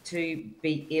scheme to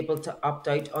be able to opt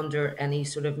out under any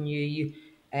sort of new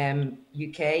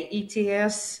UK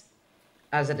ETS,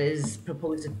 as it is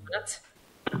proposed in it?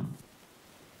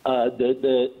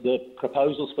 The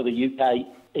proposals for the UK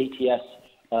ETS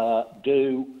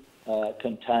do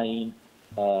contain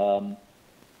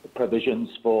provisions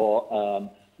for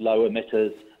low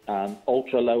emitters and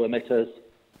ultra low emitters.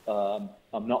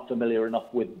 I'm not familiar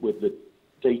enough with the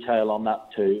detail on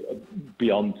that to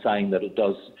beyond saying that it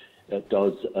does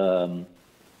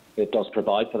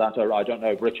provide for that. Or I don't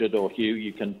know if Richard or Hugh,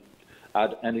 you can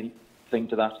add anything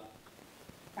to that.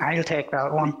 I'll take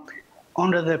that one.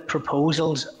 Under the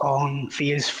proposals on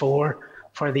Phase 4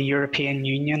 for the European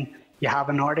Union, you have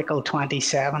an Article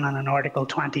 27 and an Article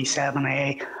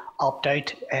 27A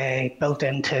opt-out built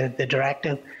into the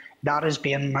directive. That is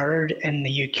being mirrored in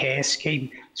the UK scheme.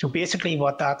 So basically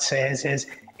what that says is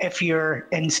if your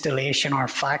installation or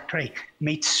factory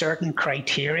meets certain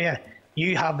criteria,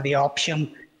 you have the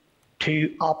option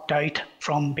to opt out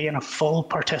from being a full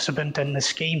participant in the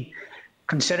scheme.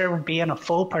 Consider being a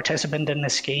full participant in the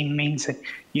scheme means that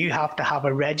you have to have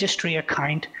a registry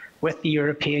account with the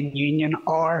European Union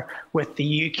or with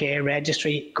the UK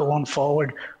registry going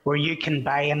forward, where you can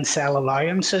buy and sell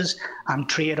allowances and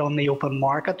trade on the open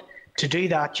market. To do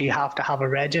that, you have to have a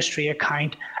registry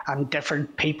account and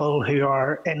different people who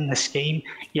are in the scheme.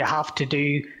 You have to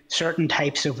do certain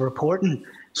types of reporting.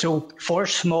 So for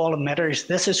small emitters,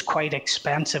 this is quite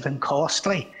expensive and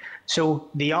costly. So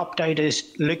the opt-out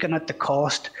is looking at the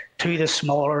cost to the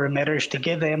smaller emitters to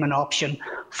give them an option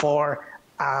for,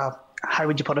 how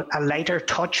would you put it, a lighter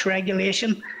touch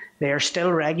regulation. They are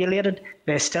still regulated.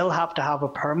 They still have to have a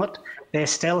permit. They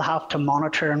still have to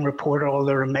monitor and report all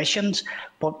their emissions.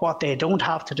 But what they don't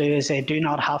have to do is they do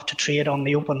not have to trade on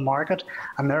the open market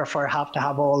and therefore have to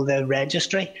have all the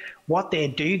registry. What they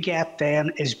do get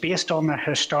then is based on their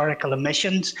historical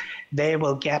emissions, they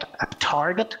will get a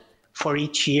target for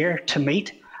each year to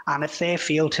meet. And if they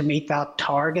fail to meet that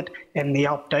target in the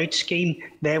opt-out scheme,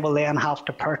 they will then have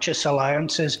to purchase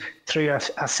allowances through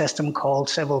a system called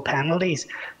civil penalties.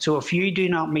 So if you do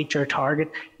not meet your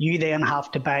target, you then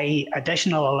have to buy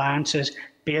additional allowances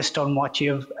based on what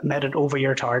you've emitted over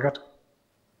your target.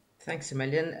 Thanks a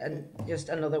million. And just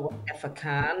another one, if I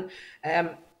can.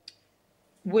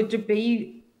 Would there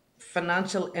be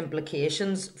financial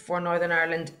implications for Northern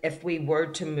Ireland if we were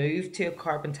to move to a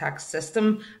carbon tax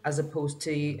system as opposed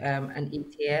to an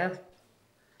ETF?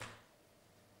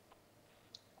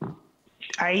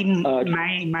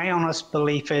 My honest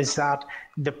belief is that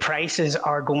the prices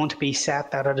are going to be set,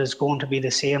 that it is going to be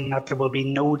the same, that there will be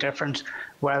no difference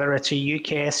whether it's a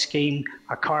UK scheme,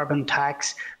 a carbon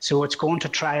tax. So it's going to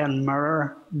try and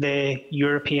mirror the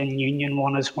European Union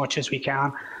one as much as we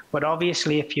can. But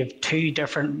obviously, if you have two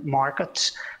different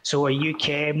markets, so a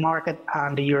UK market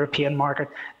and a European market,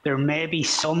 there may be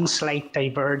some slight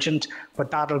divergence, but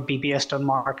that'll be based on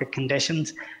market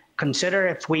conditions. Consider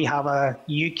if we have a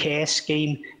UK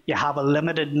scheme, you have a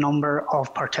limited number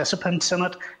of participants in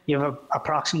it. You have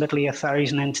approximately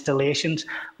 1,000 installations,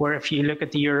 where if you look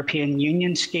at the European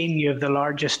Union scheme, you have the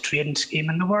largest trading scheme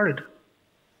in the world.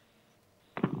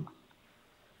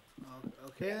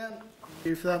 Okay then, thank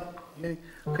you for that.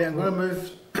 Okay, I'm going to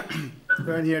move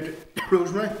down here to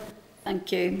Rosemary.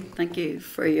 Thank you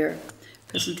for your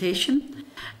presentation.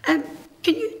 Can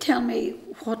you tell me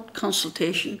what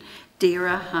consultation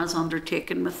DAERA has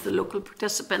undertaken with the local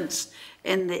participants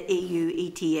in the EU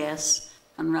ETS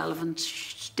and relevant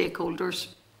stakeholders?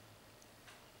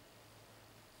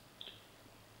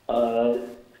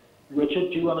 Richard,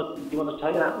 do you want to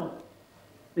take that one?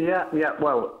 Yeah.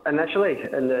 Well, initially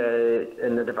in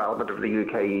the development of the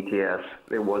UK ETS,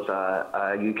 there was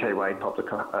a UK-wide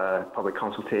public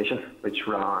consultation which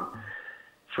ran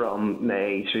from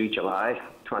May to July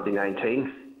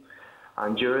 2019,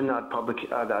 and during that public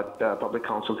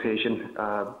consultation,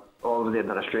 all of the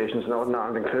administrations, Northern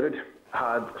Ireland included,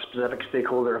 had specific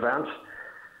stakeholder events,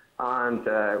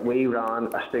 and we ran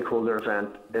a stakeholder event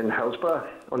in Hillsborough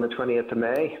on the 20th of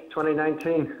May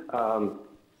 2019.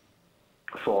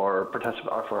 For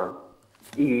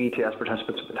EU ETS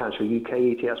participants and potential UK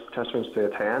ETS participants to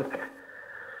attend.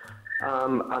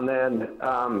 And then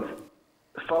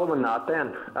following that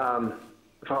then,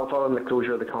 following the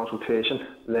closure of the consultation,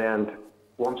 then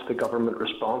once the government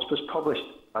response was published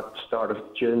at the start of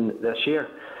June this year,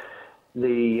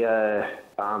 the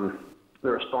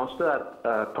response to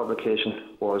that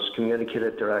publication was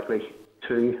communicated directly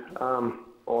to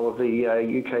all of the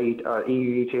EU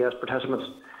ETS participants.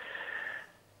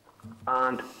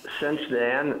 And since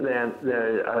then,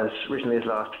 as recently as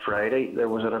last Friday, there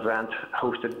was an event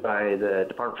hosted by the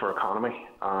Department for Economy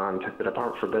and the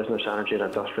Department for Business, Energy and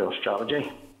Industrial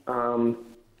Strategy. And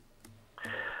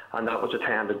that was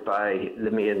attended by the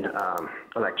main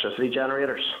electricity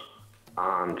generators.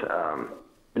 And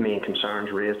the main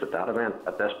concerns raised at that event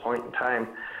at this point in time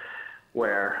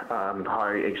were how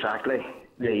exactly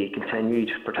the continued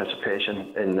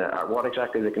participation in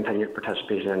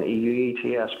EU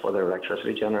ETS for their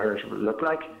electricity generators would look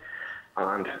like,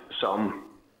 and some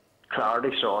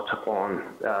clarity sought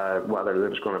on whether there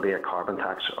was going to be a carbon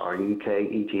tax or UK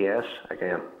ETS.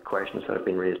 Again, questions that have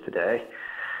been raised today.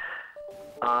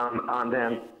 And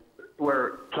then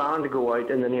we're planning to go out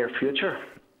in the near future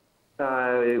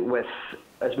with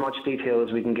as much detail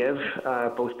as we can give,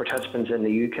 both participants in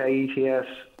the UK ETS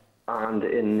and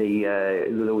in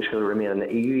those who remain in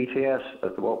the EU ETS.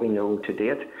 As to what we know to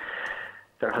date,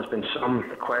 there has been some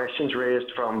questions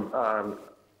raised from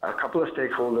a couple of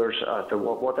stakeholders as to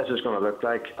what this is going to look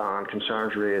like, and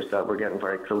concerns raised that we're getting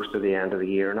very close to the end of the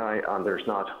year now, and there's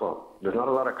not a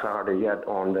lot of clarity yet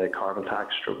on the carbon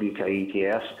tax UK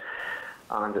ETS,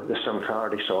 and there's some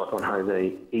clarity sought on how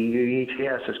the EU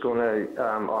ETS is going to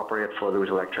operate for those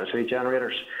electricity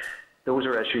generators. Those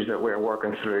are issues that we're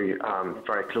working through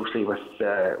very closely with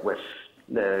the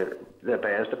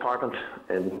BES department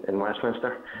in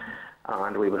Westminster,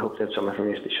 and we would hope to have some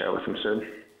information to share with them soon.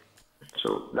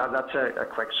 So that's a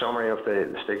quick summary of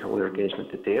the stakeholder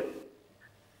engagement to date.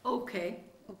 Okay,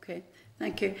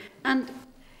 thank you. And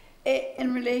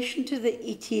in relation to the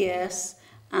ETS,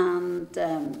 and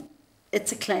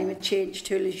it's a climate change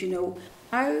tool, as you know,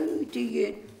 how do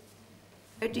you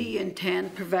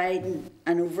intend providing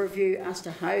an overview as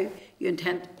to how you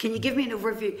intend? Can you give me an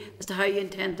overview as to how you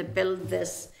intend to build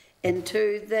this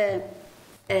into the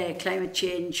climate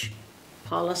change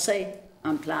policy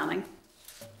and planning?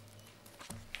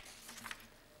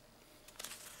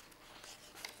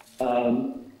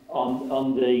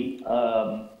 On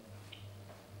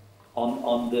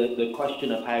the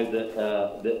question of how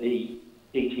the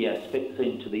ETS fits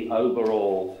into the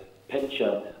overall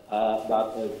picture,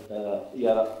 that's a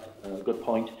good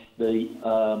point.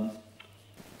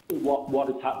 What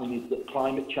is happening is that the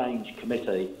Climate Change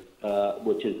Committee,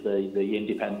 which is the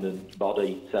independent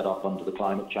body set up under the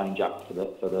Climate Change Act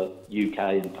for the UK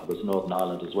and covers Northern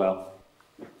Ireland as well,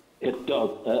 it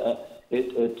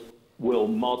will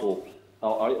model,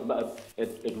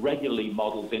 it regularly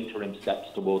models interim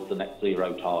steps towards the net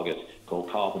zero target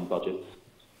called carbon budgets.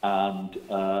 And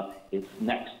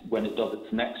when it does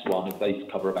its next one, they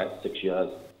cover about 6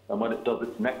 years. And when it does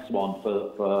its next one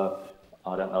for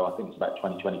I don't know, I think it's about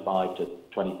 2025 to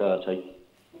 2030,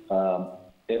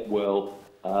 it will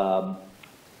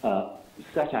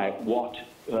set out what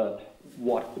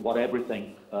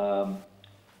everything, how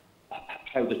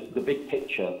the big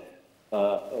picture,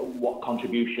 what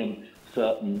contribution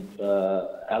certain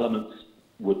elements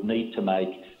would need to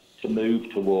make to move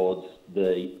towards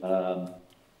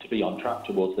to be on track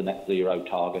towards the net zero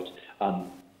target,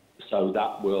 and so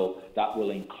that will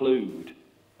include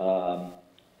the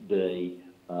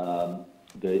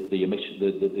emission,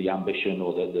 the ambition,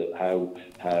 or how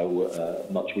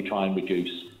much we try and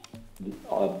reduce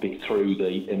through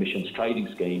the emissions trading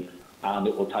scheme, and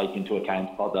it will take into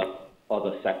account other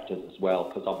sectors as well,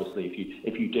 because obviously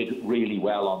if you did really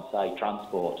well on, say,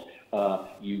 transport,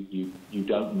 you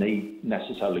don't need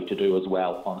necessarily to do as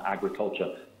well on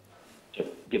agriculture, to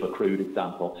give a crude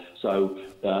example. So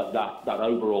that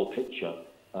overall picture,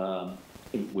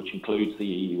 which includes the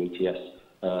EU ETS,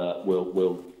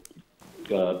 will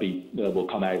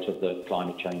come out of the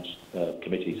Climate Change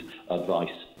Committee's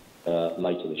advice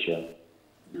later this year.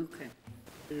 Okay.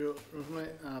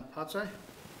 Patsy?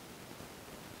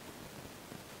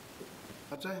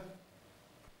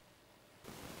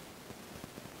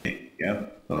 Yeah,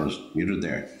 I was muted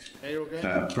there. Hey, okay.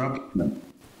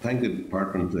 Thank the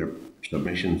department for their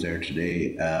submissions there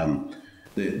today.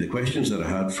 The questions that I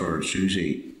had for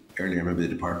Susie earlier, maybe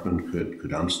the department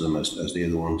could answer them as they're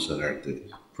the ones that are at the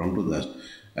front of that.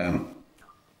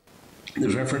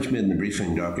 There's reference made in the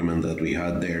briefing document that we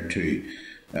had there to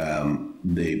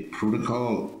the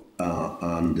protocol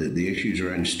and the issues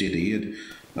around state aid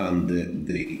and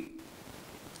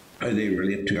how they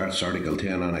relate to Article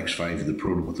 10 Annex 5 of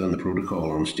within the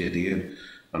protocol on state aid,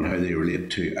 and how they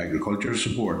relate to agriculture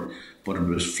support. But it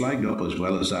was flagged up as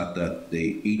well as that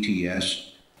the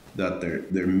ETS, that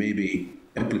there may be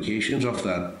implications of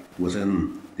that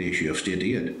within the issue of state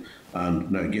aid. And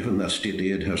now, given that state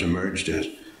aid has emerged as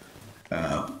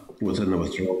within the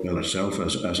withdrawal bill itself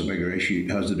as a bigger issue,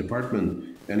 has the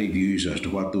department any views as to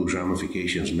what those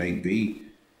ramifications might be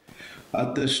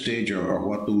at this stage, or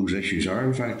what those issues are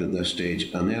in fact at this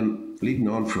stage? And then leading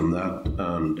on from that,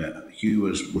 and Hugh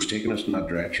was taking us in that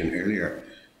direction earlier,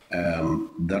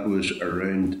 that was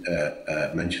around,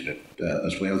 mentioned it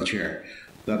as well, Chair,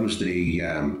 that was the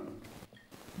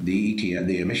ETS,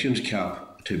 the emissions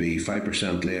cap to be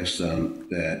 5% less than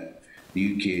the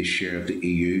UK's share of the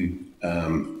EU,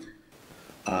 and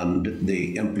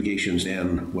the implications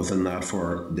then within that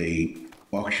for the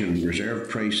auction reserve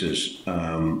prices,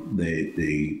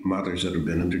 the matters that have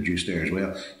been introduced there as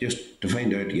well. Just to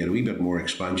find out, to get a wee bit more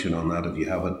expansion on that, if you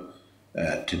have it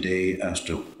today, as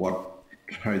to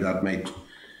how that might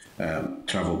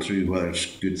travel through, whether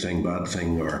it's good thing, bad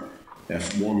thing, or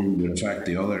if one would affect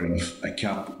the other, and if a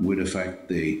cap would affect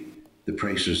the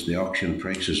prices, the auction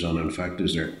prices, and in fact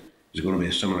is there going to be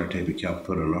a similar type of cap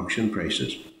put on auction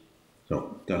prices?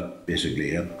 So that's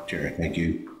basically it, Chair. Thank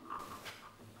you.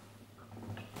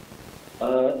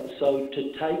 So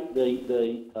to take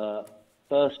the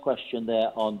first question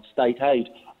there on state aid,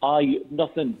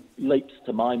 nothing leaps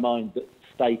to my mind that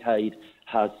state aid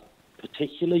has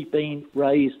particularly been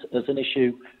raised as an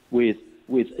issue with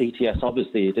ETS.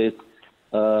 Obviously, it is,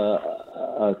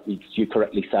 as you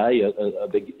correctly say, a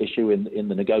big issue in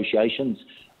the negotiations.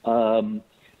 The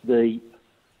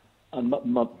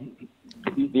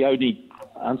only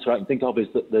answer I can think of is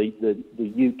that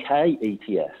the UK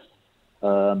ETS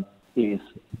is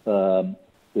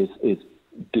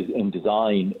in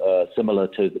design similar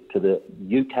to the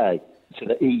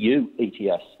EU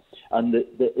ETS, and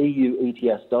the EU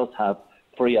ETS does have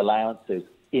free allowances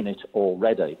in it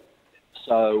already.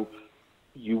 So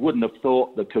you wouldn't have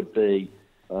thought there could be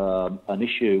an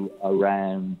issue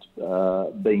around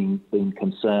being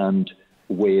concerned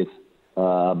with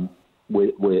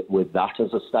that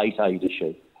as a state aid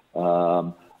issue.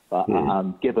 And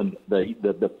given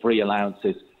the free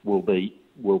allowances will be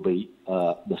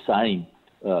the same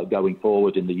going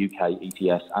forward in the UK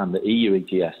ETS and the EU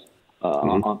ETS,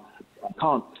 I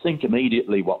can't think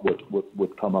immediately what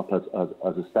would come up as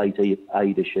a state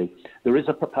aid issue. There is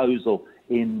a proposal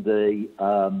in the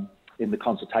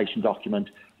consultation document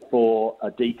for a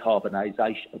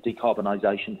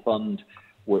decarbonisation fund,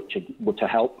 which would to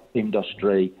help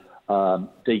industry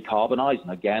decarbonise.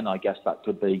 And again, I guess that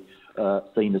could be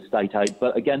seen as state aid.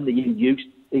 But again, the EU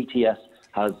ETS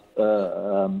has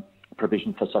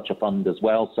provision for such a fund as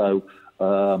well. So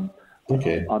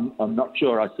okay. I'm not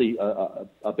sure I see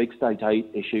a big state aid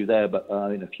issue there, but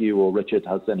if you or Richard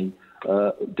has any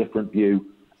different view,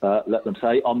 let them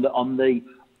say. On the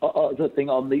other thing,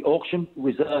 on the auction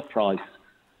reserve price,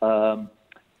 I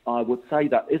would say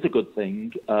that is a good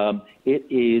thing. It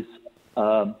is,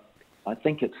 I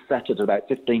think it's set at about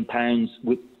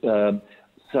 £15.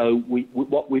 So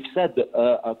what we've said that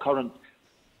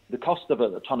the cost of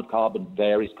a tonne of carbon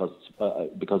varies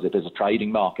because it is a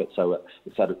trading market. So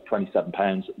it's set at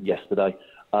 £27 yesterday,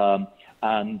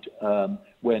 and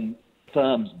when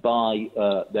firms buy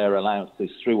their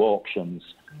allowances through auctions,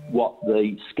 what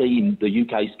the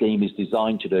UK scheme is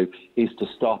designed to do is to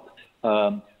stop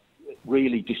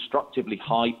really destructively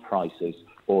high prices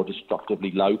or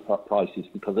destructively low prices,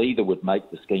 because either would make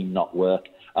the scheme not work.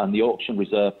 And the auction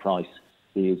reserve price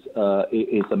is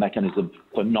a mechanism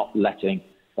for not letting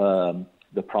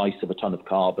the price of a tonne of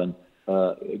carbon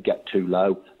get too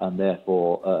low and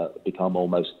therefore become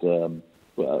almost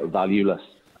valueless.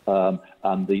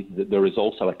 And there is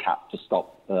also a cap to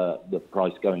stop the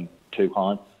price going too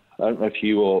high. I don't know if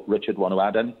you or Richard want to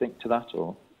add anything to that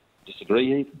or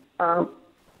disagree even? I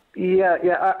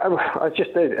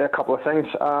just did a couple of things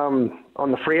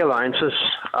on the free allowances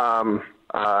and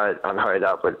how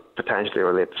that would potentially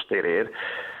relate to state aid.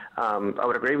 I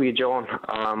would agree with you, John,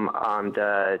 and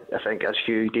I think, as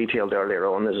Hugh detailed earlier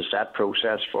on, there's a set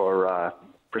process for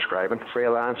prescribing free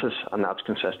allowances, and that's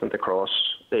consistent across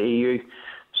the EU,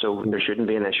 so there shouldn't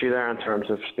be an issue there in terms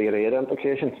of state aid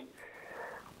implications.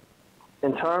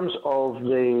 In terms of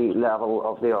the level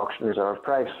of the auction reserve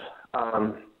price,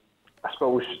 I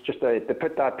suppose just to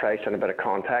put that price in a bit of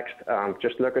context,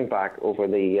 just looking back over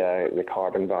the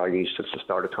carbon values since the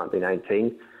start of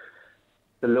 2019,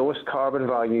 the lowest carbon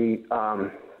value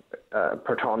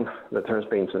per tonne that there's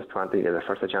been since the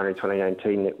 1st of January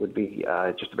 2019, it would be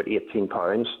just about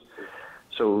 £18.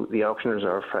 So the auction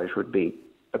reserve price would be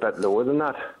a bit lower than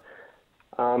that.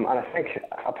 And I think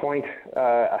a point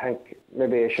I think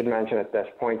maybe I should mention at this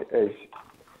point is,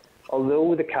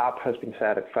 although the cap has been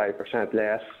set at 5%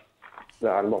 less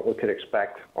than what we could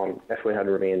expect if we had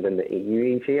remained in the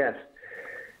EU ETS,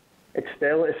 it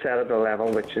still is set at a level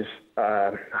which is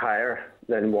higher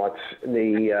than what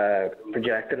the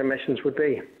projected emissions would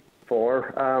be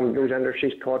for those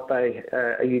industries caught by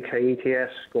a UK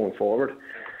ETS going forward.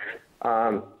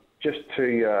 Just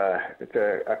to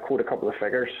quote a couple of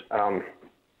figures,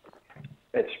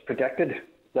 it's predicted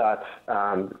that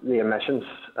the emissions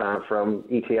from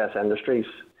ETS industries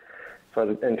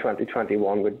in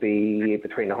 2021 would be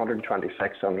between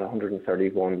 126 and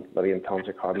 131 million tonnes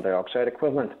of carbon dioxide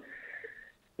equivalent.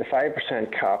 The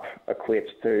 5% cap equates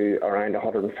to around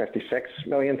 156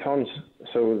 million tonnes,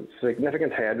 so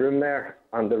significant headroom there,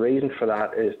 and the reason for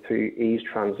that is to ease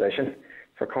transition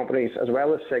for companies, as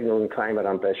well as signalling climate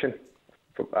ambition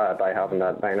by having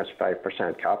that minus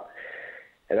 5% cap.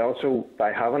 It also,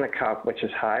 by having a cap which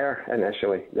is higher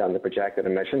initially than the projected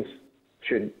emissions,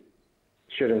 should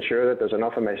ensure that there's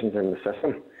enough emissions in the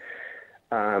system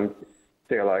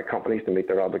to allow companies to meet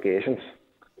their obligations.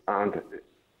 And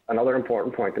another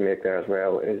important point to make there as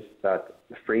well is that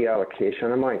the free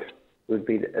allocation amount would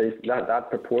be that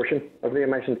proportion of the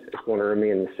emissions is going to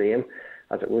remain the same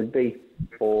as it would be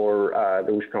for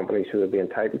those companies who would be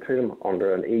entitled to them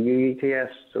under an EU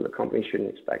ETS. So the companies shouldn't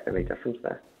expect any difference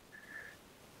there.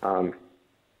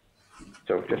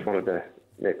 So just wanted to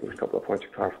make those couple of points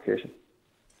of clarification.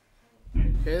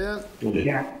 Okay then.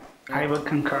 Yeah, I would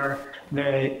concur.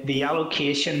 The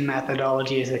allocation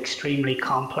methodology is extremely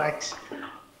complex,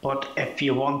 but if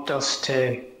you want us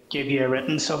to give you a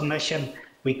written submission,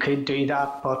 we could do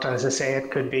that, but as I say,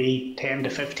 it could be 10 to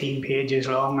 15 pages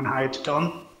long on how it's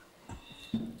done.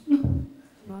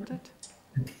 Want it?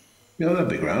 Yeah, that'd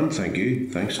be grand, thank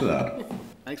you. Thanks for that.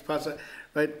 Thanks, Pastor.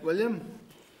 Right, William.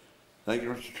 Thank you,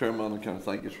 Mr. Chairman, and can I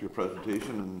thank you for your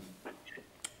presentation. And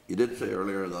you did say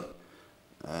earlier that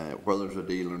whether there's a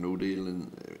deal or no deal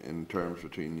in terms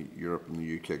between Europe and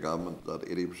the UK government, that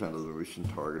 80% of the emission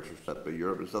targets are set by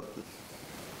Europe. Is that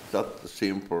the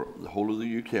same for the whole of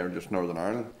the UK or just Northern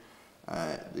Ireland?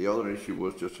 The other issue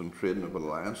was just on trading of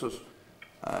alliances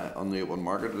on the open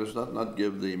market. Does that not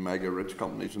give the mega rich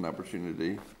companies an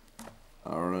opportunity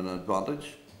or an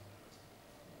advantage?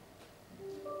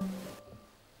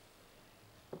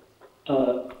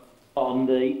 On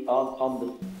the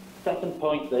second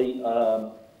point,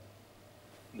 does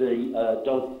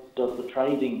the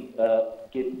trading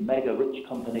give mega rich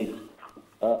companies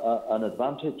an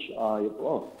advantage?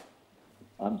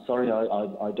 I'm sorry,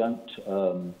 I don't.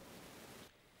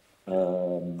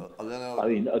 I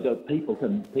mean, people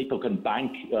can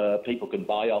bank, people can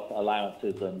buy up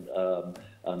allowances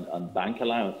and bank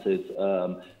allowances.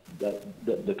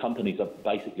 The companies are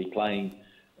basically playing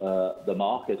the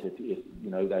market. If you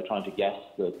know, they're trying to guess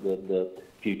the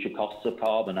future costs of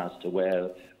carbon as to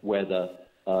whether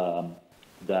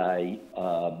they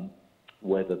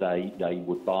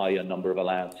would buy a number of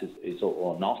allowances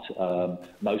or not.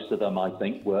 Most of them, I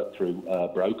think, work through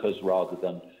brokers rather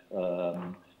than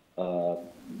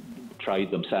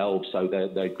trade themselves, so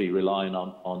they'd be relying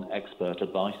on expert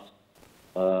advice.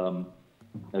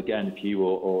 Again, if you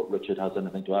or Richard has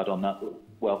anything to add on that,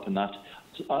 welcome that.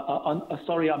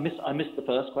 Sorry, I missed the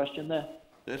first question there.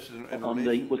 Yes,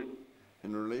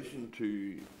 in relation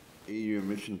to EU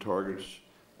emission targets,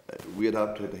 we'd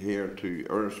have to adhere to,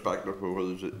 irrespective of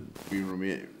whether there's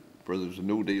a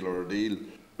no deal or a deal,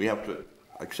 we have to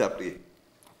accept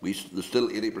there's still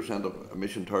 80% of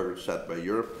emission targets set by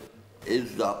Europe.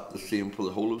 Is that the same for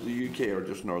the whole of the UK or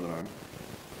just Northern Ireland?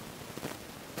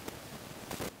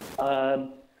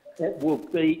 It will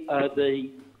be the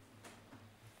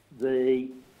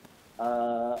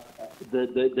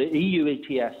EU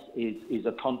ETS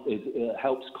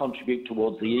helps contribute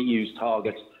towards the EU's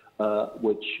target,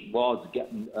 which was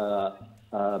getting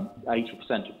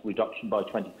 80% reduction by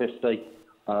 2050.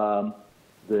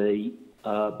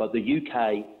 But the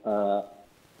UK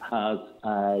has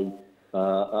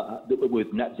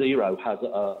with net zero has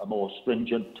a more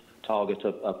stringent target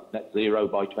of net zero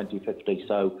by 2050.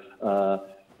 So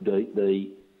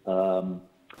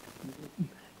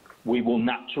we will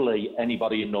naturally,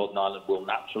 anybody in Northern Ireland will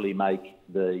naturally make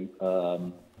the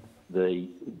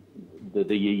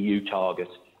EU target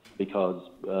because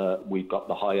we've got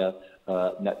the higher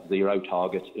net zero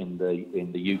target in the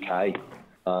UK.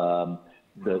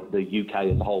 The UK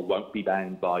as a whole won't be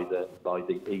bound by the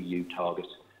EU target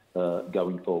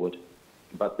going forward,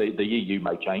 but the EU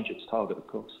may change its target, of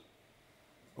course.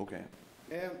 Okay.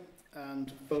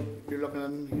 And Phil, you're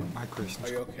looking at my questions.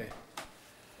 Are you okay?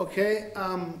 Okay.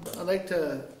 I'd like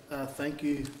to thank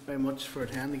you very much for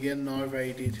attending again our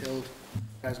very detailed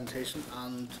presentation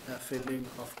and fielding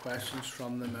of questions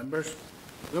from the members.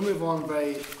 We're going to move on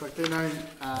very quickly now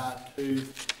to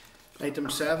item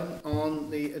 7 on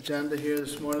the agenda here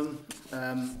this morning,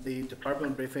 the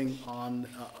department briefing on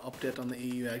update on the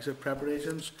EU exit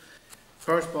preparations.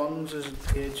 Correspondence is at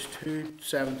page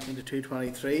 217 to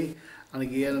 223, and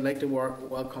again I'd like to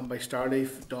welcome by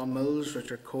Starleaf, Don Mills,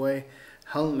 Richard Coy,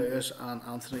 Helen Lewis and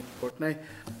Anthony Courtney.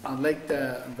 I'd like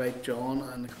to invite John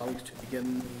and the colleagues to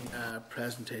begin the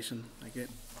presentation. Thank you.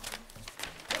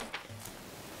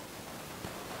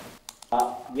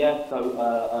 Yes,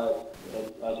 so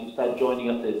as you said, joining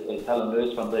us is Helen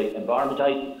Lewis from the Environment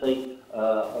Agency,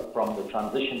 from the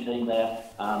transition team there,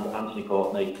 and Anthony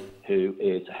Courtney, who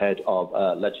is head of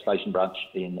legislation branch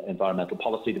in Environmental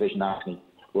Policy Division. Anthony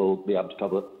will be able to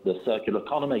cover the circular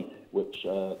economy, which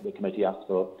the committee asked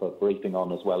for briefing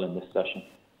on as well in this session.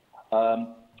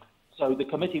 So the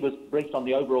committee was briefed on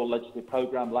the overall legislative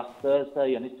programme last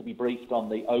Thursday and is to be briefed on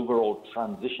the overall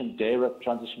DAERA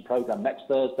transition programme next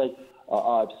Thursday.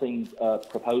 I've seen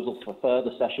proposals for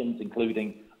further sessions,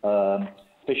 including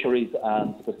fisheries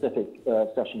and specific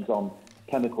sessions on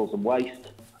chemicals and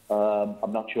waste.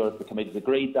 I'm not sure if the committee's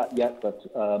agreed that yet, but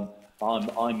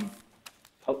I'm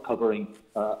covering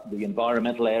the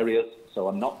environmental areas, so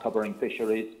I'm not covering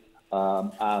fisheries,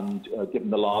 and given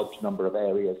the large number of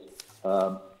areas,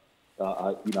 we'll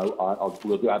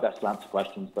do our best to answer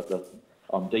questions, but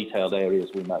on detailed areas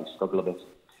we may struggle a bit.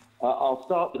 I'll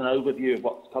start with an overview of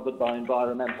what's covered by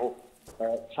environmental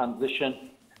transition.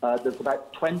 There's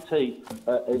about 20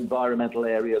 environmental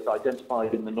areas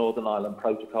identified in the Northern Ireland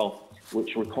Protocol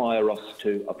which require us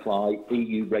to apply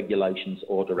EU regulations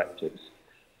or directives.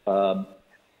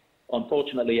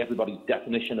 Unfortunately, everybody's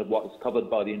definition of what is covered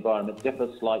by the environment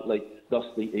differs slightly. Thus,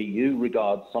 the EU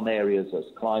regards some areas as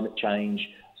climate change,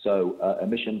 so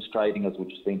emissions trading, as we've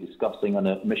just been discussing, and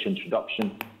emissions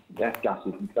reduction, F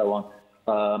gases and so on.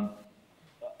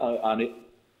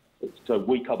 So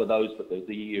we cover those, but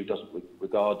the EU doesn't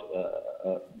regard,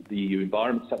 the EU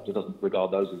environment sector doesn't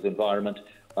regard those as environment.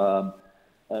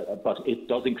 But it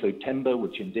does include timber,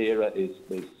 which in DAERA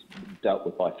is dealt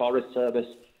with by Forest Service.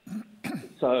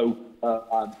 So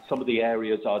some of the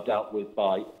areas are dealt with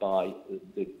by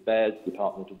the BES,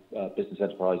 Department of Business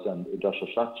Enterprise and Industrial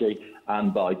Strategy,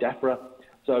 and by DEFRA.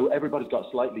 So everybody's got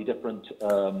a slightly different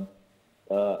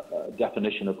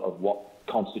definition of what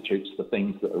constitutes the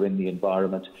things that are in the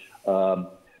environment.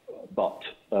 But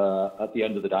at the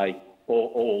end of the day,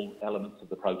 all elements of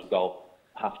the protocol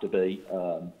have to be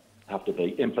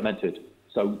implemented.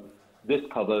 So this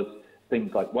covers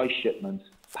things like waste shipments,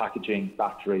 packaging,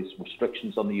 batteries,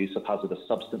 restrictions on the use of hazardous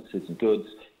substances and goods,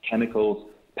 chemicals,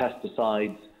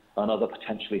 pesticides, and other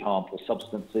potentially harmful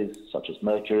substances such as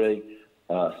mercury,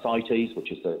 CITES,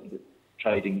 which is the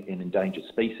trading in endangered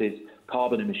species,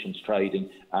 carbon emissions trading,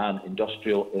 and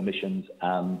industrial emissions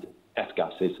and F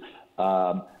gases,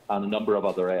 and a number of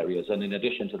other areas. And in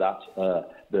addition to that,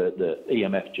 the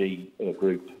EMFG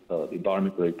group, the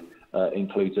environment group,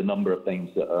 includes a number of things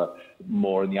that are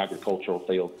more in the agricultural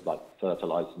field, like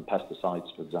fertilisers and pesticides,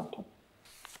 for example.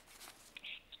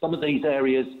 Some of these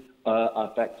areas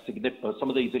some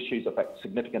of these issues affect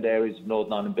significant areas of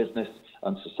Northern Ireland business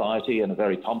and society and are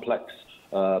very complex.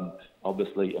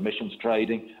 Obviously, emissions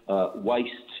trading, waste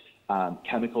and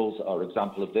chemicals are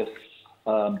example of this.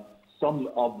 Some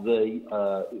of the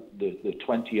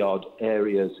 20-odd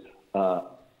areas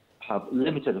have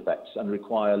limited effects and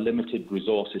require limited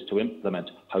resources to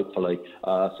implement, hopefully.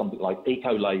 Something like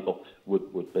eco-label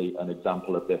would be an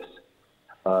example of this.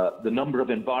 The number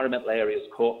of environmental areas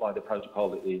caught by the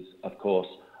protocol is, of course,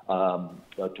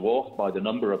 dwarfed by the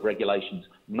number of regulations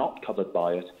not covered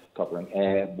by it, covering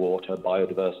air, water,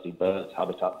 biodiversity, birds,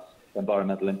 habitats,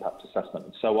 environmental impact assessment,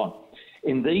 and so on.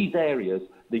 In these areas,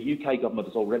 the UK government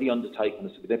has already undertaken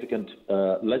a significant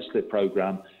legislative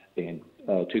programme in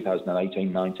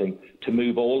 2018-19 to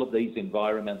move all of these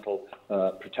environmental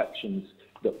protections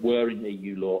that were in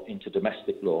EU law into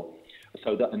domestic law,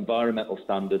 so that environmental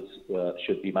standards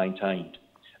should be maintained.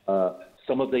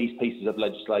 Some of these pieces of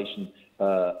legislation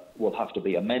will have to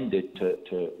be amended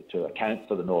to account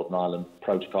for the Northern Ireland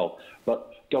Protocol,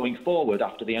 but going forward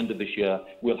after the end of this year,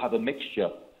 we'll have a mixture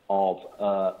of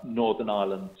Northern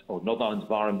Ireland's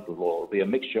environmental law. It will be a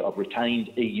mixture of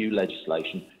retained EU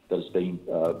legislation that has been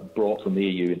brought from the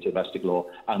EU into domestic law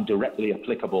and directly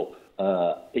applicable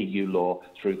EU law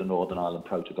through the Northern Ireland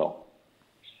Protocol.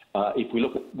 If we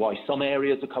look at why some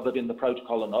areas are covered in the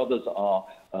protocol and others are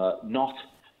not,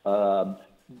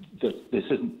 this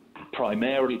isn't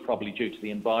primarily probably due to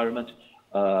the environment.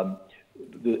 A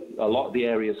lot of the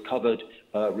areas covered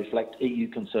reflect EU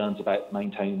concerns about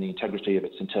maintaining the integrity of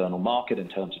its internal market in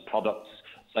terms of products,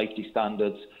 safety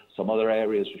standards. Some other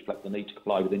areas reflect the need to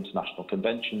comply with international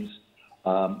conventions.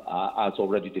 As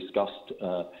already discussed,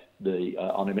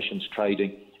 on emissions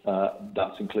trading,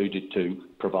 that's included to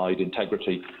provide to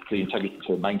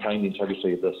maintain the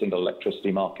integrity of the single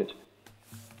electricity market.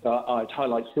 I'd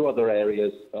highlight two other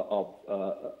areas of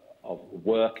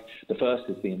work. The first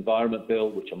is the Environment Bill,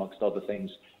 which, amongst other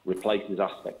things, replaces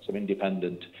aspects of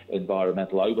independent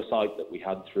environmental oversight that we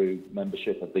had through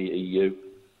membership of the EU.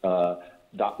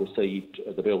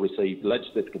 The bill received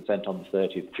legislative consent on the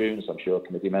 30th of June, as I'm sure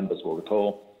committee members will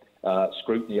recall.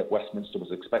 Scrutiny at Westminster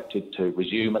was expected to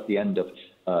resume at the end of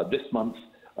this month,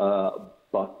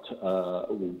 but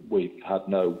we've had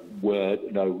no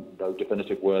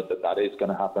definitive word that is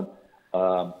going to happen.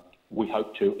 We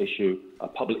hope to issue a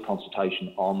public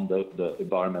consultation on the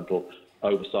environmental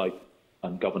oversight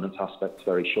and governance aspects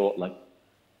very shortly.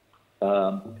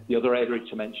 The other area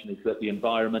to mention is that the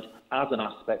environment, as an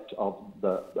aspect of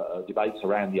the debates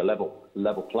around the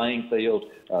level playing field,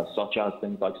 such as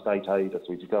things like state aid, as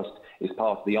we discussed, is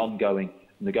part of the ongoing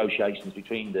negotiations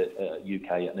between the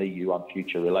UK and EU on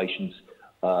future relations.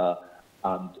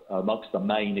 And amongst the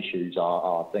main issues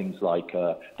are things like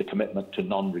the commitment to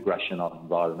non-regression on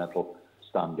environmental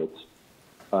standards.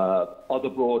 Other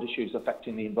broad issues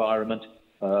affecting the environment,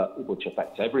 which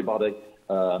affects everybody,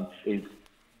 is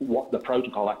what the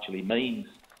protocol actually means.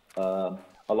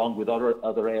 Along with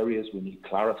other areas, we need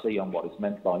clarity on what is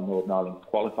meant by Northern Ireland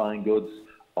qualifying goods,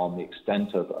 on the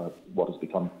extent of what has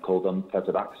become called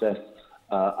unfettered access,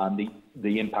 and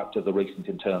the impact of the recent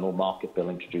internal market bill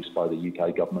introduced by the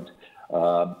UK government.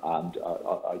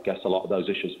 I guess a lot of those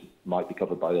issues might be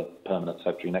covered by the Permanent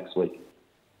Secretary next week.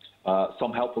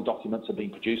 Some helpful documents have been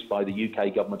produced by the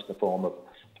UK government in the form of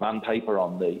command paper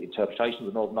on the interpretation of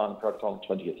the Northern Ireland Protocol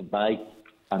on 20th of May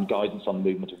and guidance on the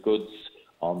movement of goods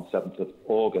on 7th of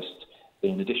August.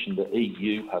 In addition, the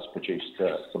EU has produced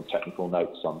some technical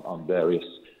notes on various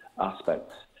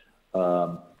aspects.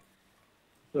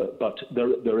 But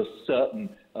there are certain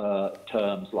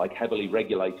terms like heavily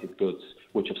regulated goods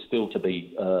which have still to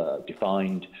be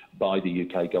defined by the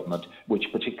UK government, which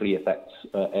particularly affects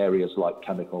areas like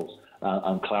chemicals,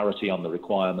 and clarity on the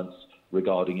requirements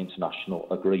regarding international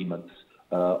agreements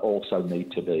also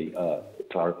need to be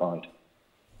clarified.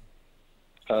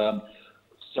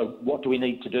 So what do we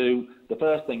need to do? The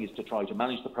first thing is to try to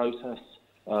manage the process.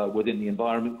 Within the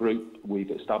Environment Group,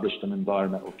 we've established an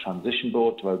Environmental Transition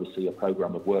Board to oversee a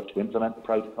programme of work to implement the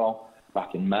protocol.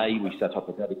 Back in May, we set up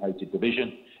a dedicated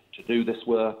division to do this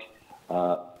work.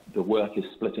 The work is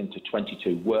split into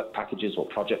 22 work packages or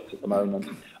projects at the moment,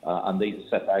 and these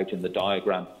are set out in the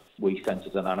diagram we sent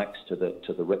as an annex to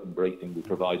the written briefing we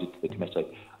provided to the committee.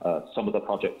 Some of the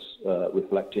projects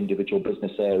reflect individual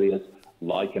business areas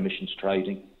like emissions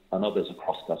trading, and others are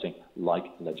cross-cutting like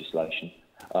legislation.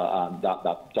 And that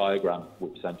diagram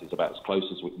we've sent is about as close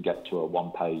as we can get to a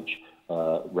one-page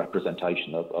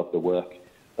representation of the work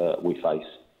we face.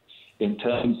 In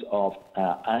terms of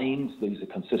our aims, these are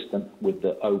consistent with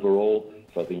the overall,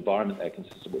 for the environment, they're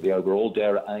consistent with the overall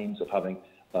DAERA aims of having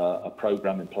a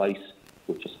programme in place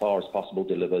which, as far as possible,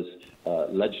 delivers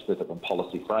legislative and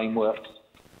policy frameworks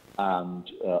and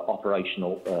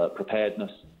operational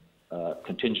preparedness,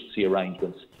 contingency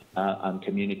arrangements, and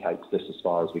communicates this as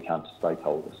far as we can to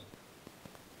stakeholders.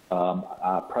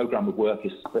 Our programme of work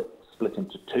is split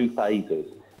into two phases,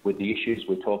 with the issues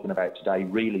we're talking about today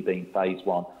really being phase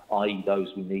one, i.e.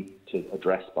 those we need to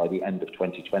address by the end of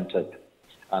 2020.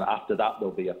 And after that,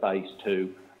 there'll be a phase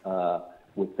two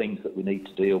with things that we need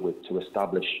to deal with to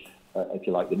establish, if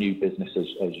you like, the new business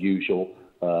as usual.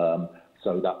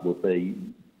 So that would be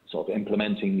sort of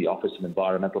implementing the Office of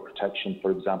Environmental Protection, for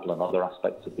example, and other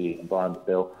aspects of the Environment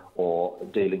Bill, or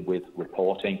dealing with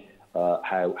reporting,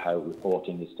 how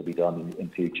reporting is to be done in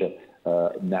future,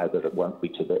 now that it won't be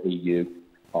to the EU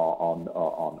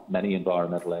on many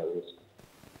environmental areas.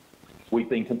 We've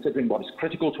been considering what is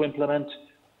critical to implement.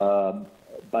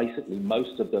 Basically,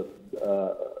 most of the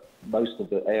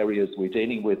areas we're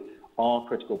dealing with are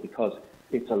critical because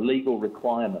it's a legal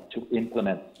requirement to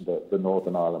implement the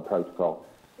Northern Ireland Protocol.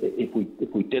 If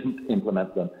we didn't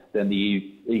implement them, then the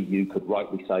EU could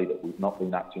rightly say that we've not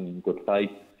been acting in good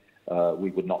faith.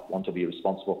 We would not want to be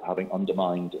responsible for having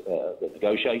undermined the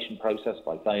negotiation process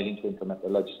by failing to implement the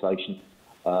legislation.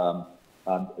 And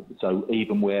so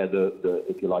even where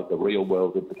if you like, the real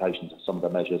world implications of some of the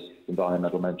measures,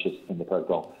 environmental measures in the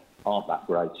protocol aren't that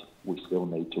great, we still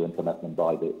need to implement them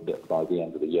by the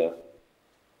end of the year.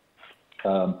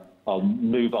 I'll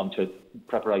move on to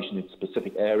preparation in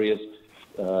specific areas.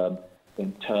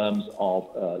 In terms of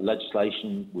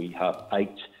legislation, we have 8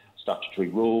 statutory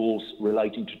rules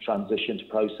relating to transition to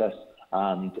process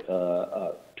and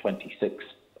 26,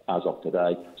 as of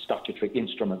today, statutory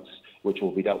instruments which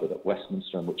will be dealt with at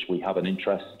Westminster and which we have an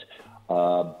interest.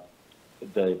 The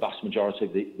vast majority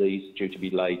of these due to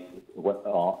be laid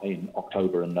are in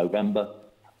October and November.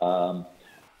 A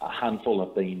handful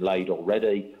have been laid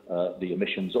already. The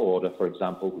emissions order, for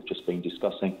example, we've just been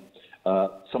discussing.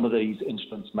 Some of these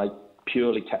instruments make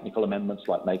purely technical amendments,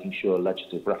 like making sure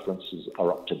legislative references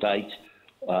are up to date,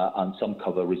 and some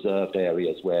cover reserved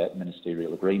areas where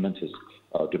ministerial agreement is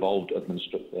devolved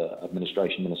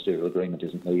administration ministerial agreement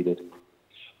isn't needed.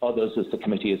 Others, as the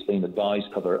committee has been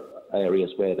advised, cover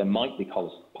areas where there might be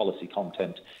policy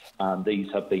content, and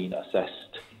these have been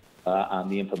assessed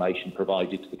and the information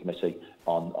provided to the committee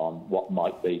on what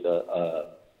might be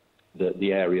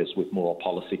the areas with more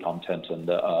policy content, and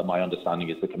my understanding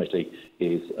is the committee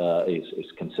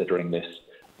is considering this.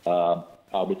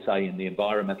 I would say in the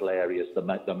environmental areas,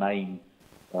 the main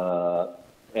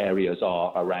areas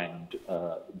are around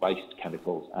waste,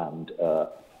 chemicals and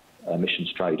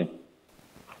emissions trading.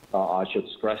 I should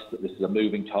stress that this is a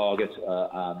moving target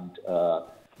and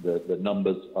the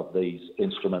numbers of these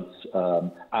instruments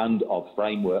and of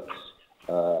frameworks,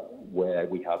 where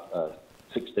we have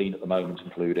 16 at the moment,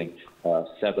 including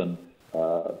 7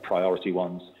 priority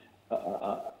ones.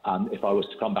 And if I was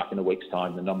to come back in a week's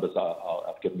time, the numbers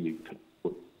I've given you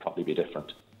would probably be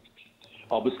different.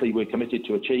 Obviously, we're committed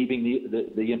to achieving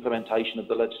the implementation of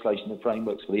the legislation and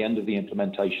frameworks for the end of the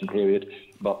implementation period,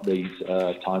 but these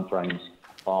timeframes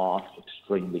are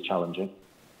extremely challenging.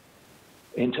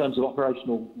 In terms of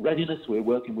operational readiness, we're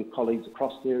working with colleagues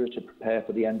across DAERA to prepare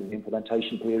for the end of the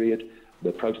implementation period.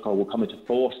 The protocol will come into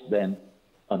force then,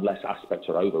 unless aspects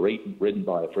are overridden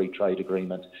by a free trade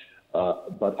agreement.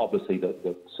 But obviously,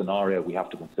 the scenario we have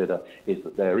to consider is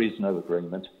that there is no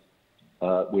agreement.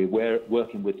 We're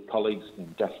working with colleagues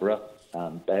in DEFRA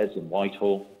and BES in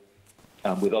Whitehall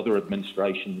and with other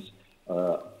administrations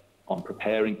on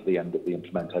preparing for the end of the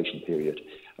implementation period.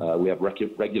 We have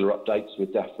regular updates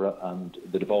with DEFRA and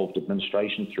the devolved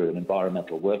administration through an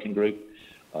environmental working group.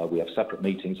 We have separate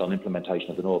meetings on implementation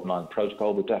of the Northern Ireland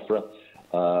Protocol with DEFRA.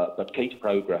 But key to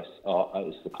progress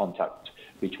is the contact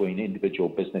between individual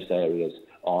business areas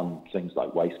on things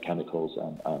like waste, chemicals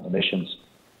and emissions.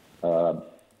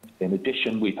 In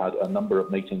addition, we've had a number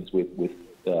of meetings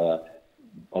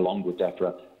along with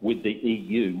DEFRA with the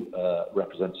EU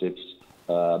representatives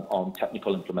on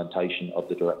technical implementation of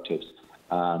the directives.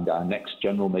 And our next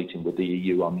general meeting with the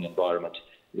EU on the environment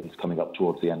is coming up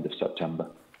towards the end of September.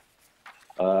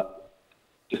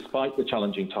 Despite the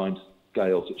challenging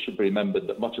timescales, it should be remembered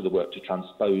that much of the work to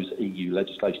transpose EU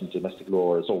legislation to domestic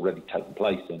law has already taken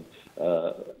place in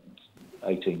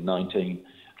 1819.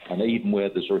 And even where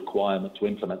there's a requirement to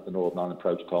implement the Northern Ireland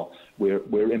Protocol,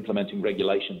 we're implementing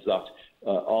regulations that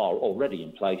are already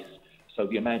in place. So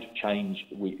the amount of change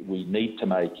we need to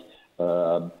make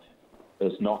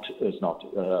is not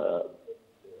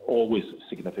always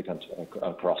significant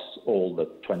across all the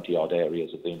 20-odd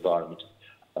areas of the environment.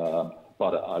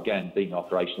 But again, being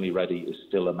operationally ready is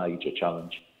still a major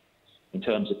challenge. In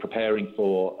terms of preparing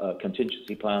for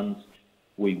contingency plans,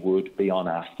 we would be on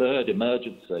our 3rd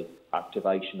emergency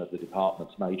activation of the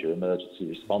department's major emergency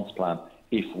response plan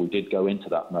if we did go into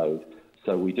that mode.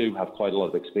 So we do have quite a lot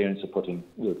of experience of putting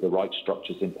the right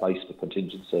structures in place for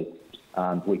contingency,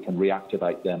 and we can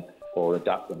reactivate them or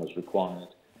adapt them as required.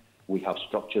 We have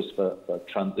structures for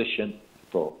transition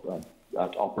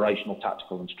at operational,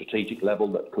 tactical and strategic level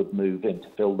that could move in to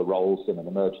fill the roles in an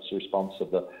emergency response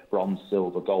of the bronze,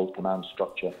 silver, gold command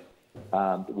structure.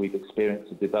 And we've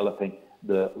experienced developing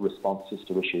the responses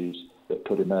to issues that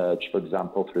could emerge, for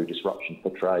example, through disruption for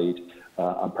trade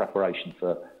and preparation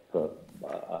for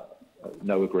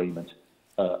no agreement,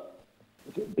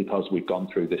 because we've gone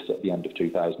through this at the end of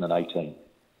 2018.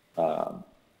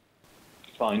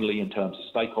 Finally, in terms of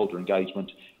stakeholder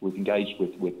engagement, we've engaged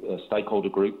with a stakeholder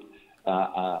group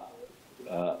at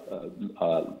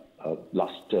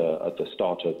the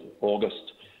start of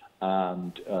August,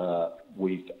 and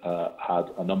we've had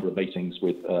a number of meetings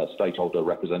with stakeholder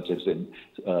representatives in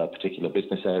particular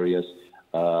business areas.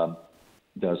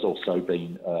 There's also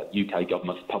been UK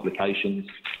government publications.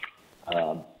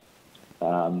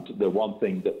 And the one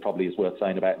thing that probably is worth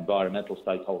saying about environmental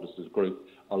stakeholders as a group,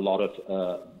 a lot of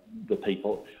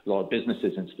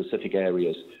businesses in specific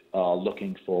areas are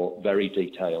looking for very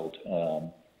detailed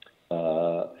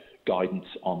guidance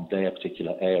on their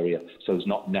particular area. So there's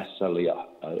not necessarily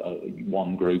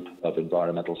one group of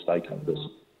environmental stakeholders.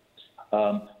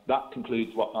 That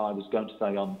concludes what I was going to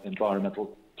say on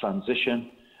environmental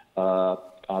transition.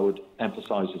 I would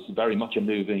emphasise it's very much a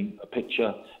moving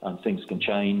picture and things can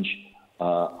change.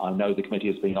 I know the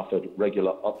committee has been offered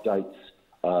regular updates.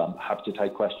 Happy to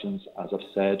take questions, as I've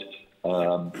said.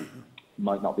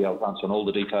 Might not be able to answer on all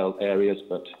the detailed areas,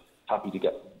 but happy to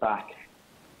get back.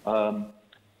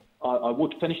 I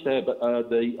would finish there, but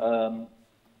the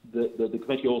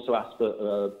committee also asked for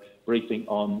a briefing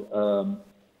on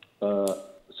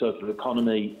circular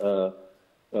economy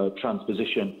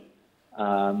transposition,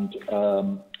 and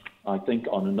I think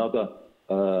on another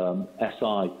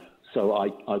SI. So I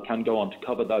can go on to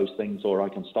cover those things, or I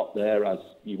can stop there as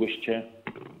you wish, Chair.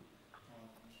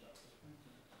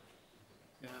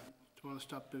 Yeah, do you want to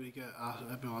stop? Do we get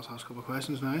everyone else ask a couple of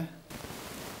questions now?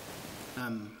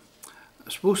 I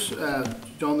suppose,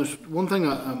 John, there's one thing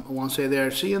I want to say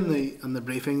there. See in the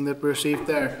briefing that we received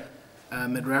there,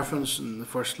 it referenced in the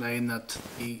first line that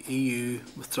the EU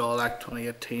Withdrawal Act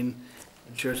 2018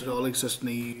 ensures that all existing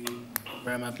EU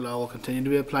environmental law will continue to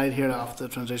be applied here after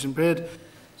the transition period.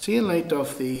 See, in light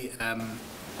of the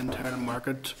internal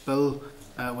market bill,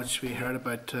 which we heard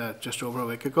about just over a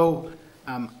week ago,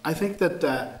 I think that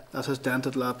that has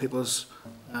dented a lot of people's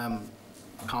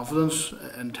confidence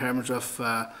in terms of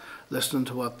listening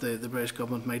to what the British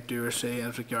government might do or say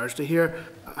in regards to here.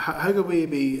 How could we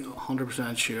be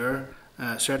 100% sure,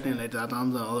 certainly like that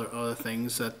and the other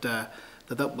things, that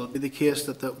that will be the case,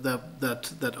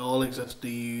 that all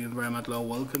existing EU environmental law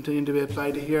will continue to be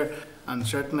applied to here, and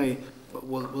certainly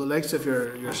will the likes of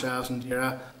yourselves and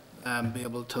DAERA be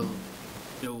able to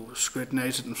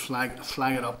scrutinise it and flag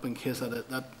it up in case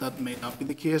that may not be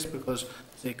the case, because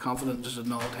say confidence is at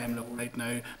an all-time low right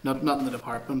now, not in the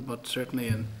department but certainly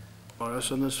in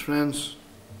Boris and his friends.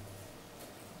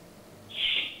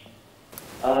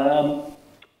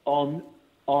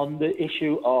 On the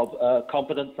issue of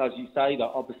confidence, as you say,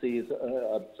 that obviously is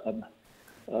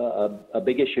a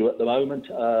big issue at the moment.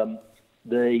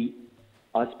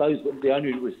 I suppose the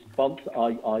only response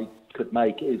I could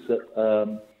make is that,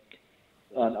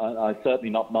 and it's certainly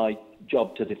not my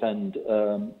job to defend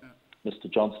Mr.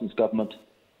 Johnson's government.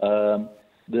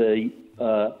 The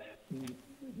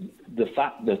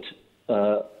fact that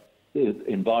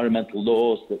environmental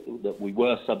laws that we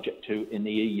were subject to in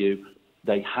the EU,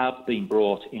 they have been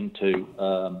brought into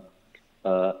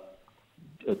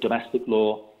domestic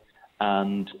law,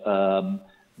 and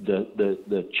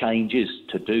the changes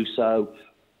to do so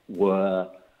were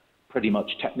pretty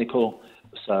much technical.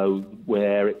 So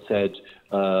where it said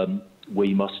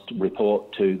we must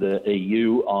report to the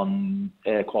EU on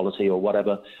air quality or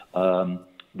whatever,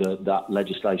 that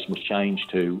legislation was changed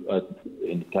to,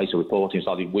 in the case of reporting,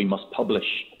 we must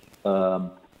publish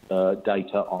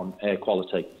data on air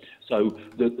quality. So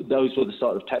those were the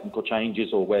sort of technical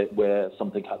changes, or where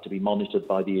something had to be monitored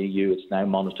by the EU, it's now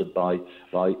monitored by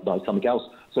something else.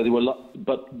 So there were,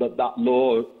 but that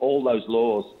law, all those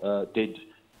laws did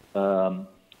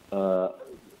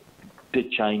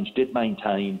change, did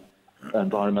maintain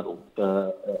environmental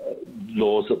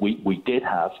laws that we did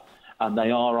have, and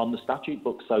they are on the statute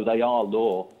book, so they are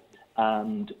law.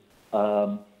 And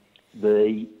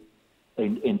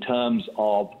in terms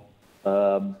of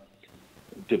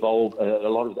devolved, a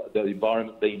lot of the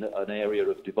environment being an area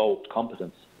of devolved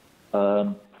competence,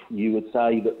 you would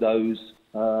say that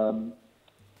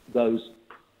those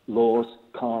laws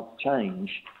can't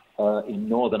change in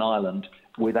Northern Ireland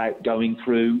without going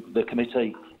through the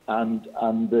committee and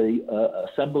the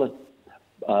assembly.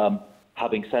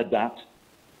 Having said that,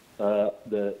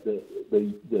 the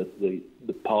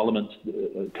Parliament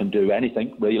can do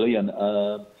anything really, and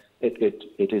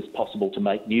it is possible to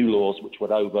make new laws which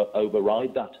would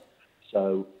override that.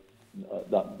 So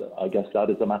I guess that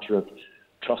is a matter of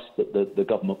trust that the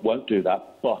government won't do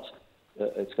that. But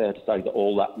it's fair to say that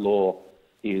all that law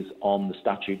is on the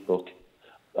statute book,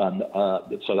 and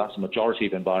so that's a majority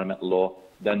of environmental law.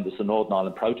 Then there's the Northern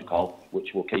Ireland Protocol,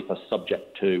 which will keep us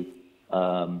subject to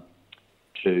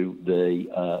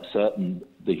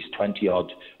these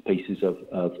 20-odd pieces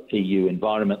of EU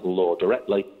environmental law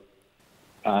directly.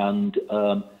 And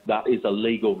that is a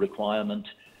legal requirement.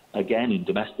 Again, in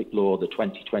domestic law, the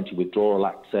 2020 Withdrawal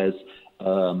Act says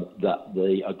that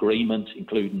the agreement,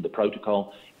 including the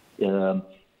protocol,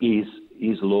 is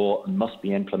law and must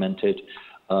be implemented.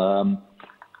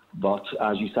 But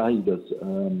as you say, there's,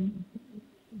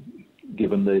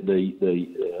 given the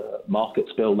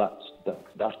markets bill,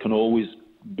 that can always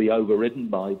be overridden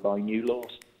by new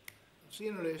laws. See,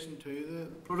 in relation to the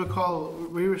protocol,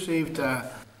 we received a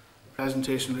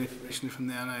presentation recently from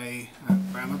the NI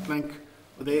Environment Link,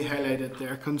 where they highlighted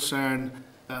their concern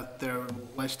that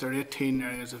whilst there are 18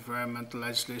 areas of environmental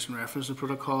legislation referenced in the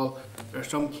protocol, there are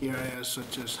some key areas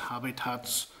such as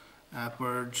habitats,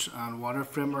 birds and water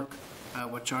framework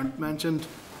which aren't mentioned,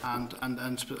 and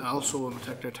also in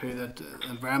particular too that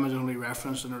environment is only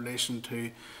referenced in relation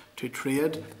to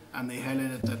trade, and they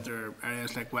highlighted that there are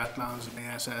areas like wetlands and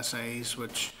SSAs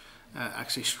which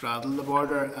actually straddle the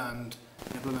border, and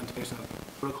the implementation of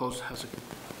protocols has a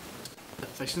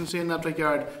deficiency in that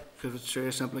regard because of its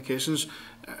serious implications.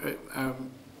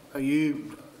 Do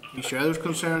you share those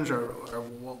concerns, or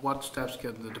what steps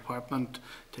can the department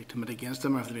take to mitigate against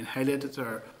them, or have they been highlighted,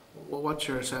 or what's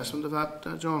your assessment of that,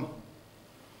 John?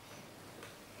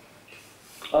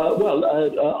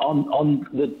 On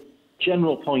the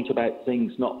general point about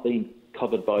things not being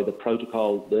covered by the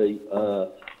protocol,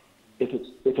 if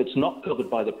it's not covered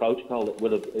by the protocol, it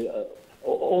will have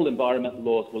all environmental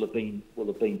laws will have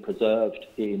been preserved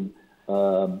in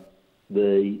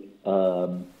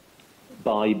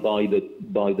by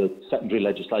the secondary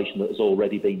legislation that has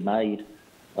already been made,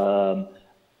 and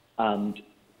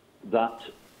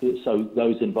so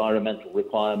those environmental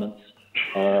requirements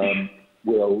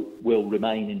will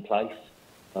remain in place.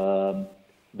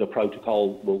 The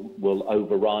protocol will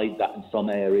override that in some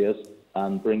areas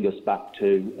and bring us back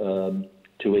to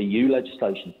to EU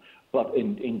legislation. But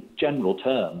in general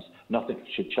terms, nothing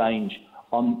should change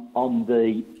on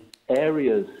the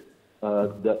areas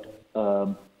that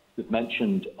we've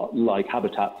mentioned, like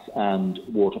habitats and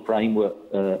water framework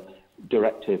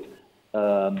directive.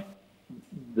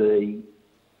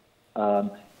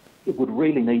 It would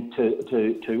really need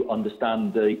to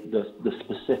understand the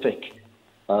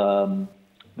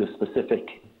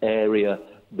specific area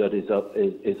that is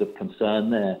of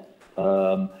concern there.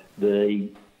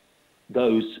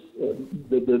 There's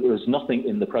nothing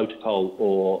in the protocol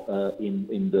or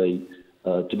in the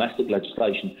domestic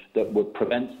legislation that would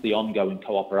prevent the ongoing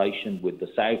cooperation with the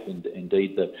South.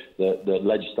 Indeed, the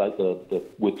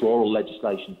withdrawal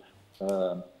legislation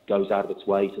goes out of its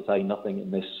way to say nothing in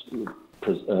this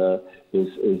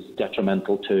is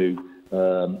detrimental to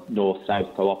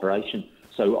North-South cooperation.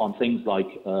 So on things like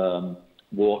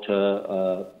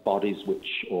water bodies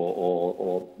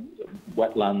or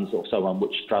wetlands or so on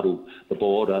which straddle the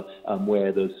border and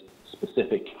where there's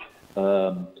specific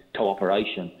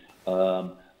cooperation,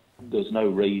 there's no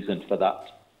reason for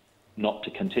that not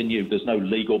to continue. There's no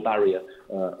legal barrier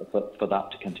for that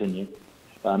to continue.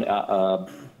 And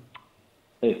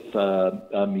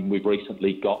we've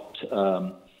recently got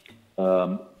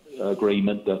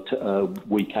agreement that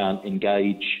we can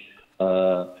engage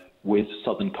with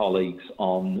Southern colleagues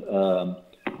on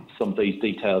some of these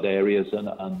detailed areas,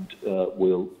 and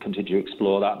we'll continue to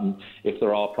explore that. And if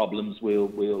there are problems, we'll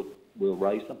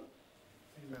raise them.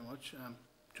 Thank you very much,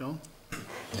 John.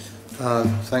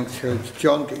 Thanks, Chair.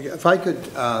 John, if I could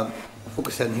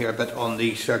focus in here a bit on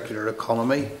the circular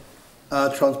economy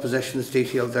transposition that's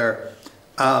detailed there,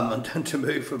 and to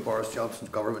move from Boris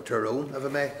Johnson's government to our own, if I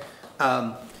may.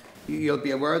 You'll be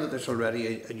aware that there's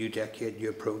already a new decade, new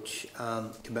approach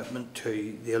commitment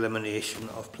to the elimination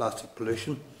of plastic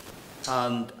pollution,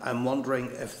 and I'm wondering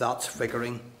if that's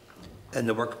figuring in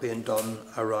the work being done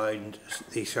around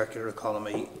the circular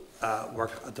economy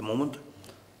work at the moment,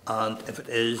 and if it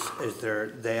is there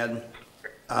then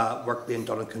work being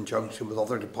done in conjunction with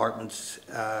other departments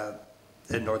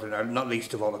in Northern Ireland, not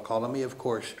least of all economy, of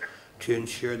course, to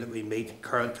ensure that we meet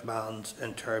current demands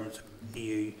in terms of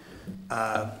EU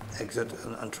exit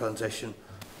and transition,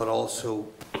 but also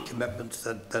commitments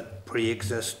that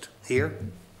pre-exist here?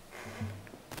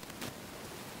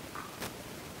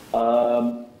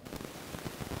 Yeah,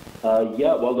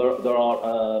 well, there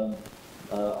are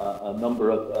a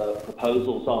number of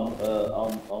proposals on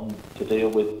to deal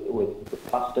with the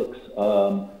plastics,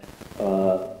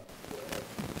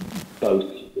 both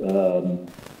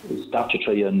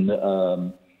statutory and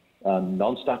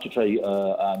non-statutory,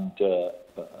 and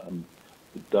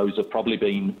those have probably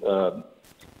been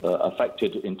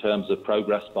affected in terms of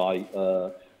progress by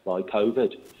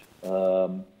COVID.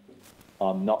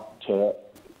 I'm not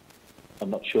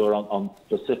sure on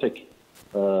specific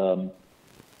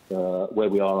where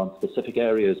we are on specific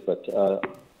areas, but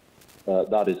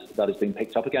that is being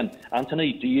picked up again.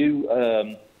 Anthony,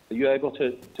 are you able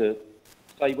to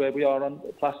say where we are on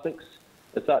plastics?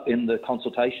 Is that in the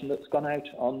consultation that's gone out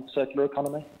on circular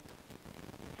economy?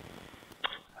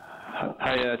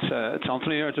 Hi, it's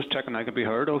Anthony here. Just checking I can be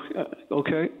heard.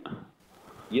 Okay.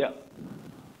 Yeah.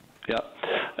 Yeah.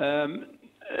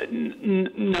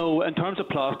 No, in terms of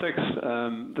plastics,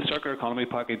 the circular economy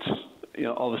package,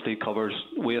 obviously covers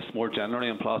waste more generally,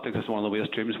 and plastics is one of the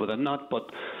waste streams within that.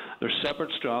 But there's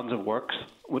separate strands of works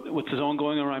which is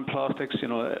ongoing around plastics.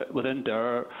 Within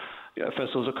DAERA,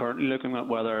 officials are currently looking at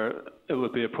whether it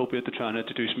would be appropriate to try and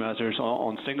introduce measures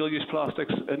on single-use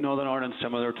plastics in Northern Ireland,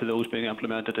 similar to those being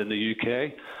implemented in the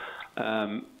UK.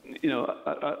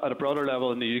 At a broader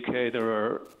level in the UK, there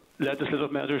are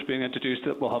legislative measures being introduced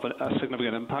that will have a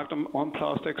significant impact on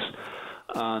plastics,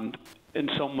 and in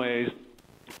some ways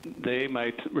they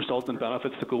might result in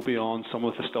benefits that go beyond some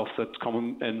of the stuff that's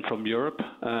coming in from Europe.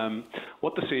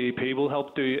 What the CEP will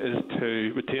help do is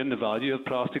to retain the value of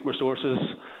plastic resources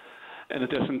in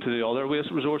addition to the other waste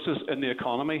resources in the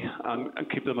economy, and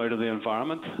keep them out of the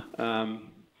environment.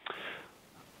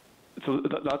 So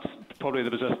that's probably the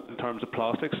position in terms of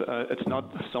plastics. It's not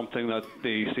something that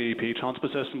the CEP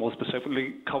transposition will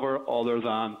specifically cover, other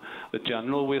than the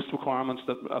general waste requirements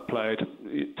that apply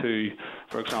to,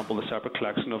 for example, the separate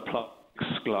collection of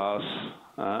plastics, glass,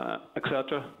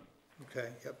 etc. Okay,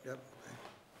 yep.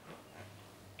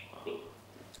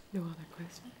 No other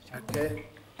questions? Okay.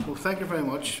 Well, thank you very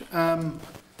much.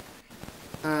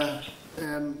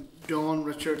 John,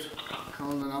 Richard,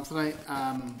 Helen and Anthony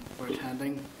for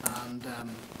attending, and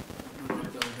we'll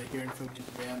be hearing from you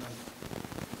today.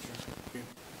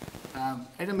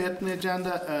 Item 8 on the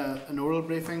agenda, an oral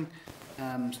briefing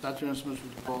Statutory Instruments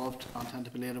was devolved, content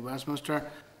to be laid at Westminster.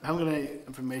 I haven't got any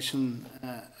information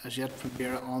as yet from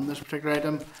DAERA on this particular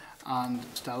item, and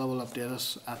Stella will update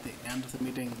us at the end of the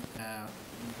meeting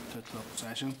to the local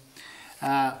session.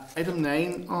 Item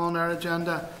 9 on our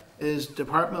agenda is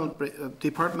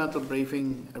departmental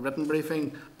briefing, a written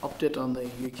briefing update on the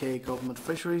UK Government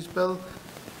Fisheries Bill.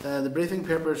 The briefing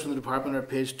papers from the department are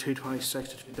page 226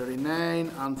 to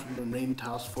 239, and from the Marine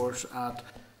Task Force at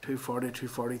 240 to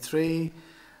 243.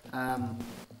 I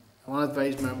want to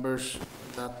advise members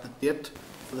that the date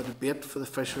for the debate for the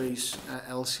fisheries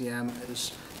LCM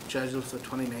is scheduled for the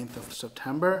 29th of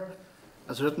September.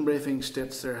 As the written briefing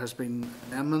states, there has been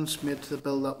amendments made to the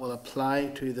bill that will apply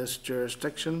to this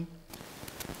jurisdiction.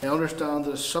 I understand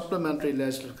that a supplementary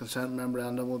legislative consent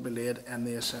memorandum will be laid in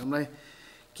the Assembly.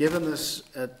 Given this,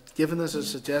 is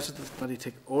suggested that the committee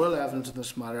take oral evidence in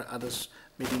this matter at its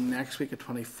meeting next week, the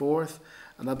 24th,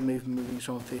 and that may be moving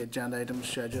some of the agenda items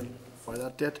scheduled for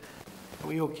that date. Are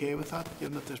we okay with that,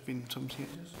 given that there's been some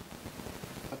changes?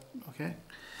 Okay.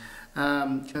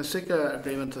 Can I seek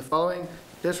agreement to the following?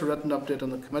 This written update on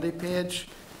the committee page.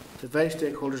 The advised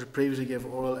stakeholders who previously gave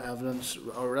oral evidence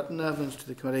or written evidence to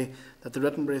the committee that the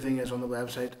written briefing is on the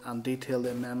website, and detail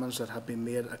the amendments that have been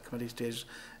made at committee stage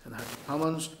in the House of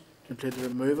Commons, to include the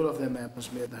removal of the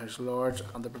amendments made in the House of Lords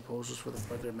and the proposals for the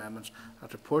further amendments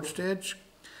at report stage.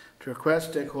 To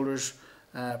request stakeholders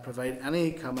provide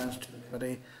any comments to the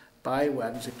committee by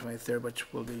Wednesday 23rd,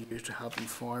 which will be used to help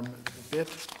inform the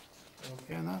debate.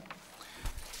 Okay on that.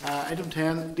 Item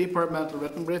 10, departmental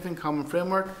written briefing, common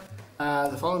framework.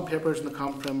 The following papers in the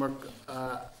common framework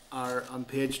are on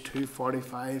page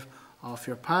 245 of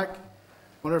your pack.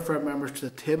 I want to refer members to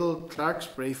the table clerk's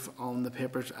brief on the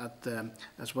papers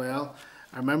as well.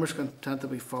 Are members content that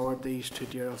we forward these to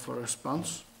DAERA for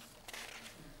response?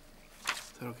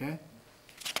 Is that okay?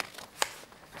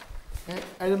 Okay.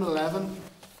 Item 11,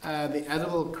 the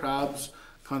edible crabs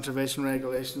conservation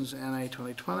regulations NI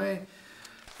 2020.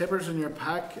 Papers in your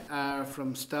pack are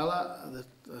from Stella,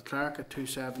 the clerk, at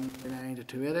 279 to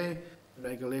 280. The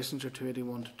regulations are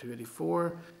 281 to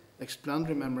 284. The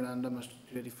explanatory memorandum is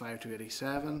 285 to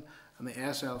 287. And the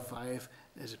SL5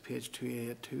 is at page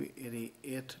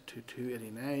 288 to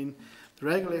 289. The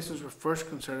regulations were first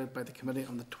considered by the committee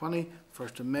on the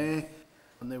 21st of May,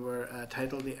 and they were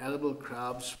titled the Edible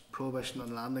Crabs Prohibition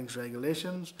on Landings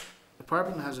Regulations. The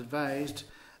department has advised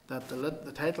that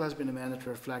the title has been amended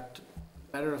to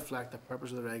better reflect the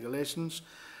purpose of the regulations.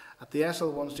 At the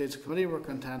SL1 stage, the committee were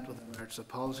content with the merits of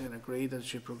policy and agreed that it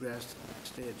should progress to the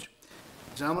next stage.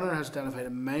 The examiner has identified a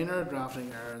minor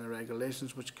drafting error in the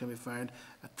regulations, which can be found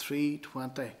at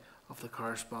 320 of the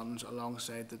correspondence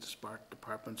alongside the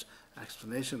department's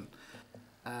explanation.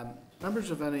 Members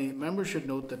should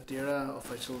note that DAERA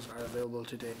officials are available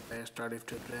today by Stardive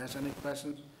to address any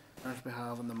questions members may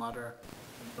have on the matter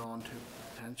drawn to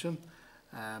attention.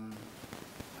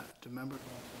 Do members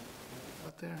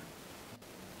what there?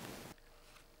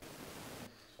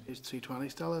 Page 320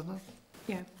 still, isn't it?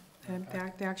 Yeah,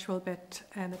 the actual bit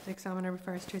that the examiner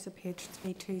refers to is at page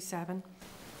 327.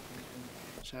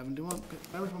 71.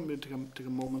 Members want me to take a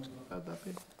moment to look at that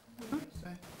page? Say.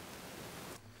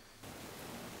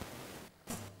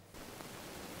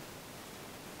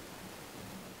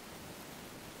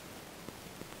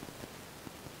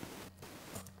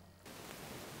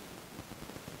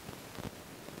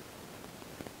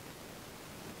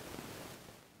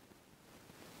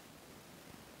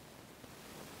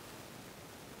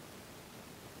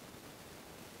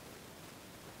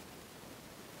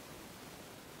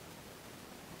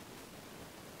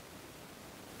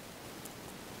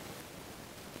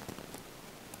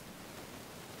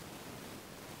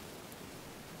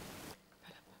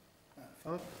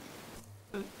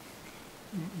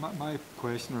 My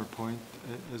question or point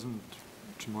isn't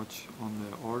too much on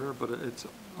the order, but it's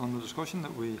on the discussion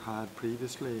that we had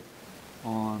previously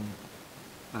on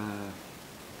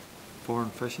foreign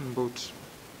fishing boats.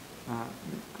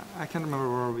 I can't remember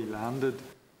where we landed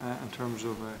in terms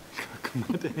of a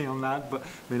committee on that, but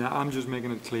I mean, I'm just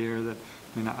making it clear that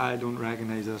I don't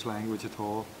recognise this language at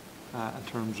all in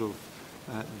terms of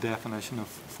definition of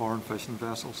foreign fishing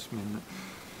vessels.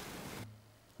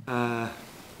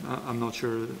 I'm not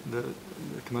sure the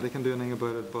committee can do anything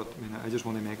about it, but I just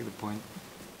want to make it a point,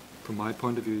 from my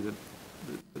point of view, that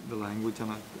the language in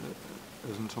it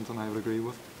isn't something I would agree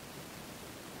with.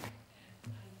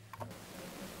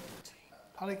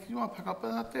 Paddy, can you want to pick up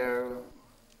on that there?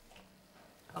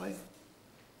 Paddy?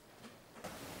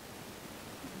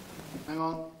 Hang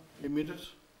on, you're muted.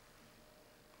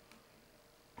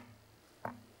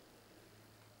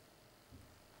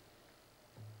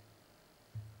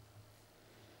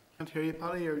 Can't hear you,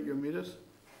 Paddy. You're muted.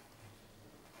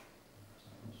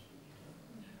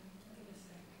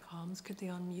 Comms, could they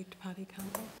unmute Paddy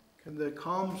Campbell? Can the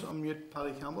comms unmute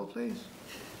Paddy Campbell, please?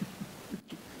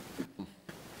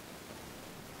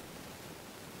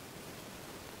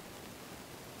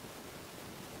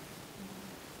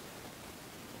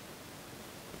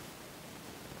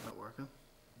 Not working.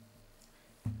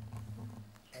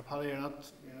 Paddy, you're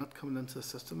not coming into the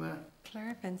system there.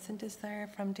 Claire Vincent is there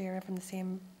from DAERA, from the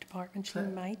same department. She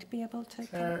might be able to.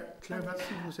 Claire Vincent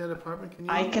from the same department. Can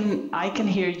you? I can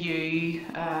hear you.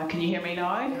 Can you hear me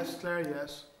now? Yes, Claire.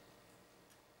 Yes.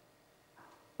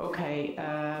 Okay.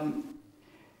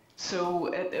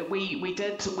 So we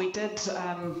did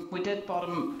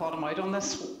bottom out on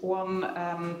this one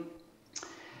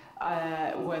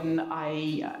when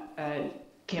I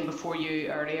came before you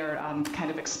earlier and kind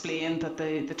of explained that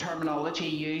the terminology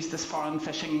used as foreign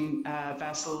fishing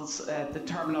vessels, the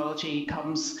terminology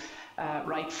comes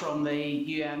right from the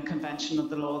UN Convention of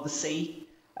the Law of the Sea.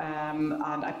 And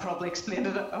I probably explained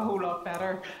it a whole lot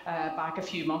better back a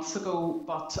few months ago,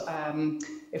 but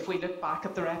if we look back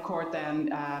at the record, then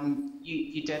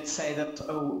you did say that,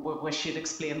 oh, we wish you'd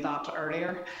explained that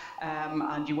earlier,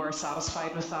 and you were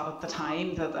satisfied with that at the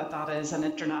time, that is an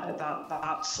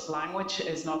that language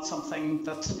is not something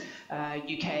that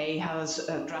UK has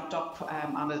dreamt up,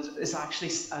 and it is actually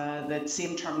the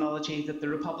same terminology that the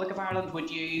Republic of Ireland would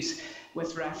use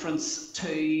with reference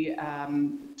to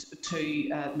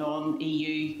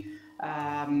non-EU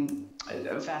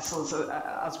vessels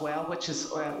as well, which is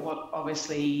what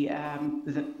obviously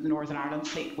the Northern Ireland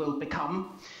fleet will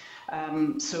become.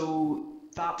 So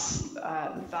that's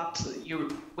I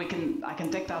can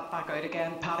dig that back out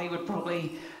again. Paddy would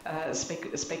probably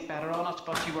speak better on it,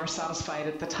 but you were satisfied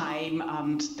at the time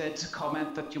and did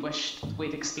comment that you wished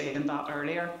we'd explained that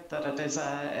earlier, that it is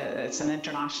it's an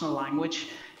international language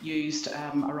used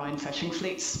around fishing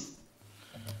fleets.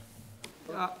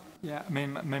 Yeah, I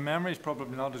mean, my memory is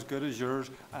probably not as good as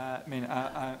yours. I mean,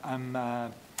 I'm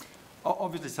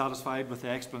obviously satisfied with the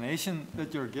explanation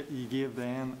that you gave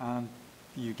then and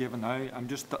you give now. I'm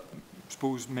just,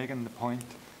 suppose, making the point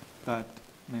that,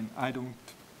 I mean, I don't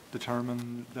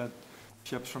determine that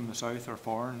ships from the south are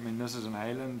foreign. I mean, this is an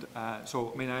island.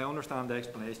 So, I mean, I understand the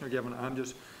explanation you're giving. I'm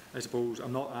just, I suppose,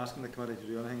 I'm not asking the committee to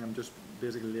do anything. I'm just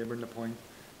basically labouring the point.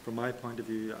 From my point of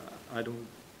view, I don't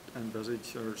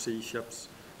envisage or see ships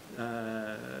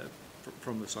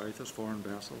from the south as foreign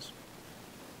vessels.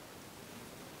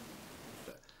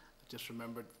 I just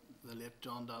remembered the late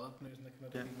John Dallett, who was in the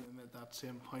committee, who made that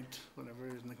same point whenever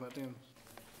he was in the committee. And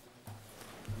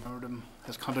I remembered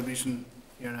his contribution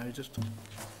here now. Just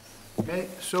okay.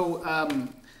 So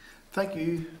thank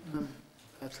you,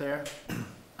 Claire,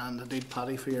 and indeed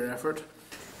Paddy, for your effort.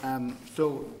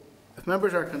 So if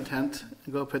members are content,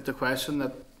 I'm going to put the question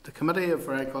that the Committee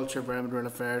for Agriculture, Environment and Rural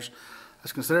Affairs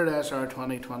has considered SR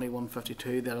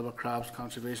 2020-152, the Edible Crabs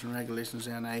Conservation Regulations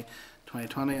NI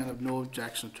 2020, and have no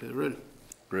objection to the rule.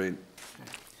 Great.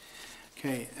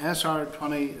 Okay, SR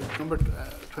 20, number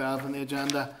 12 on the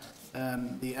agenda,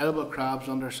 the Edible Crabs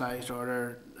Undersized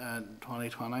Order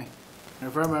 2020. I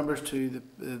refer members to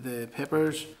the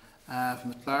papers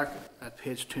from the clerk at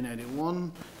page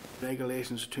 291,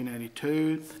 regulations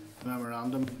 292, the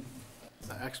memorandum,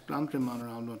 the explanatory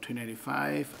memorandum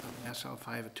 295, and SL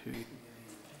 5 at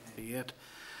 288.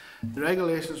 The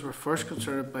regulations were first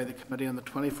considered by the committee on the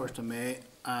 21st of May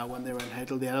when they were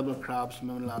entitled the Edible Crabs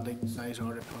Minimum Landing Size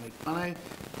Order 2020. The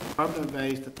Department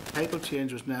advised that the title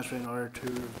change was necessary in order to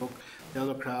revoke the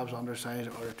Edible Crabs Undersize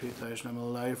Order 2000 and will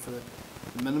allow for the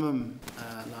minimum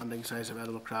landing size of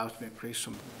edible crabs to be increased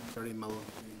from 30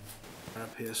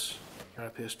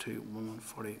 carapace to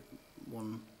 140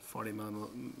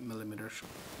 millimetres.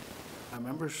 Are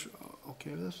members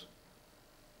okay with this?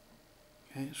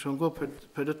 Okay, so I'm going to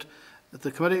put it that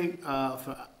the Committee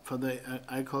for the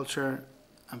Agriculture,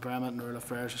 Environment and Rural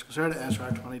Affairs has considered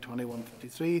SR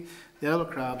 2020-153, the Edible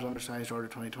Crabs Undersized Order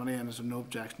 2020, and has no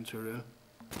objection to the rule.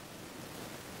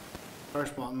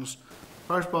 Correspondence.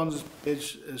 Correspondence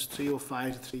page is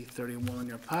 305 to 331 in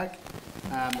your pack.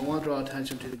 I want to draw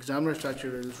attention to the Examiner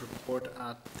Statutory Rules report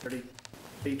at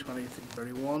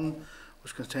 320-31,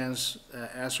 which contains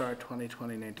SR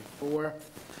 2020-94,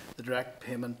 the Direct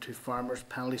Payment to Farmers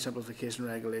Penalty Simplification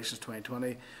Regulations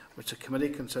 2020, which the committee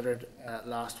considered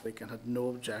last week and had no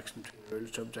objection to the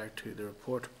rules subject to the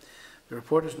report. The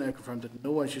report has now confirmed that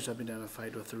no issues have been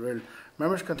identified with the rule.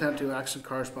 Members content to action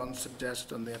correspondence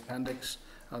suggested on the appendix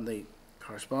on the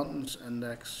correspondence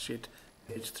index sheet,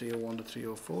 page 301 to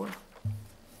 304.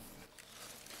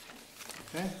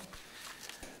 Okay.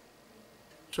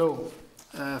 So,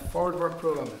 forward work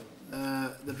programme.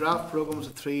 The draft programme is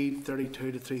at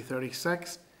 3:32 to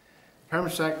 3:36.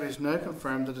 Permanent Secretary has now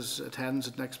confirmed that his attendance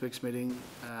at next week's meeting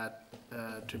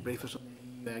to brief us on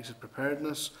the EU exit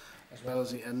preparedness as well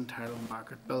as the internal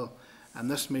market bill. And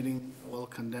this meeting will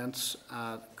commence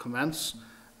at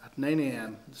 9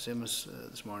 a.m, the same as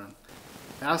this morning.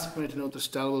 I ask the committee to note that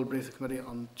Stella will brief the committee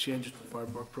on changes to the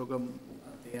forward work programme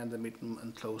at the end of the meeting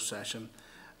in closed session.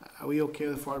 Are we okay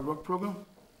with the forward work programme?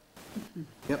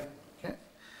 Yep. Okay.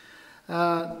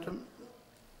 Do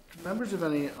members have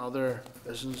any other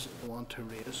business they want to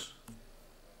raise?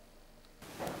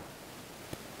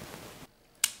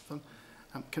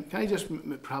 Can I just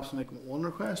perhaps make one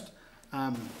request?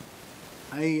 I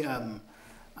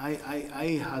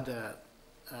had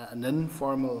an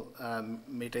informal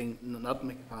meeting, not in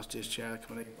my capacity as chair of the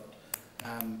committee, but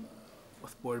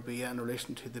with Board B in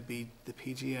relation to the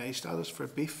PGI status for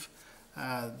beef.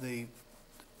 The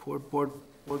Board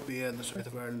B in the south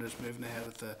of Ireland is moving ahead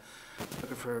with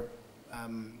looking for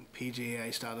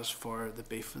PGI status for the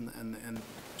beef in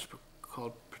it's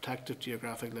called protective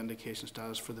geographical indication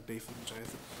status for the beef in the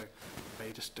south. It's a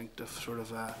very distinctive sort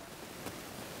of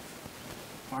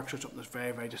marks or something that's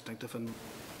very, very distinctive and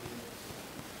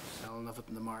selling of it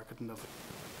in the market and of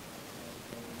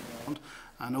it.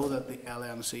 I know that the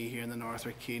LMC here in the north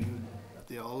are keen that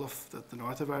the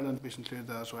north of Ireland be included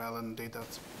as well, and indeed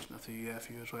that's of the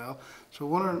UFU as well. So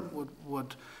wondering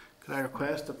could I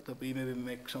request that we maybe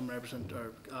make some or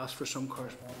ask for some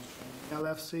correspondence from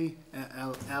LMC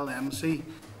out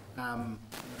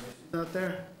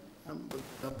there? Would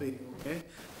that be okay?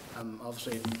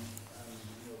 Obviously,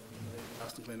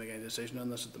 asking to make any decision on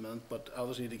this at the minute, but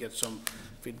obviously to get some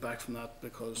feedback from that,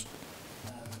 because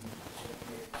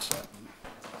it's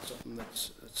something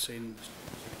that's seen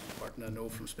important. I know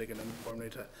from speaking informally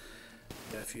to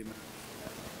a few minutes.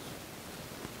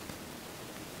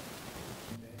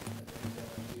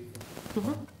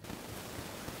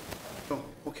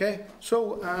 Okay,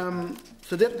 so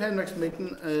the date and time next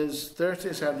meeting is Thursday,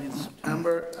 17th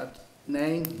September at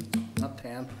 9, not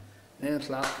 10, 9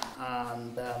 o'clock,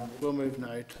 and we'll move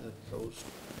now to the close.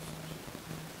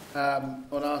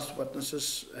 I'll ask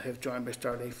witnesses who have joined by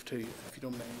Starleaf to, if you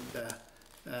don't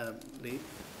mind, leave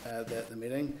the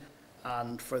meeting,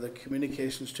 and for the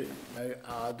communications to now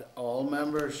add all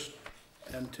members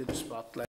into the spotlight.